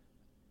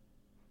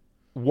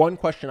 One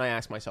question I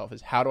ask myself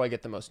is how do I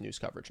get the most news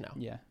coverage now?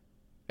 Yeah.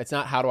 It's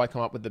not how do I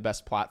come up with the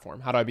best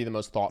platform? How do I be the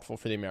most thoughtful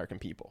for the American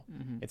people?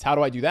 It's how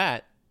do I do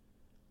that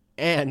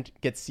and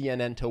get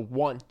CNN to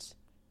want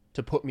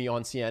to put me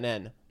on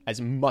CNN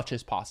as much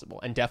as possible,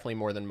 and definitely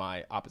more than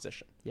my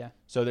opposition. Yeah.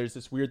 So there's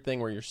this weird thing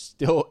where your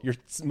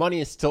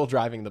money is still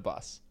driving the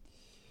bus.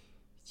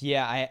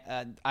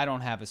 Yeah, I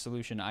don't have a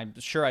solution. I'm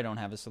sure I don't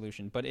have a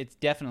solution, but it's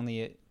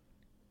definitely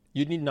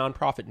You'd need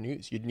nonprofit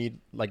news. You'd need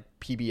like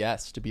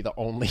PBS to be the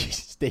only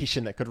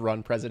station that could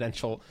run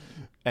presidential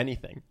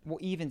anything. Well,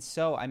 even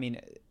so, I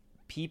mean,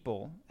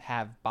 people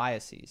have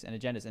biases and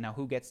agendas, and now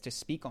who gets to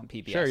speak on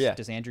PBS? Sure, yeah.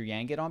 Does Andrew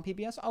Yang get on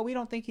PBS? Oh, we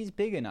don't think he's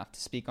big enough to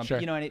speak on. Sure.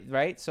 You know,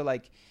 right? So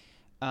like,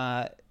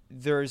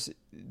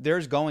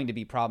 there's going to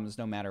be problems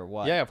no matter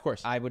what. Yeah, of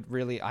course. I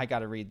got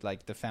to read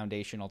like the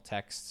foundational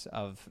texts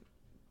of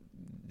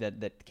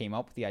that came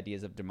up with the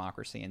ideas of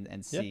democracy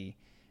and see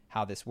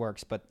how this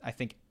works. But I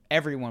think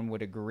everyone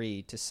would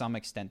agree to some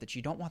extent that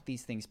you don't want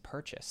these things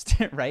purchased,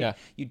 right? Yeah.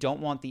 You don't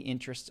want the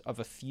interests of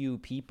a few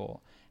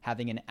people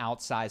having an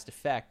outsized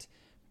effect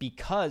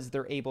because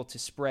they're able to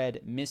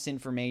spread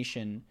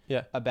misinformation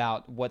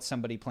about what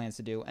somebody plans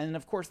to do. And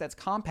of course, that's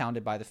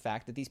compounded by the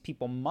fact that these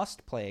people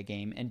must play a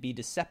game and be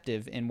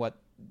deceptive in what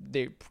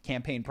their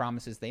campaign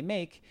promises they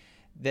make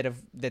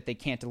that they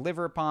can't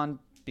deliver upon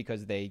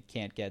because they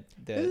can't get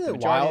the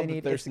majority they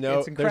need.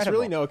 There's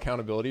really no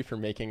accountability for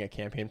making a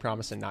campaign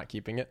promise and not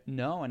keeping it.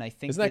 No, and I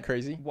think isn't that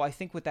crazy? Well, I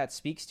think what that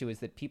speaks to is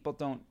that people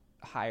don't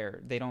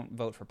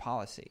vote for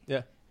policy.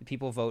 Yeah.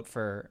 People vote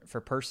for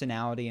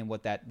personality and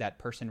what that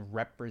person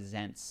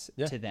represents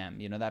to them.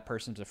 You know, that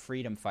person's a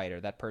freedom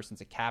fighter, that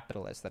person's a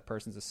capitalist, that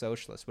person's a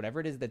socialist, whatever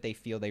it is that they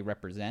feel they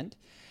represent.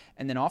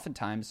 And then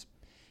oftentimes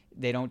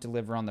they don't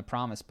deliver on the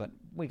promise, but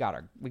we got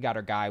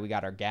our guy, we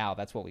got our gal.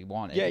 That's what we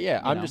wanted.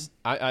 Yeah.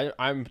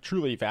 I'm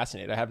truly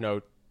fascinated. I have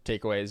no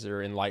takeaways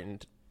or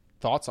enlightened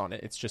thoughts on it.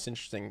 It's just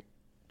interesting.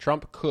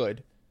 Trump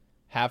could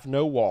have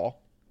no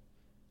wall,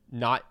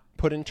 not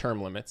put in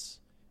term limits,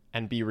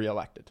 and be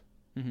reelected.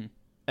 Mm-hmm.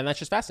 And that's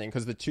just fascinating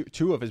because the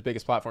two of his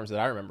biggest platforms that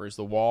I remember is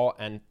the wall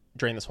and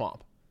drain the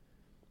swamp.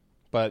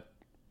 But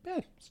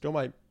still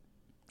might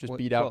just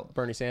beat out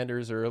Bernie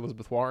Sanders or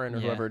Elizabeth Warren or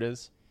whoever it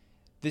is.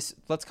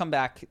 Let's come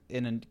back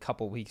in a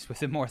couple weeks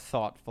with a more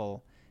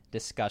thoughtful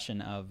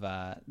discussion of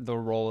the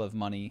role of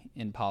money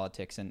in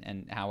politics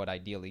and how it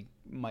ideally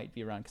might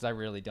be run, because I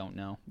really don't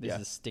know. This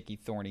is a sticky,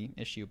 thorny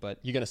issue. But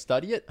you going to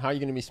study it? How are you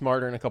going to be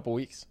smarter in a couple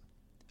weeks?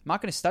 I'm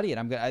not going to study it.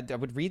 I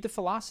would read the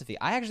philosophy.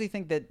 I actually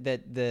think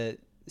that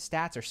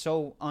stats are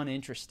so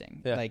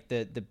uninteresting. Like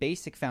the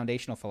basic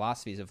foundational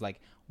philosophies of like,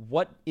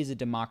 what is a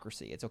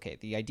democracy? It's okay.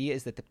 The idea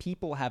is that the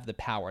people have the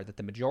power, that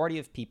the majority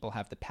of people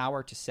have the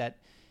power to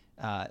set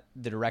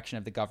the direction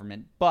of the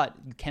government, but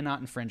you cannot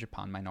infringe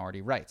upon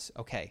minority rights.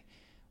 Okay.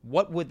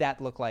 What would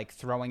that look like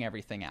throwing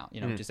everything out?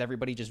 You know, does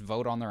everybody just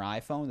vote on their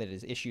iPhone that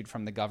is issued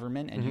from the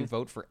government and you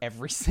vote for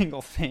every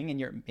single thing?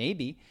 And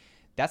maybe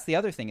that's the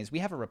other thing is we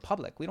have a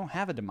republic. We don't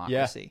have a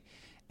democracy.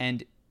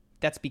 And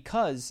that's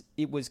because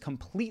it was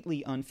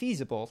completely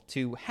unfeasible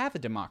to have a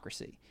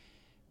democracy.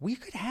 We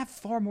could have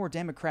far more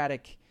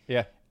democratic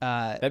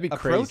that'd be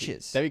approaches.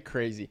 Crazy. That'd be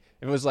crazy.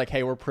 If it was like,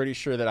 hey, we're pretty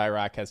sure that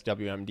Iraq has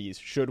WMDs.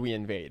 Should we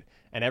invade?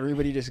 And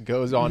everybody just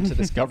goes on to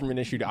this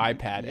government-issued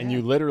iPad, and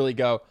you literally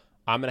go,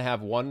 I'm going to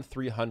have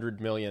 1/300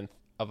 millionth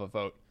of a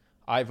vote.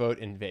 I vote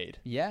invade.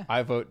 Yeah.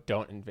 I vote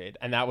don't invade.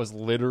 And that was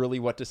literally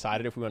what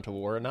decided if we went to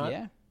war or not.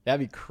 Yeah.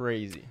 That'd be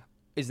crazy.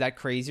 Is that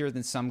crazier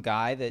than some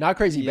guy that... Not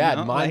crazy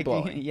bad,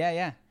 mind-blowing.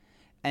 Yeah.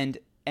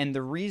 And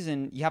the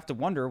reason you have to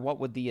wonder, what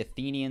would the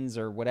Athenians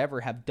or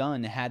whatever have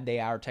done had they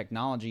our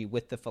technology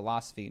with the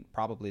philosophy?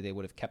 Probably they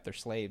would have kept their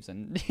slaves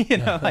and,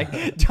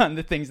 like done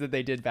the things that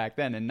they did back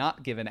then and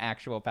not given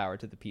actual power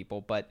to the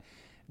people. But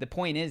the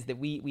point is that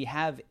we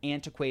have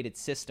antiquated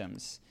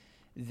systems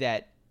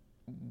that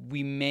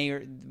we may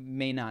or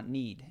may not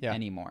need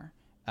anymore.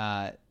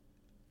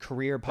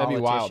 Career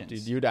politicians. That'd be wild,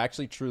 dude. You'd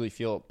actually truly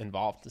feel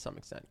involved to some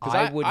extent.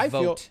 I would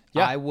vote.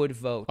 I would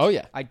vote. Oh,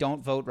 yeah. I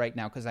don't vote right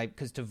now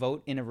because to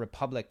vote in a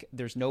republic,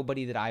 there's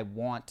nobody that I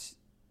want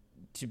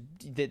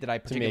that I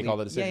particularly... To make all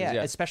the decisions,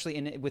 yeah.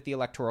 Especially with the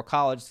Electoral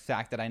College, the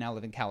fact that I now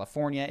live in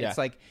California. It's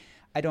like,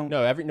 I don't...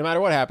 No, no matter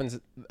what happens,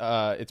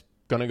 it's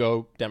going to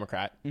go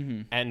Democrat.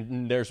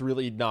 And there's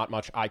really not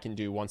much I can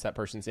do once that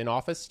person's in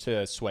office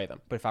to sway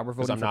them. But if I were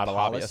voting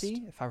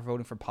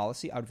for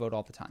policy, I would vote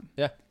all the time.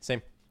 Yeah,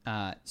 same.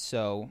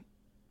 So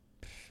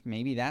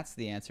maybe that's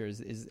the answer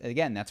is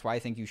again, that's why I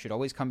think you should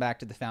always come back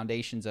to the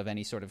foundations of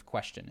any sort of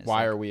question.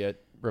 Why are we a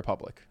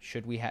republic?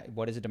 Should we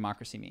what does a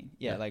democracy mean?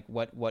 Like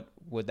what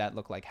would that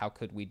look like? How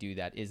could we do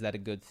that? Is that a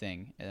good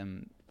thing?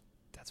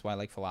 That's why I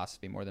like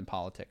philosophy more than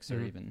politics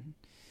or even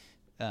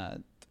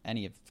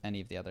any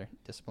of the other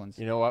disciplines.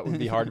 You know what would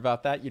be hard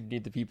about that? You'd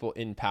need the people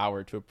in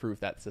power to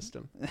approve that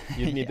system.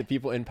 You'd need the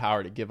people in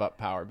power to give up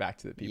power back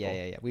to the people.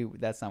 Yeah.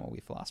 That's not what we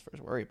philosophers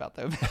worry about,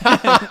 though.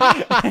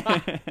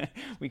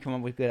 We come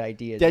up with good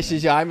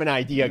ideas. I'm an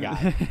idea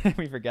guy.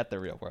 We forget the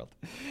real world.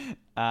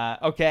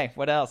 Okay,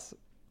 what else?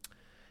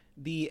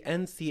 The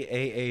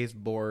NCAA's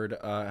board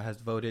has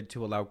voted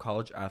to allow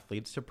college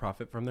athletes to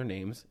profit from their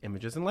names,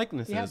 images, and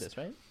likenesses. You have this,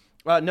 right?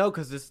 No,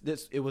 because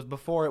this it was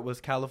before it was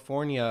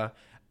California.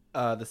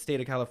 The state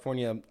of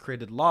California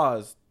created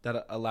laws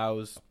that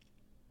allows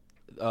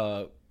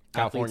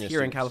athletes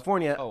here in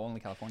California. Oh, only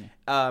California.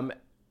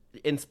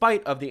 In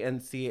spite of the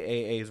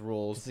NCAA's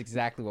rules. That's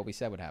exactly what we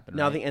said would happen.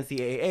 Now right? the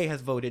NCAA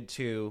has voted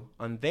to,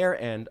 on their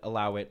end,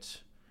 allow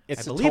it.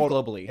 It's I believe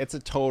globally. It's a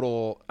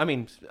total. I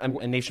mean,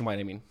 nationwide.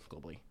 I mean,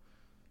 globally.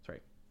 Sorry.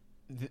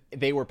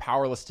 They were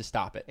powerless to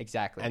stop it.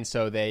 Exactly. And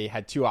so they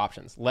had two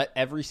options: let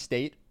every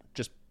state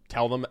just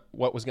tell them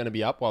what was going to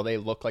be up while they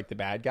look like the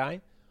bad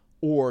guy,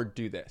 or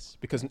do this,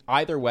 because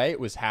either way it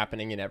was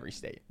happening in every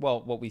state.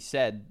 Well, what we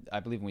said, I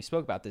believe when we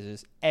spoke about this,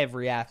 is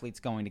every athlete's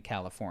going to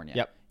California.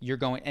 Yep. You're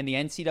going, and the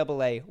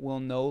NCAA will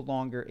no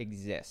longer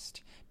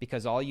exist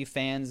because all you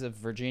fans of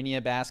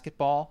Virginia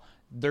basketball,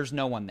 there's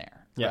no one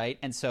there, right?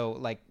 And so,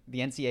 like, the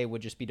NCAA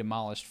would just be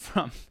demolished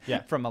from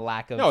a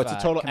lack of it's a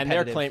total. And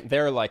their claim,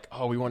 they're like,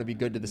 oh, we want to be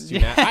good to the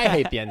student. I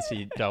hate the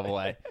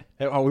NCAA.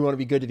 Oh, we want to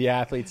be good to the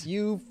athletes.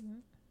 You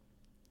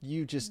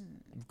just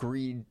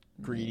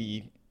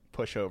greedy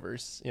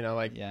pushovers,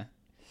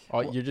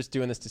 you're just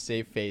doing this to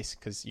save face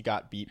because you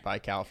got beat by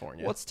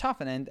California. Well, it's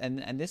tough,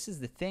 and this is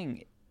the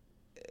thing.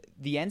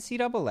 The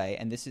NCAA,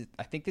 and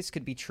I think this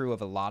could be true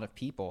of a lot of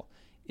people,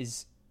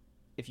 is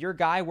if you're a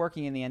guy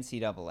working in the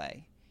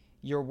NCAA,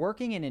 you're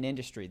working in an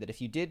industry that if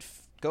you did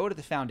go to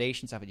the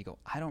foundations of it, you go,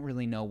 I don't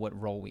really know what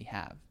role we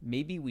have.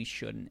 Maybe we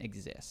shouldn't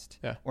exist.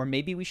 Yeah. Or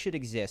maybe we should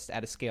exist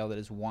at a scale that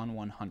is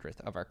 1/100th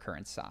of our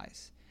current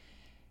size.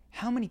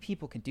 How many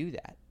people can do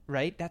that,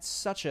 right? That's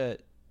such a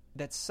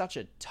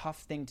tough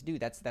thing to do.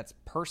 That's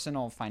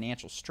personal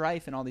financial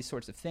strife and all these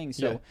sorts of things.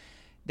 So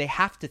they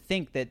have to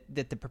think that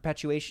the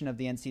perpetuation of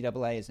the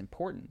NCAA is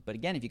important. But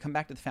again, if you come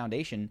back to the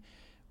foundation,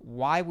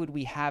 why would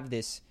we have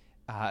this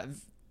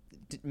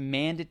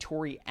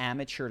mandatory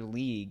amateur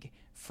league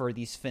for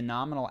these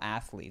phenomenal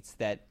athletes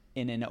that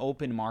in an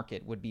open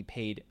market would be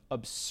paid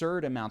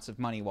absurd amounts of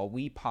money while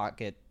we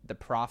pocket the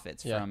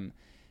profits from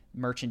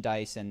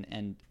merchandise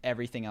and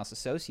everything else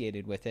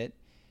associated with it?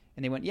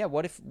 And they went,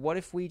 what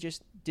if we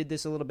just did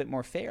this a little bit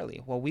more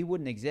fairly? Well, we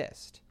wouldn't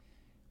exist.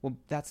 Well,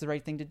 that's the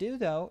right thing to do,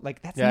 though.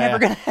 Like, that's never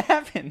going to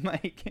happen.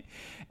 Like,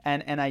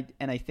 and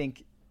I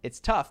think it's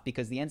tough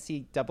because the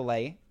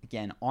NCAA,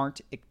 again,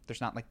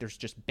 there's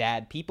just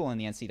bad people in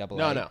the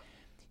NCAA. No.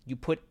 You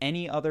put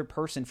any other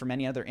person from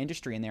any other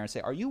industry in there and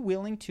say, are you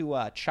willing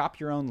to chop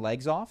your own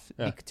legs off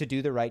to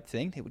do the right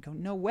thing? They would go,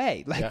 no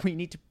way. Like we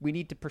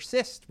need to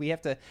persist. We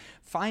have to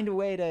find a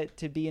way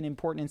to be an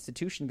important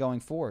institution going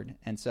forward.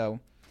 And so,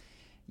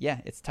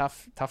 yeah, it's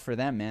tough for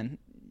them, man.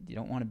 You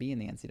don't want to be in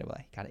the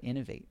NCAA. Got to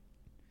innovate.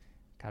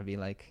 Got to be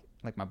like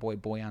my boy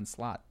Boyan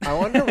Slot. I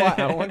wonder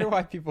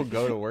why people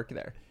go to work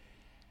there.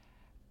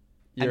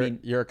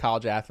 You're a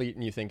college athlete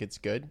and you think it's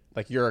good?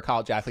 Like you're a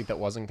college athlete that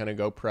wasn't going to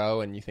go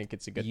pro and you think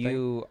it's a good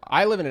thing?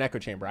 I live in an echo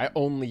chamber. I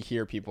only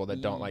hear people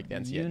that don't like the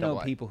NCAA. You know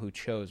people who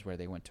chose where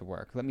they went to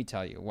work. Let me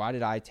tell you, why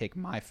did I take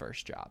my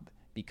first job?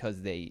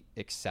 Because they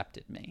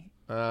accepted me.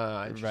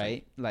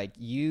 Right? Like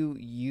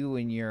you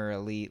and your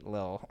elite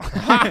little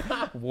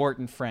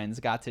Wharton friends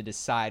got to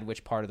decide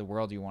which part of the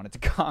world you wanted to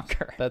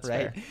conquer. That's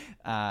right.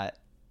 Fair.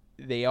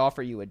 They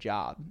offer you a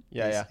job.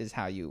 Yeah, is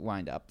how you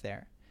wind up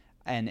there.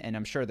 And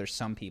I'm sure there's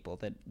some people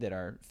that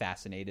are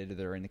fascinated that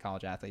are in the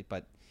college athlete,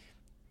 but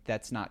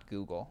that's not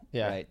Google,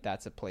 right?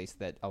 That's a place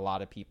that a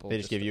lot of people... They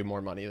just give you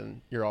more money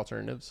than your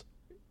alternatives.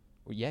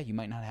 Well, yeah, you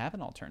might not have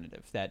an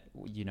alternative. That,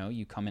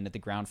 you come in at the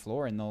ground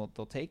floor and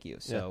they'll take you.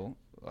 So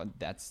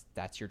that's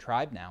your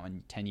tribe now.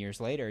 And 10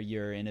 years later,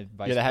 you're in a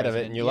vice president. You're the head of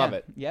it and you love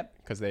it. Yep.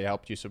 Because they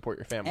helped you support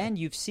your family. And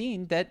you've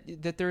seen that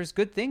there's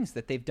good things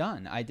that they've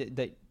done.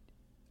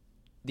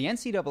 The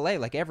NCAA,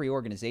 like every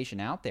organization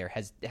out there,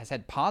 has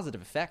had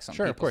positive effects on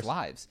people's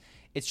lives.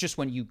 It's just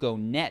when you go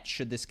net,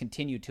 should this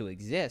continue to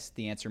exist?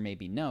 The answer may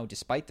be no,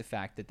 despite the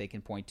fact that they can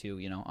point to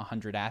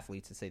 100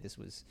 athletes and say this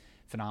was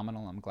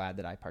phenomenal. I'm glad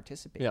that I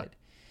participated.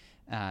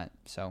 Yeah.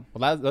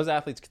 Those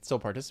athletes can still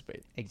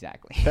participate.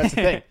 Exactly. That's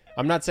the thing.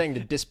 I'm not saying to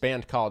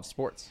disband college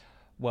sports.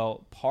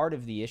 Well, part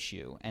of the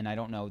issue, and I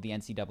don't know the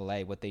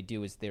NCAA, what they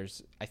do is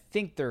I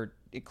think they're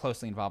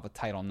closely involved with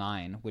Title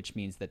IX, which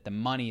means that the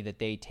money that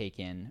they take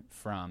in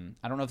from,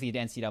 I don't know if the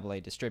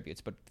NCAA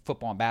distributes, but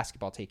football and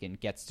basketball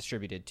gets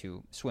distributed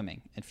to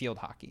swimming and field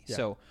hockey. Yeah.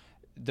 So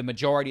the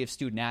majority of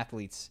student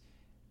athletes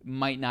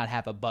might not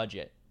have a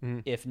budget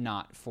if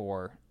not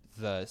for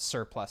the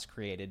surplus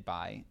created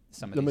by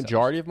some of the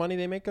majority of money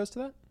they make goes to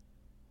that?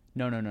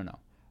 No.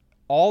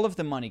 All of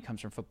the money comes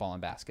from football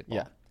and basketball.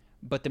 Yeah.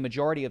 But the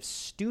majority of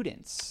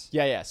students...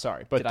 Yeah,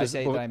 sorry. But did I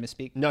say that I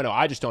misspeak? No,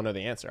 I just don't know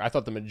the answer. I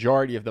thought the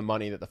majority of the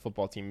money that the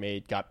football team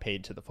made got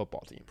paid to the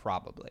football team.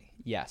 Probably,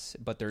 yes.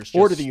 But there's just...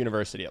 Or to the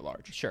university at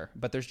large. Sure.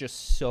 But there's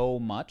just so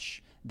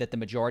much that the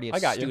majority of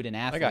student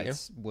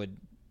athletes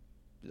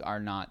are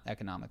not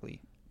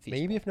economically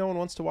feasible. Maybe if no one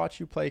wants to watch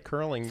you play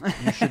curling,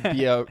 you should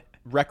be a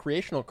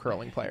recreational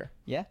curling player.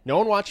 Yeah. No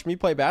one watched me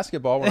play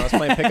basketball when I was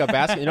playing pickup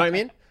basketball. You know what I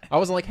mean? I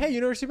wasn't like, hey,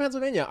 University of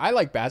Pennsylvania, I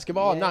like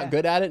basketball. I'm not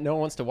good at it. No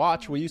one wants to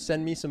watch. Will you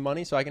send me some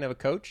money so I can have a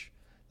coach?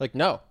 Like,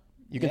 no.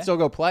 You can still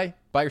go play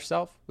by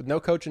yourself with no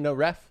coach and no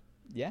ref.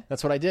 Yeah.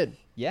 That's what I did.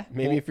 Yeah.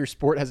 Maybe if your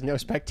sport has no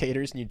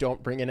spectators and you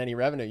don't bring in any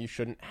revenue, you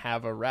shouldn't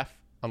have a ref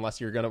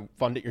unless you're going to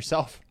fund it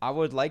yourself. I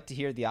would like to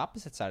hear the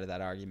opposite side of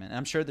that argument. And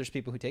I'm sure there's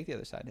people who take the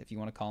other side. If you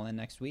want to call in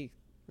next week,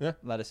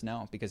 let us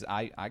know. Because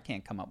I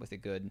can't come up with a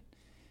good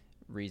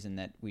reason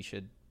that we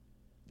should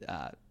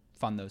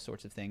fund those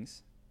sorts of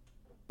things.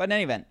 But in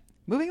any event,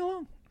 moving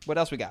along. What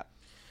else we got?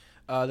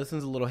 This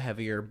one's a little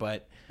heavier,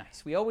 but...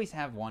 Nice. We always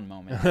have one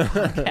moment.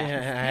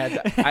 I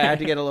had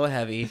to get a little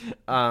heavy.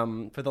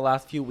 For the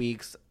last few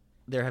weeks,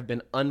 there have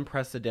been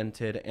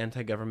unprecedented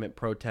anti-government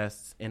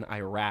protests in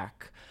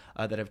Iraq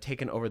that have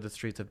taken over the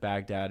streets of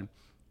Baghdad.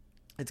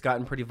 It's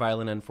gotten pretty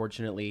violent,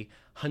 unfortunately.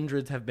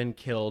 Hundreds have been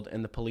killed,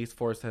 and the police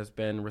force has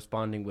been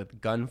responding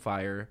with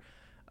gunfire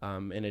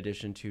in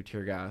addition to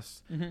tear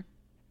gas.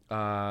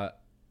 Mm-hmm.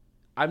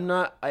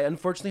 I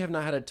unfortunately have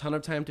not had a ton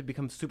of time to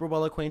become super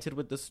well acquainted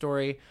with this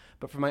story,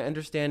 but from my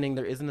understanding,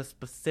 there isn't a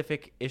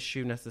specific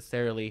issue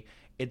necessarily.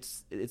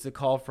 It's a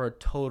call for a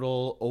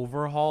total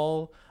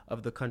overhaul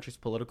of the country's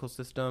political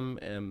system.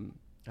 I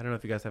don't know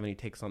if you guys have any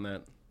takes on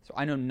that. So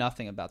I know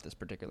nothing about this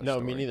particular story.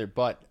 No, me neither,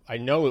 but I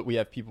know that we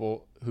have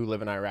people who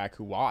live in Iraq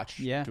who watch.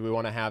 Yeah. Do we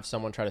want to have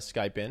someone try to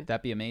Skype in?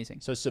 That'd be amazing.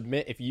 So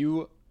if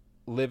you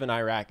live in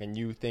Iraq and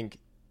you think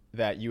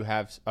that you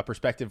have a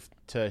perspective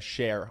to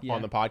share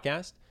on the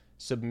podcast,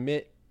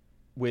 submit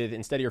with,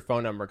 instead of your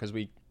phone number, because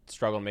we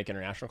struggle to make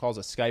international calls,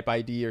 a Skype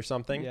ID or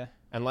something. Yeah.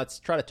 And let's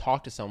try to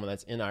talk to someone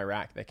that's in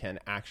Iraq that can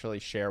actually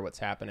share what's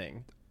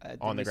happening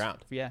on the ground.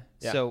 Yeah.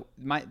 So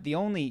the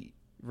only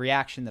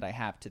reaction that I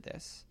have to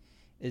this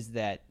is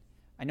that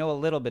I know a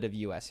little bit of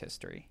U.S.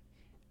 history,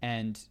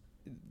 and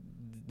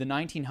the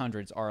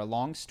 1900s are a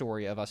long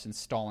story of us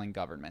installing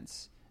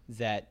governments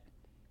that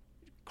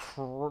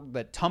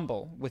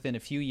tumble within a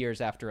few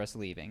years after us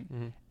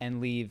leaving and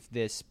leave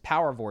this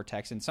power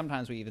vortex. And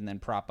sometimes we even then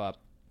prop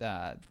up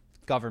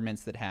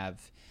governments that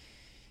have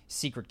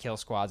secret kill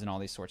squads and all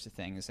these sorts of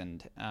things.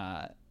 And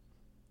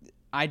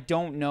I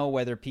don't know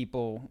whether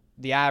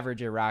the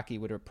average Iraqi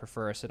would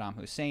prefer Saddam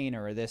Hussein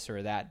or this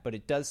or that, but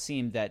it does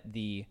seem that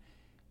the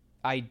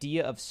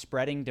idea of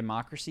spreading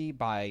democracy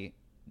by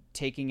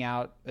taking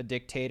out a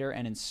dictator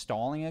and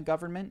installing a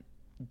government,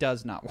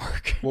 does not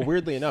work. Well,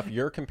 weirdly enough,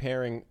 you're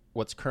comparing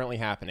what's currently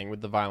happening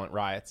with the violent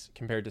riots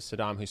compared to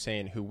Saddam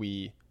Hussein, who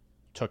we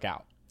took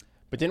out.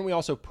 But didn't we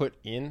also put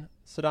in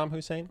Saddam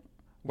Hussein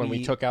when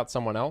we took out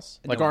someone else?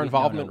 Like, our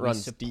involvement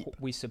runs deep.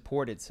 We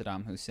supported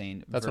Saddam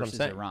Hussein That's versus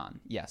what I'm saying. Iran.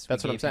 Yes,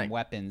 that's we what I'm gave saying. him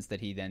weapons that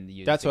he then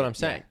used. That's what I'm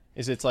saying.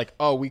 Is it's like,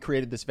 oh, we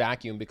created this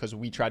vacuum because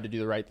we tried to do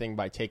the right thing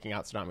by taking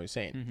out Saddam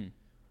Hussein. Mm-hmm.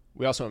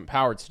 We also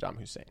empowered Saddam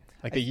Hussein.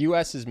 Like, the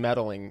U.S.'s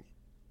meddling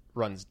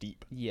runs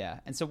deep. Yeah.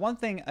 And so one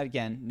thing,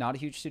 again, not a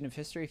huge student of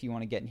history, if you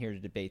want to get in here to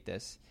debate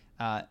this,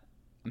 I'm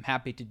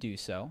happy to do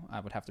so. I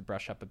would have to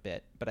brush up a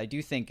bit. But I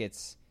do think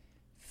it's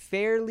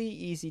fairly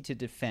easy to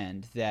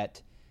defend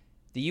that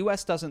the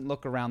U.S. doesn't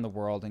look around the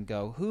world and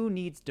go, who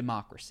needs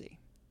democracy?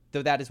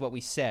 Though that is what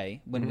we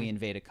say when we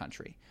invade a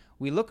country.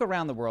 We look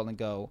around the world and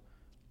go,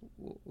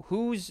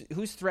 who's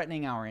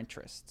threatening our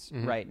interests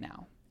right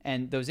now?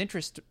 And those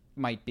interests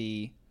might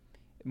be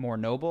more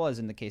noble, as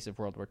in the case of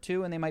World War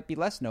II, and they might be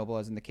less noble,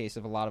 as in the case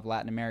of a lot of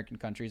Latin American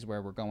countries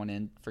where we're going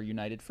in for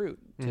United Fruit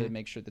to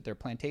make sure that their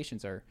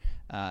plantations are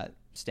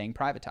staying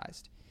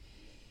privatized.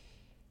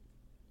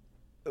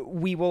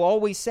 We will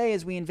always say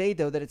as we invade,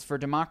 though, that it's for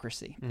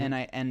democracy.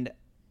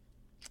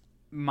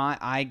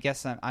 I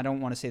guess I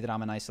don't want to say that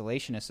I'm an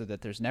isolationist or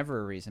that there's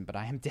never a reason, but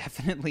I am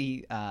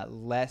definitely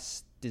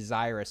less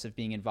desirous of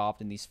being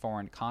involved in these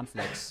foreign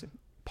conflicts,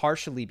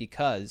 partially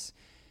because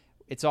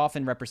it's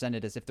often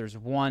represented as if there's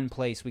one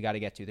place we got to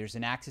get to. There's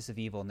an axis of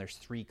evil, and there's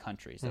three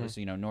countries. There's,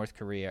 North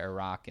Korea,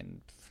 Iraq,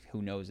 and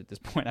who knows at this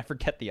point. I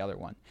forget the other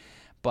one.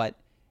 But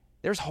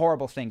there's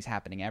horrible things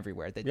happening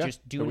everywhere that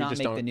just do not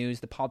make the news.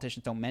 The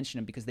politicians don't mention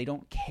them because they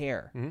don't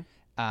care.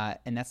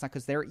 And that's not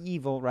because they're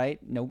evil, right?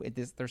 No,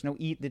 there's no.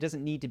 There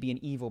doesn't need to be an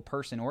evil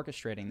person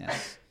orchestrating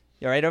this.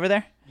 You all right over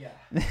there? Yeah.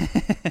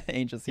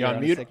 Angels here.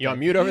 You on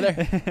mute over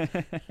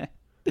there?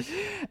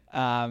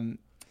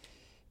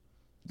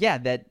 Yeah,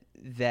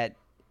 that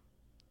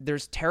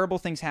there's terrible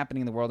things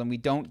happening in the world, and we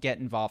don't get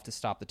involved to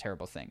stop the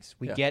terrible things.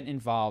 We get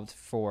involved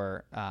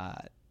for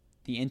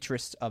the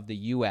interests of the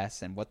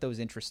U.S., and what those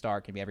interests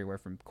are can be everywhere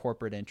from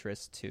corporate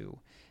interests to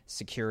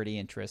security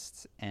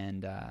interests.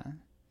 And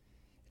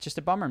it's just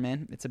a bummer,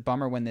 man. It's a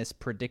bummer when this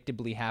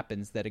predictably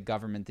happens, that a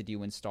government that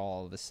you install,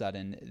 all of a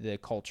sudden, the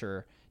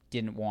culture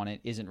didn't want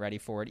it, isn't ready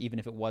for it, even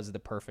if it was the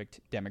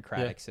perfect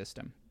democratic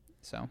system.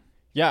 So...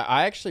 Yeah,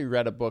 I actually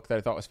read a book that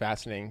I thought was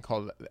fascinating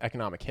called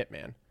Economic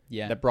Hitman.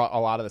 Yeah. That brought a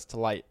lot of this to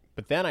light.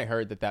 But then I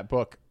heard that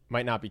book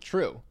might not be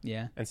true.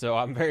 Yeah. And so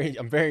I'm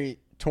very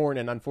torn,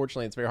 and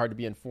unfortunately it's very hard to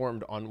be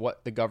informed on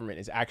what the government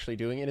is actually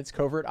doing in its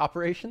covert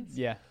operations.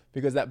 Yeah.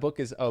 Because that book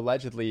is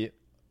allegedly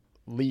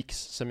leaks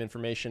some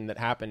information that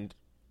happened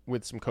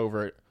with some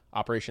covert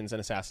operations and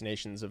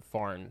assassinations of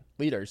foreign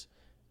leaders.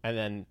 And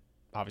then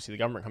obviously the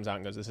government comes out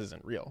and goes, this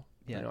isn't real.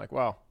 Yeah. And you're like,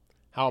 well,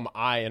 how am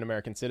I, an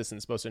American citizen,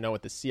 supposed to know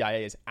what the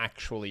CIA is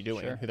actually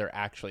doing and who they're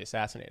actually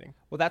assassinating?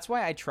 Well, that's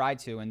why I try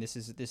to, and this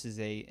is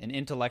an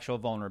intellectual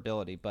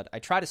vulnerability, but I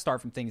try to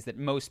start from things that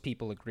most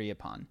people agree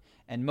upon.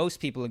 And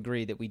most people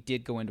agree that we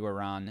did go into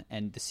Iran,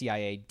 and the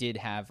CIA did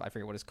have, I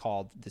forget what it's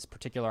called, this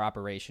particular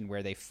operation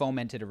where they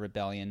fomented a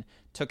rebellion,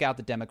 took out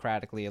the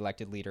democratically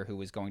elected leader who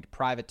was going to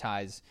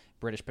privatize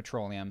British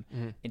petroleum,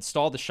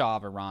 installed the Shah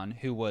of Iran,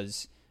 who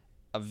was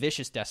a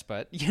vicious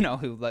despot,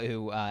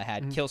 who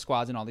had kill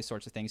squads and all these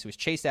sorts of things, who was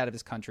chased out of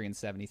his country in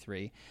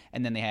 1973.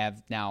 And then they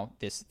have now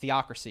this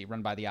theocracy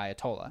run by the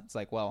Ayatollah. It's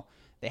like, well,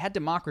 they had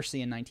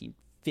democracy in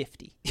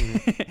 1950,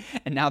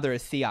 and now they're a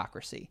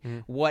theocracy.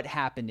 What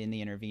happened in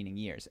the intervening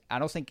years? I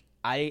don't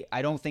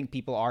think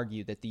people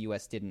argue that the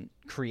U.S. didn't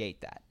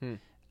create that.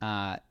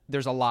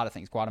 There's a lot of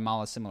things.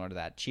 Guatemala is similar to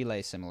that. Chile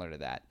is similar to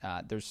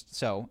that.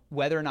 So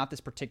whether or not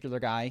this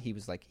particular guy, he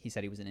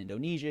said he was in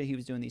Indonesia, he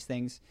was doing these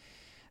things.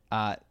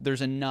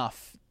 There's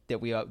enough that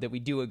we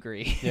do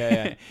agree.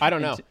 Yeah. I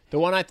don't know. The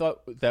one I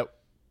thought that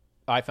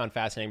I found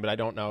fascinating, but I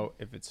don't know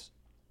if it's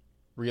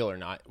real or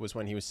not, was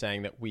when he was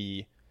saying that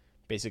we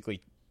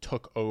basically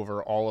took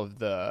over all of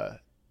the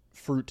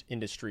fruit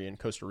industry in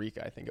Costa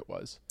Rica, I think it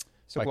was.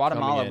 So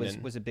Guatemala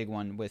was a big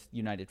one with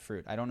United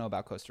Fruit. I don't know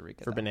about Costa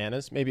Rica. For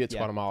bananas? Maybe it's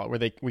Guatemala,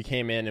 where we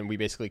came in and we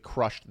basically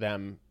crushed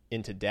them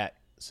into debt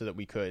so that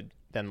we could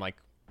then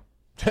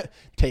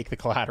take the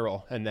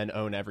collateral and then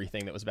own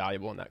everything that was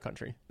valuable in that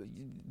country.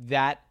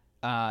 That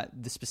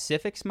the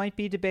specifics might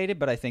be debated,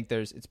 but I think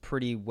it's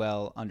pretty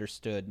well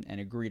understood and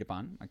agreed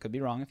upon. I could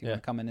be wrong. If you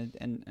want to come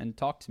in and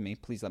talk to me,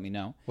 please let me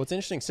know. Well, it's an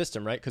interesting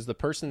system, right? Because the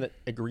person that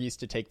agrees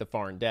to take the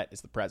foreign debt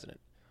is the president.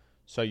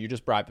 So you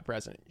just bribe the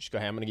president. You just go,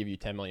 hey, I'm going to give you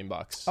 $10 million.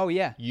 Oh,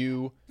 yeah.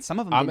 Some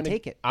of them didn't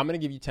take it. I'm going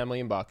to give you $10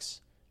 million,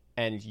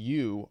 and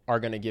you are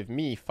going to give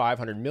me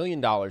 $500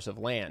 million of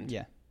land.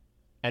 Yeah.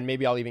 And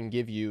maybe I'll even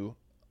give you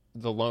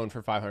the loan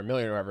for $500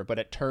 million or whatever, but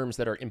at terms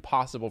that are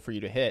impossible for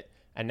you to hit,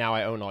 and now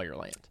I own all your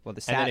land. Well,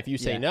 and then if you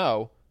say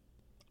no,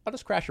 I'll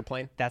just crash your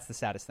plane. That's the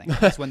saddest thing.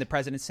 That's when the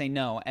presidents say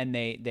no, and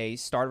they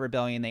start a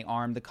rebellion, they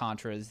arm the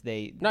Contras.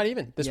 Not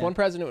even. This one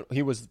president,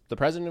 he was the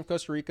president of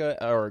Costa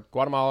Rica or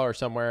Guatemala or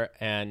somewhere,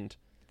 and...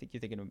 I think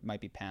you're thinking it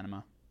might be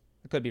Panama.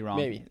 I could be wrong.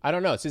 Maybe. I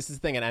don't know. So this is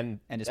the thing, and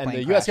his the plane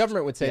U.S. crashed.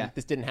 government would say that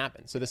this didn't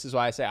happen. So this is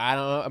why I say I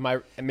don't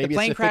know. Maybe the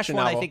plane it's a crash fiction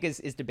one novel. I think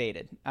is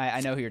debated.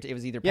 I know it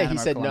was either Yeah, Panama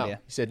he said or Colombia.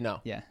 no. He said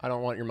no. Yeah. I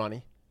don't want your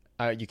money.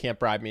 You can't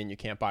bribe me, and you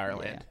can't buy our Yeah.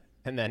 land.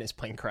 And then his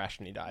plane crashed,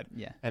 and he died.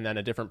 Yeah. And then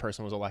a different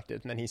person was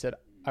elected, and then he said,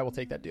 "I will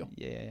take that deal."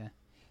 Yeah.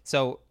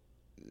 So,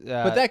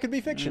 but that could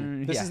be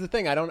fiction. This yeah. is the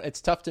thing.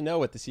 It's tough to know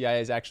what the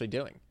CIA is actually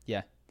doing.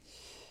 Yeah.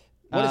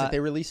 What is it? They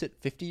release it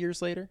 50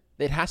 years later?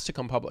 It has to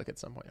come public at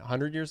some point.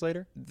 100 years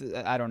later?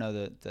 I don't know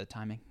the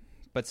timing,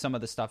 but some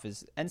of the stuff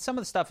is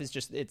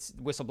just it's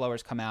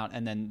whistleblowers come out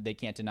and then they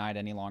can't deny it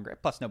any longer.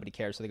 Plus, nobody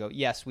cares, so they go,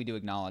 "Yes, we do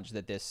acknowledge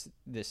that this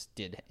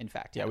did in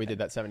fact." Yeah, happen. we did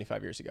that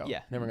 75 years ago.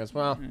 Yeah. And everyone goes,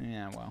 "Well,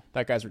 Yeah, well,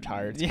 that guy's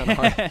retired. It's kind of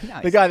hard."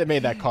 No, The guy that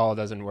made that call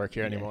doesn't work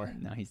here yeah, anymore.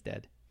 No, he's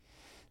dead.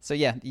 So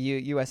yeah, the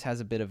U.S. has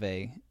a bit of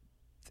a,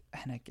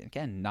 and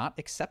again, not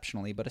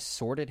exceptionally, but a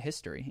sordid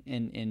history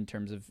in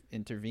terms of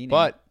intervening.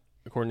 But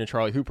according to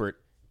Charlie Houpert,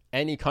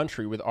 any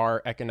country with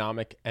our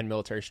economic and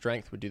military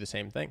strength would do the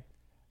same thing.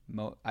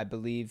 I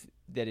believe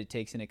that it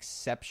takes an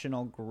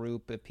exceptional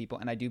group of people,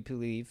 and I do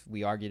believe,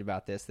 we argued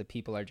about this, that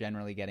people are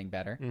generally getting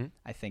better. Mm-hmm.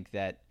 I think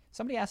that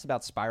somebody asked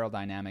about spiral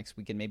dynamics.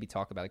 We can maybe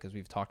talk about it because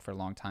we've talked for a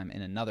long time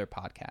in another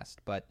podcast.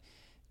 But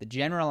the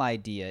general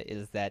idea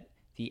is that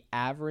the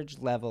average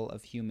level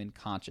of human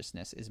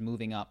consciousness is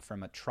moving up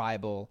from a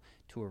tribal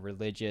to a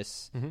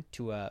religious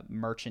to a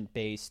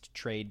merchant-based,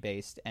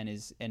 trade-based, and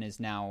is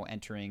now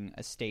entering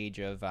a stage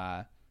of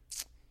a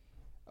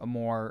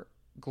more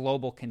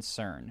global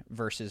concern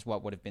versus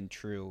what would have been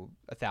true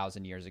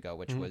 1,000 years ago,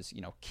 which was,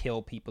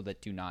 kill people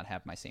that do not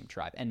have my same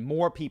tribe. And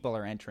more people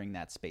are entering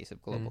that space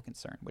of global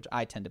concern, which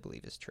I tend to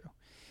believe is true.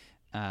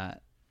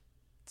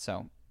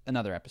 So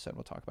another episode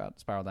we'll talk about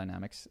spiral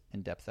dynamics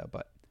in depth, though,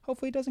 but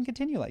hopefully it doesn't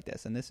continue like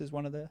this. And this is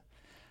one of the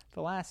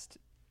last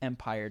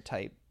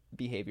empire-type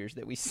behaviors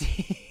that we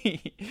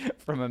see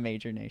from a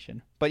major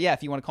nation. But yeah,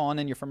 if you want to call in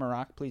and you're from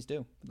Iraq, please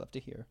do. I'd love to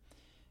hear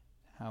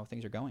how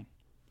things are going.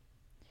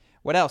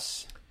 What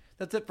else?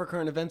 That's it for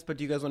current events, but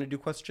do you guys want to do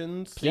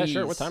questions? Yeah,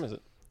 sure. What time is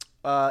it?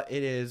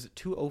 It is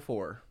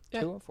 2:04.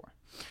 Yeah. 2:04.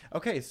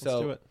 Okay, so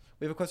Let's do it.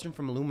 we have a question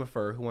from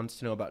Lumifer who wants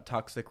to know about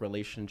toxic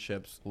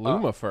relationships.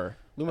 Lumifer.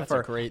 That's a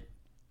Lumifer. great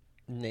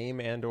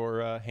name and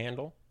or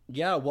handle.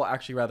 Yeah, well,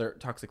 actually, rather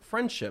toxic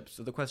friendships.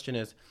 So the question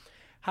is,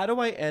 how do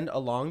I end a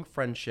long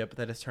friendship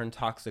that has turned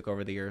toxic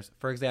over the years?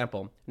 For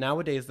example,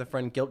 nowadays the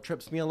friend guilt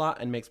trips me a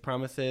lot and makes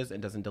promises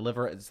and doesn't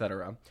deliver,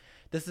 etc.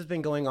 This has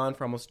been going on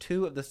for almost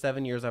 2 of the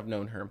 7 years I've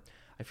known her.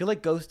 I feel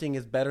like ghosting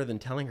is better than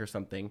telling her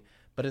something,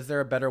 but is there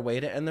a better way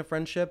to end the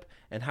friendship?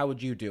 And how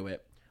would you do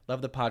it?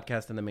 Love the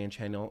podcast and the main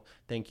channel.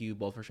 Thank you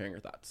both for sharing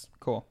your thoughts.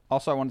 Cool.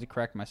 Also, I wanted to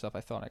correct myself.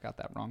 I thought I got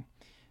that wrong.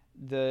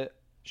 The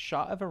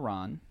Shah of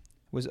Iran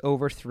was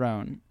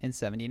overthrown in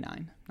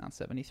 79, not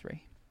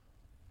 73.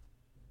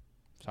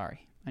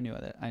 Sorry. I knew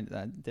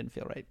that didn't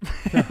feel right.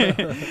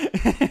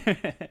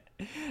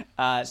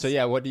 So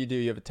yeah, what do?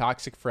 You have a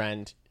toxic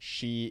friend.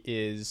 She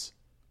is,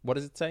 what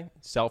does it say?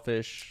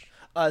 Selfish.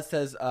 It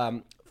says,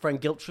 friend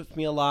guilt trips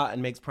me a lot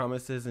and makes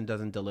promises and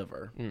doesn't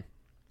deliver,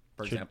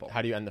 for example.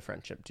 How do you end the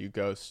friendship? Do you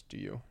ghost?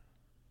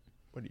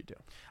 What do you do?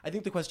 I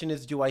think the question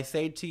is, do I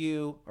say to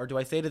you, or do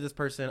I say to this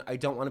person, I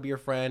don't want to be your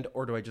friend,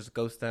 or do I just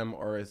ghost them,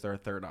 or is there a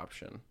third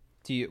option?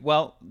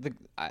 Well,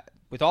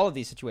 with all of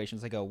these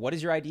situations, I go, what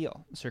is your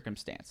ideal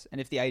circumstance?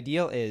 And if the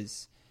ideal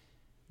is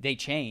they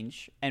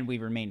change and we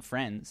remain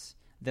friends,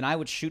 then I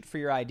would shoot for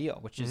your ideal,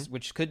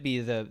 which could be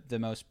the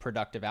most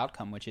productive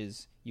outcome, which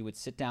is you would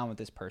sit down with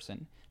this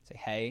person, say,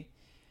 hey,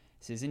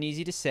 this isn't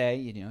easy to say.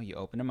 You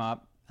open them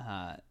up,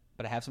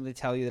 but I have something to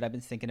tell you that I've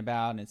been thinking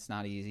about, and it's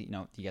not easy.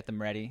 You get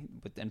them ready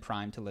and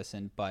primed to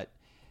listen, but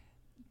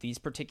these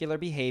particular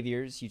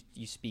behaviors,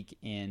 you speak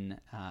in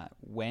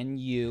when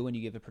you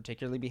give a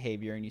particular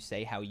behavior and you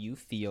say how you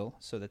feel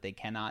so that they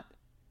cannot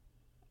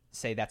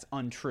say that's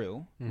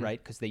untrue,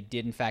 right? Because they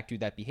did in fact do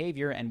that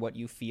behavior, and what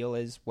you feel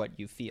is what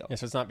you feel. Yeah,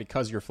 so it's not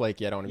because you're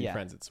flaky, I don't want to be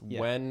friends. It's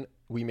when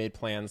we made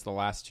plans the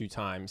last 2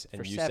 times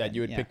and you said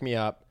you would pick me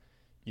up,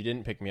 you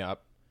didn't pick me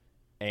up,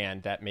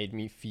 and that made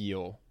me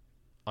feel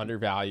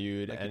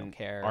undervalued, like and don't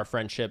care. Our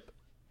friendship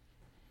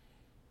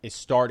is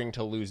starting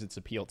to lose its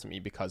appeal to me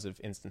because of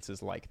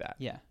instances like that.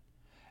 Yeah.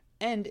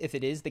 And if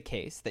it is the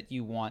case that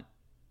you want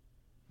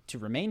to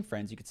remain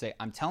friends, you could say,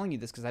 I'm telling you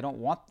this because I don't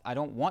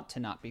want to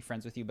not be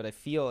friends with you, but I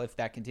feel if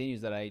that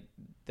continues that I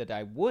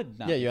would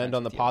not. Yeah, be you end friends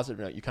on the with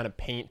positive note. You kind of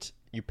paint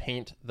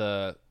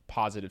the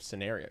positive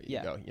scenario.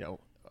 You go,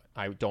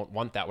 I don't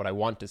want that. What I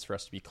want is for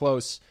us to be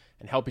close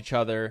and help each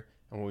other.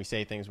 And when we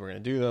say things, we're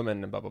going to do them,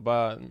 and blah blah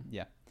blah.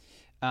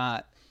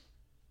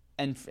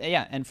 And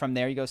and from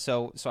there you go.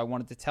 So I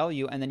wanted to tell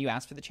you, and then you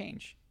ask for the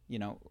change.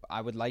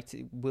 I would like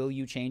to. Will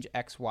you change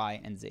X, Y,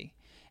 and Z?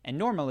 And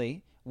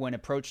normally, when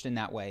approached in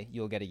that way,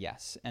 you'll get a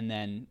yes, and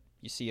then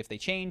you see if they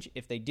change.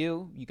 If they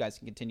do, you guys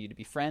can continue to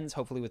be friends,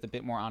 hopefully with a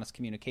bit more honest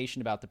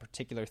communication about the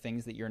particular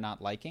things that you're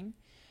not liking,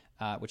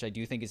 which I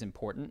do think is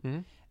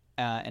important.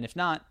 And if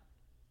not,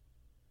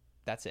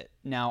 that's it.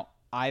 Now,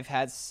 I've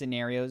had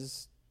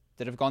scenarios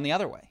that have gone the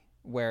other way,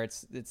 where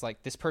it's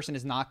like this person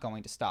is not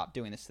going to stop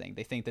doing this thing.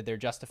 They think that they're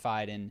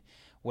justified in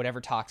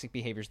whatever toxic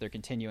behaviors they're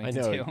continuing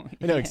to do.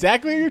 I know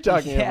exactly what you're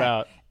talking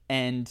about.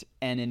 And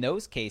in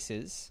those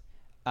cases,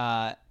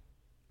 I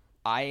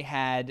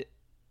had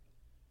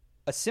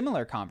a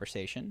similar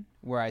conversation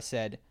where I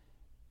said,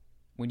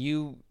 when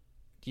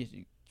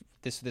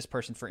this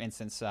person, for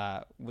instance,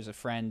 was a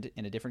friend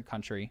in a different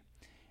country,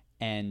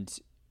 and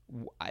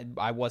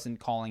I wasn't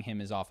calling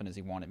him as often as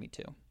he wanted me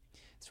to.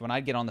 So when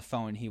I'd get on the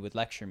phone, he would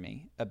lecture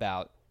me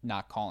about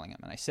not calling him.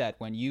 And I said,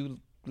 when you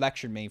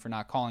lectured me for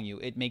not calling you,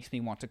 it makes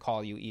me want to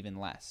call you even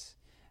less.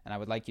 And I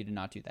would like you to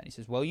not do that. And he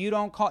says, well, you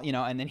don't call,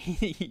 and then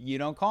you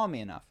don't call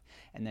me enough.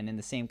 And then in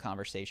the same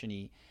conversation,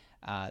 he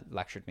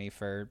lectured me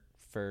for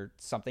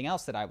something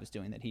else that I was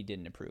doing that he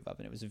didn't approve of.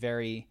 And it was a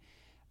very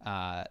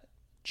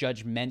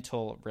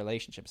judgmental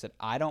relationship. Said,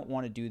 I don't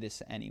want to do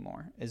this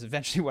anymore, is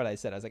eventually what I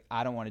said. I was like,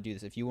 I don't want to do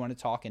this. If you want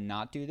to talk and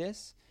not do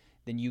this,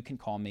 then you can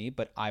call me,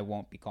 but I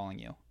won't be calling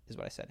you, is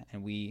what I said.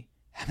 And we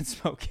haven't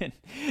spoken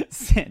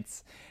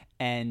since.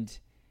 And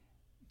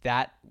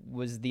that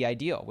was the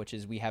ideal, which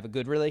is we have a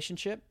good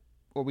relationship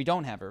or we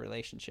don't have a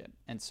relationship.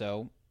 And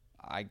so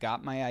I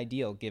got my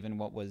ideal given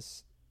what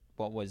was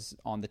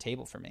on the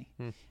table for me.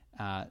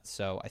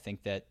 So I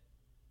think that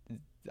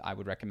I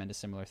would recommend a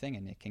similar thing,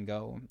 and it can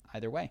go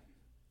either way.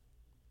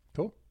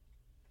 Cool.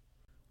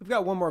 We've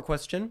got one more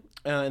question,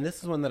 and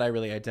this is one that I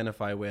really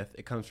identify with.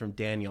 It comes from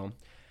Daniel.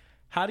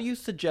 How do you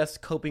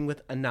suggest coping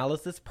with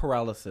analysis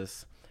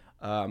paralysis?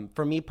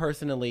 For me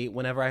personally,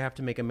 whenever I have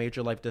to make a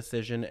major life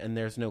decision and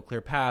there's no clear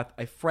path,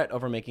 I fret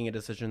over making a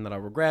decision that I'll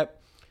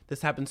regret.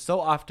 This happens so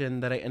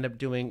often that I end up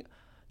doing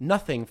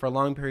nothing for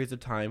long periods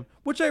of time,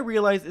 which I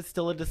realize is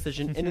still a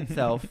decision in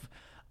itself,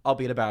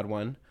 albeit a bad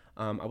one.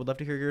 I would love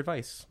to hear your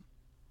advice.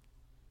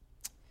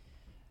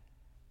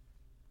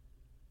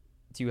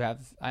 Do you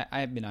have?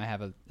 I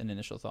have an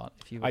initial thought.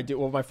 If you I do.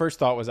 Well, my first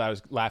thought was I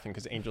was laughing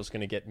because Angel's going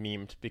to get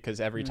memed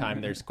because every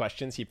time there's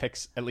questions, he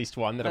picks at least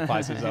one that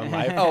applies to his own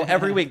life. Oh,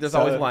 every week there's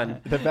always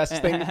one. The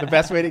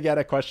best way to get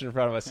a question in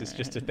front of us is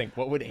just to think,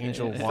 what would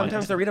Angel want?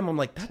 Sometimes I read them, I'm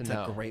like, that's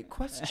a great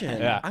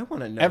question. Yeah. I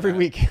want to know. Every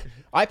week,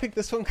 I picked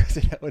this one because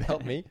it would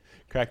help me,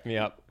 cracked me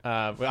up.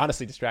 But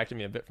honestly, distracted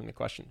me a bit from the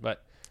question.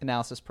 But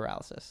analysis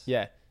paralysis.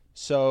 Yeah.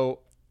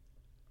 So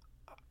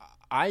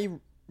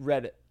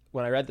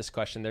when I read this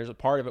question, there's a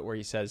part of it where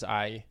he says,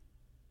 I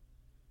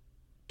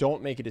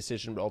don't make a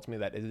decision, but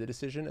ultimately that is a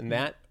decision. And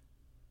that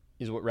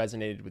is what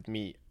resonated with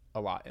me a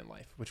lot in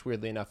life, which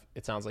weirdly enough,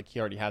 it sounds like he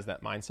already has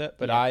that mindset.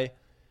 But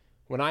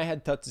when I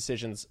had tough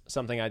decisions,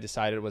 something I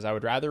decided was I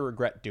would rather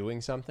regret doing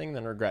something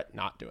than regret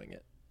not doing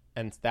it.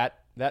 And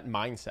that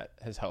mindset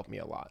has helped me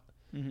a lot.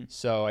 Mm-hmm.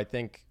 So I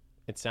think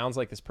it sounds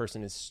like this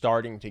person is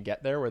starting to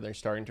get there where they're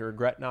starting to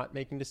regret not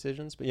making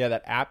decisions. But yeah,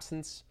 that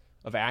absence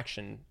of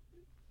action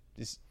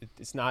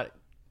it's not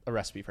a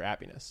recipe for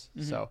happiness.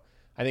 Mm-hmm. So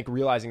I think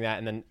realizing that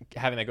and then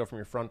having that go from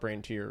your front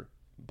brain to your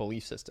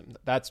belief system,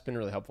 that's been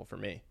really helpful for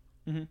me.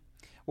 Mm-hmm.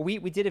 Well,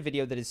 we did a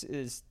video that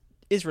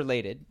is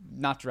related,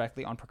 not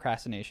directly on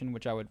procrastination,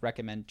 which I would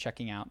recommend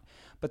checking out.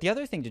 But the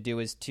other thing to do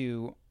is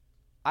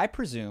I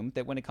presume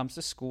that when it comes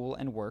to school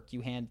and work,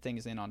 you hand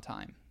things in on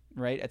time,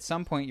 right? At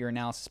some point, your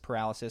analysis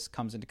paralysis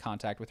comes into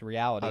contact with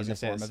reality in the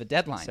form of a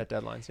deadline. Set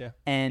deadlines, yeah.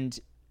 And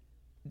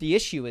the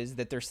issue is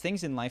that there's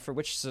things in life for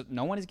which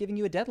no one is giving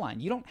you a deadline.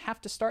 You don't have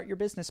to start your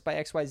business by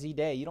XYZ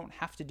day. You don't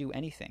have to do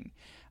anything.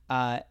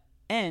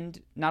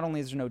 And not only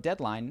is there no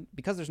deadline,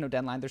 because there's no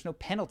deadline, there's no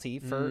penalty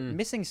for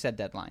missing said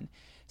deadline.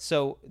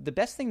 So the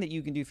best thing that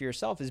you can do for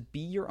yourself is be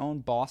your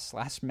own boss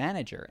 /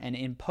 manager and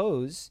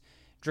impose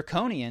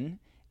draconian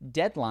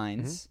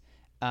deadlines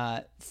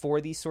for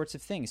these sorts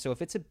of things. So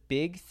if it's a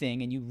big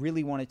thing and you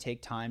really want to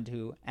take time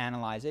to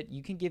analyze it,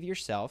 you can give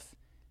yourself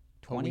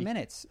 20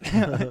 minutes,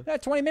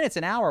 20 minutes,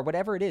 an hour,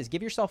 whatever it is.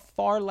 Give yourself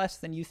far less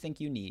than you think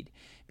you need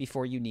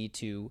before you need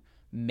to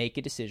make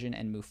a decision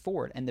and move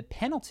forward. And the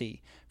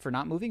penalty for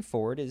not moving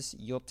forward is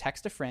you'll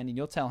text a friend and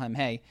you'll tell him,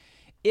 hey,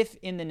 if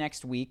in the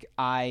next week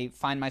I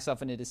find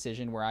myself in a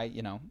decision where I,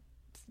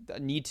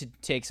 need to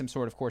take some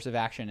sort of course of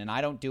action and I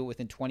don't do it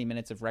within 20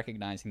 minutes of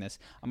recognizing this,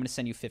 I'm going to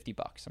send you $50.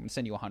 I'm going to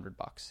send you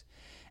 $100.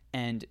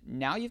 And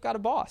now you've got a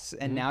boss,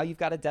 and now you've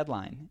got a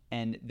deadline,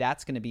 and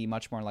that's going to be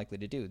much more likely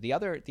to do. The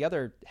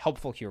other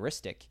helpful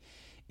heuristic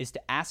is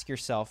to ask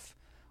yourself,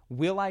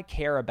 will I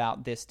care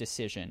about this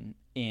decision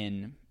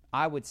in,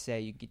 I would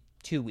say,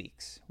 2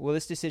 weeks? Will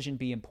this decision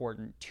be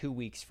important 2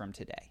 weeks from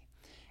today?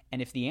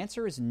 And if the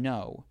answer is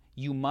no,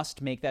 you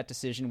must make that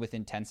decision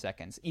within 10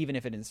 seconds, even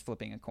if it is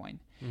flipping a coin.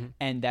 Mm-hmm.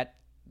 And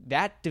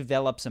that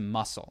develops a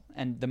muscle.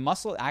 And the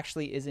muscle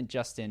actually isn't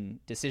just in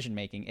decision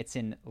making, it's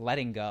in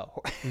letting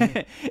go.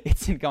 Mm-hmm.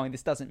 It's in going,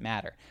 this doesn't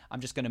matter.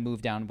 I'm just going to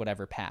move down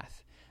whatever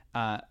path.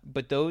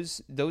 But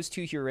those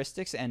two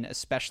heuristics, and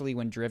especially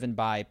when driven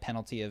by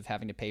penalty of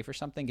having to pay for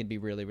something, can be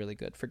really, really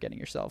good for getting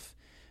yourself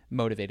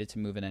motivated to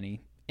move in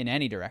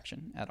any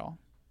direction at all.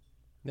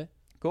 Yeah.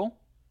 Cool.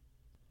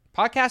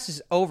 Podcast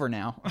is over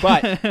now,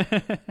 but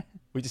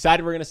We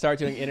decided we're going to start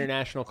doing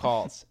international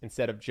calls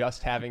instead of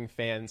just having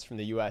fans from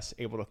the U.S.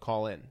 able to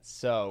call in.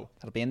 So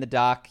that'll be in the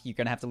doc. You're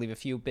going to have to leave a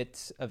few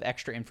bits of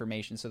extra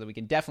information so that we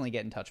can definitely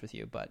get in touch with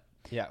you. But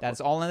that's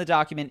all in the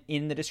document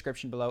in the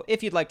description below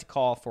if you'd like to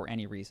call for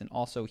any reason.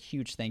 Also,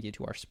 huge thank you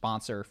to our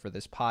sponsor for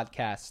this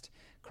podcast,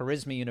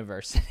 Charisma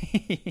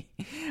University.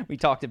 We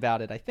talked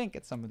about it, I think,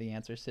 at some of the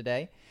answers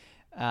today.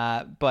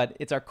 But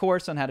it's our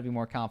course on how to be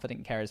more confident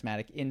and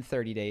charismatic in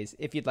 30 days.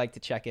 If you'd like to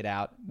check it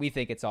out, we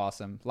think it's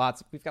awesome.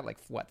 We've got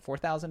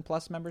 4,000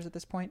 plus members at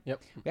this point.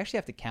 Yep. We actually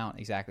have to count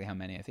exactly how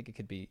many. I think it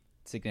could be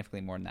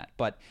significantly more than that.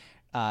 But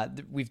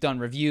we've done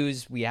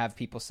reviews. We have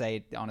people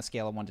say on a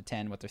scale of 1 to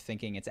 10 what they're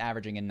thinking. It's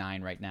averaging a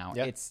 9 right now.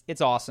 Yep. It's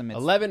awesome.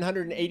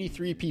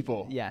 1,183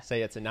 people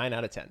say it's a 9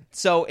 out of 10.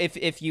 So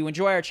if you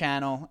enjoy our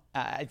channel,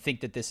 I think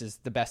that this is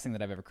the best thing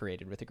that I've ever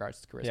created with regards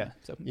to charisma. Yeah.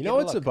 So you know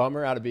what's a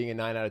bummer out of being a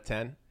 9 out of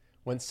 10?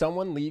 When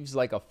someone leaves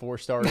like a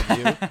 4-star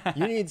review,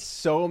 you need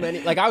so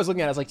many. Like I was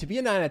looking at it, I was like, to be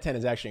a 9 out of 10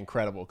 is actually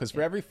incredible because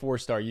for every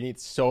 4-star, you need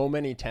so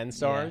many 10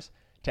 stars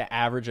to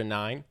average a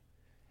 9.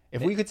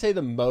 If we could say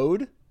the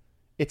mode,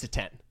 it's a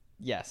 10.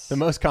 Yes. The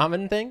most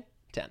common thing,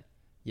 10.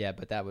 Yeah,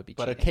 but that would be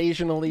But cheating.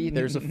 occasionally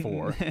there's a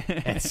 4,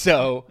 and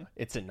so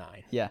it's a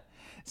 9. Yeah.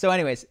 So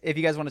anyways, if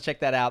you guys want to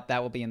check that out,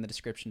 that will be in the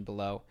description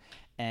below.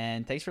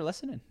 And thanks for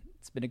listening.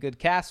 It's been a good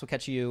cast. We'll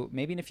catch you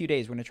maybe in a few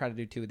days. We're going to try to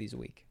do 2 of these a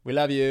week. We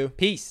love you.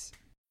 Peace.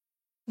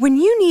 When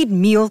you need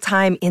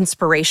mealtime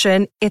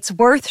inspiration, it's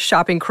worth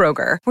shopping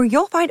Kroger, where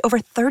you'll find over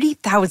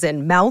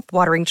 30,000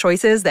 mouth-watering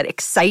choices that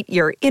excite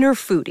your inner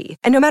foodie.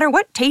 And no matter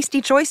what tasty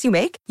choice you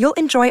make, you'll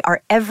enjoy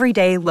our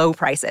everyday low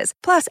prices,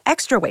 plus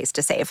extra ways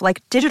to save,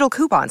 like digital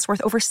coupons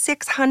worth over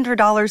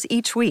 $600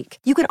 each week.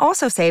 You can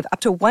also save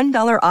up to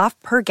 $1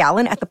 off per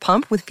gallon at the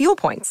pump with fuel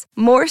points.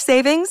 More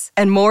savings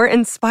and more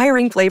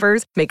inspiring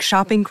flavors make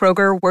shopping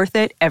Kroger worth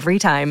it every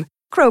time.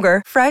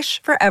 Kroger,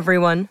 fresh for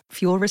everyone.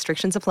 Fuel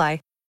restrictions apply.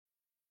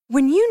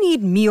 When you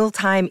need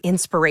mealtime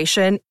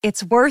inspiration,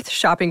 it's worth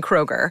shopping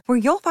Kroger, where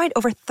you'll find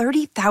over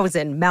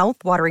 30,000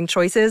 mouth-watering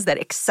choices that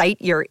excite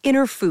your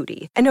inner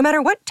foodie. And no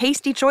matter what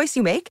tasty choice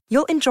you make,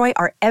 you'll enjoy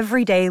our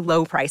everyday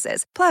low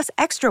prices, plus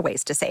extra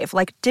ways to save,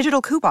 like digital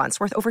coupons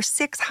worth over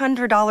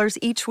 $600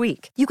 each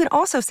week. You can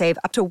also save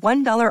up to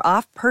 $1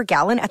 off per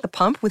gallon at the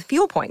pump with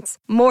fuel points.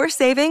 More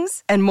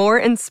savings and more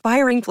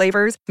inspiring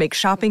flavors make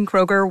shopping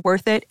Kroger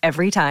worth it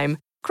every time.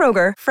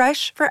 Kroger,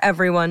 fresh for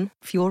everyone.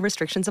 Fuel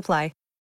restrictions apply.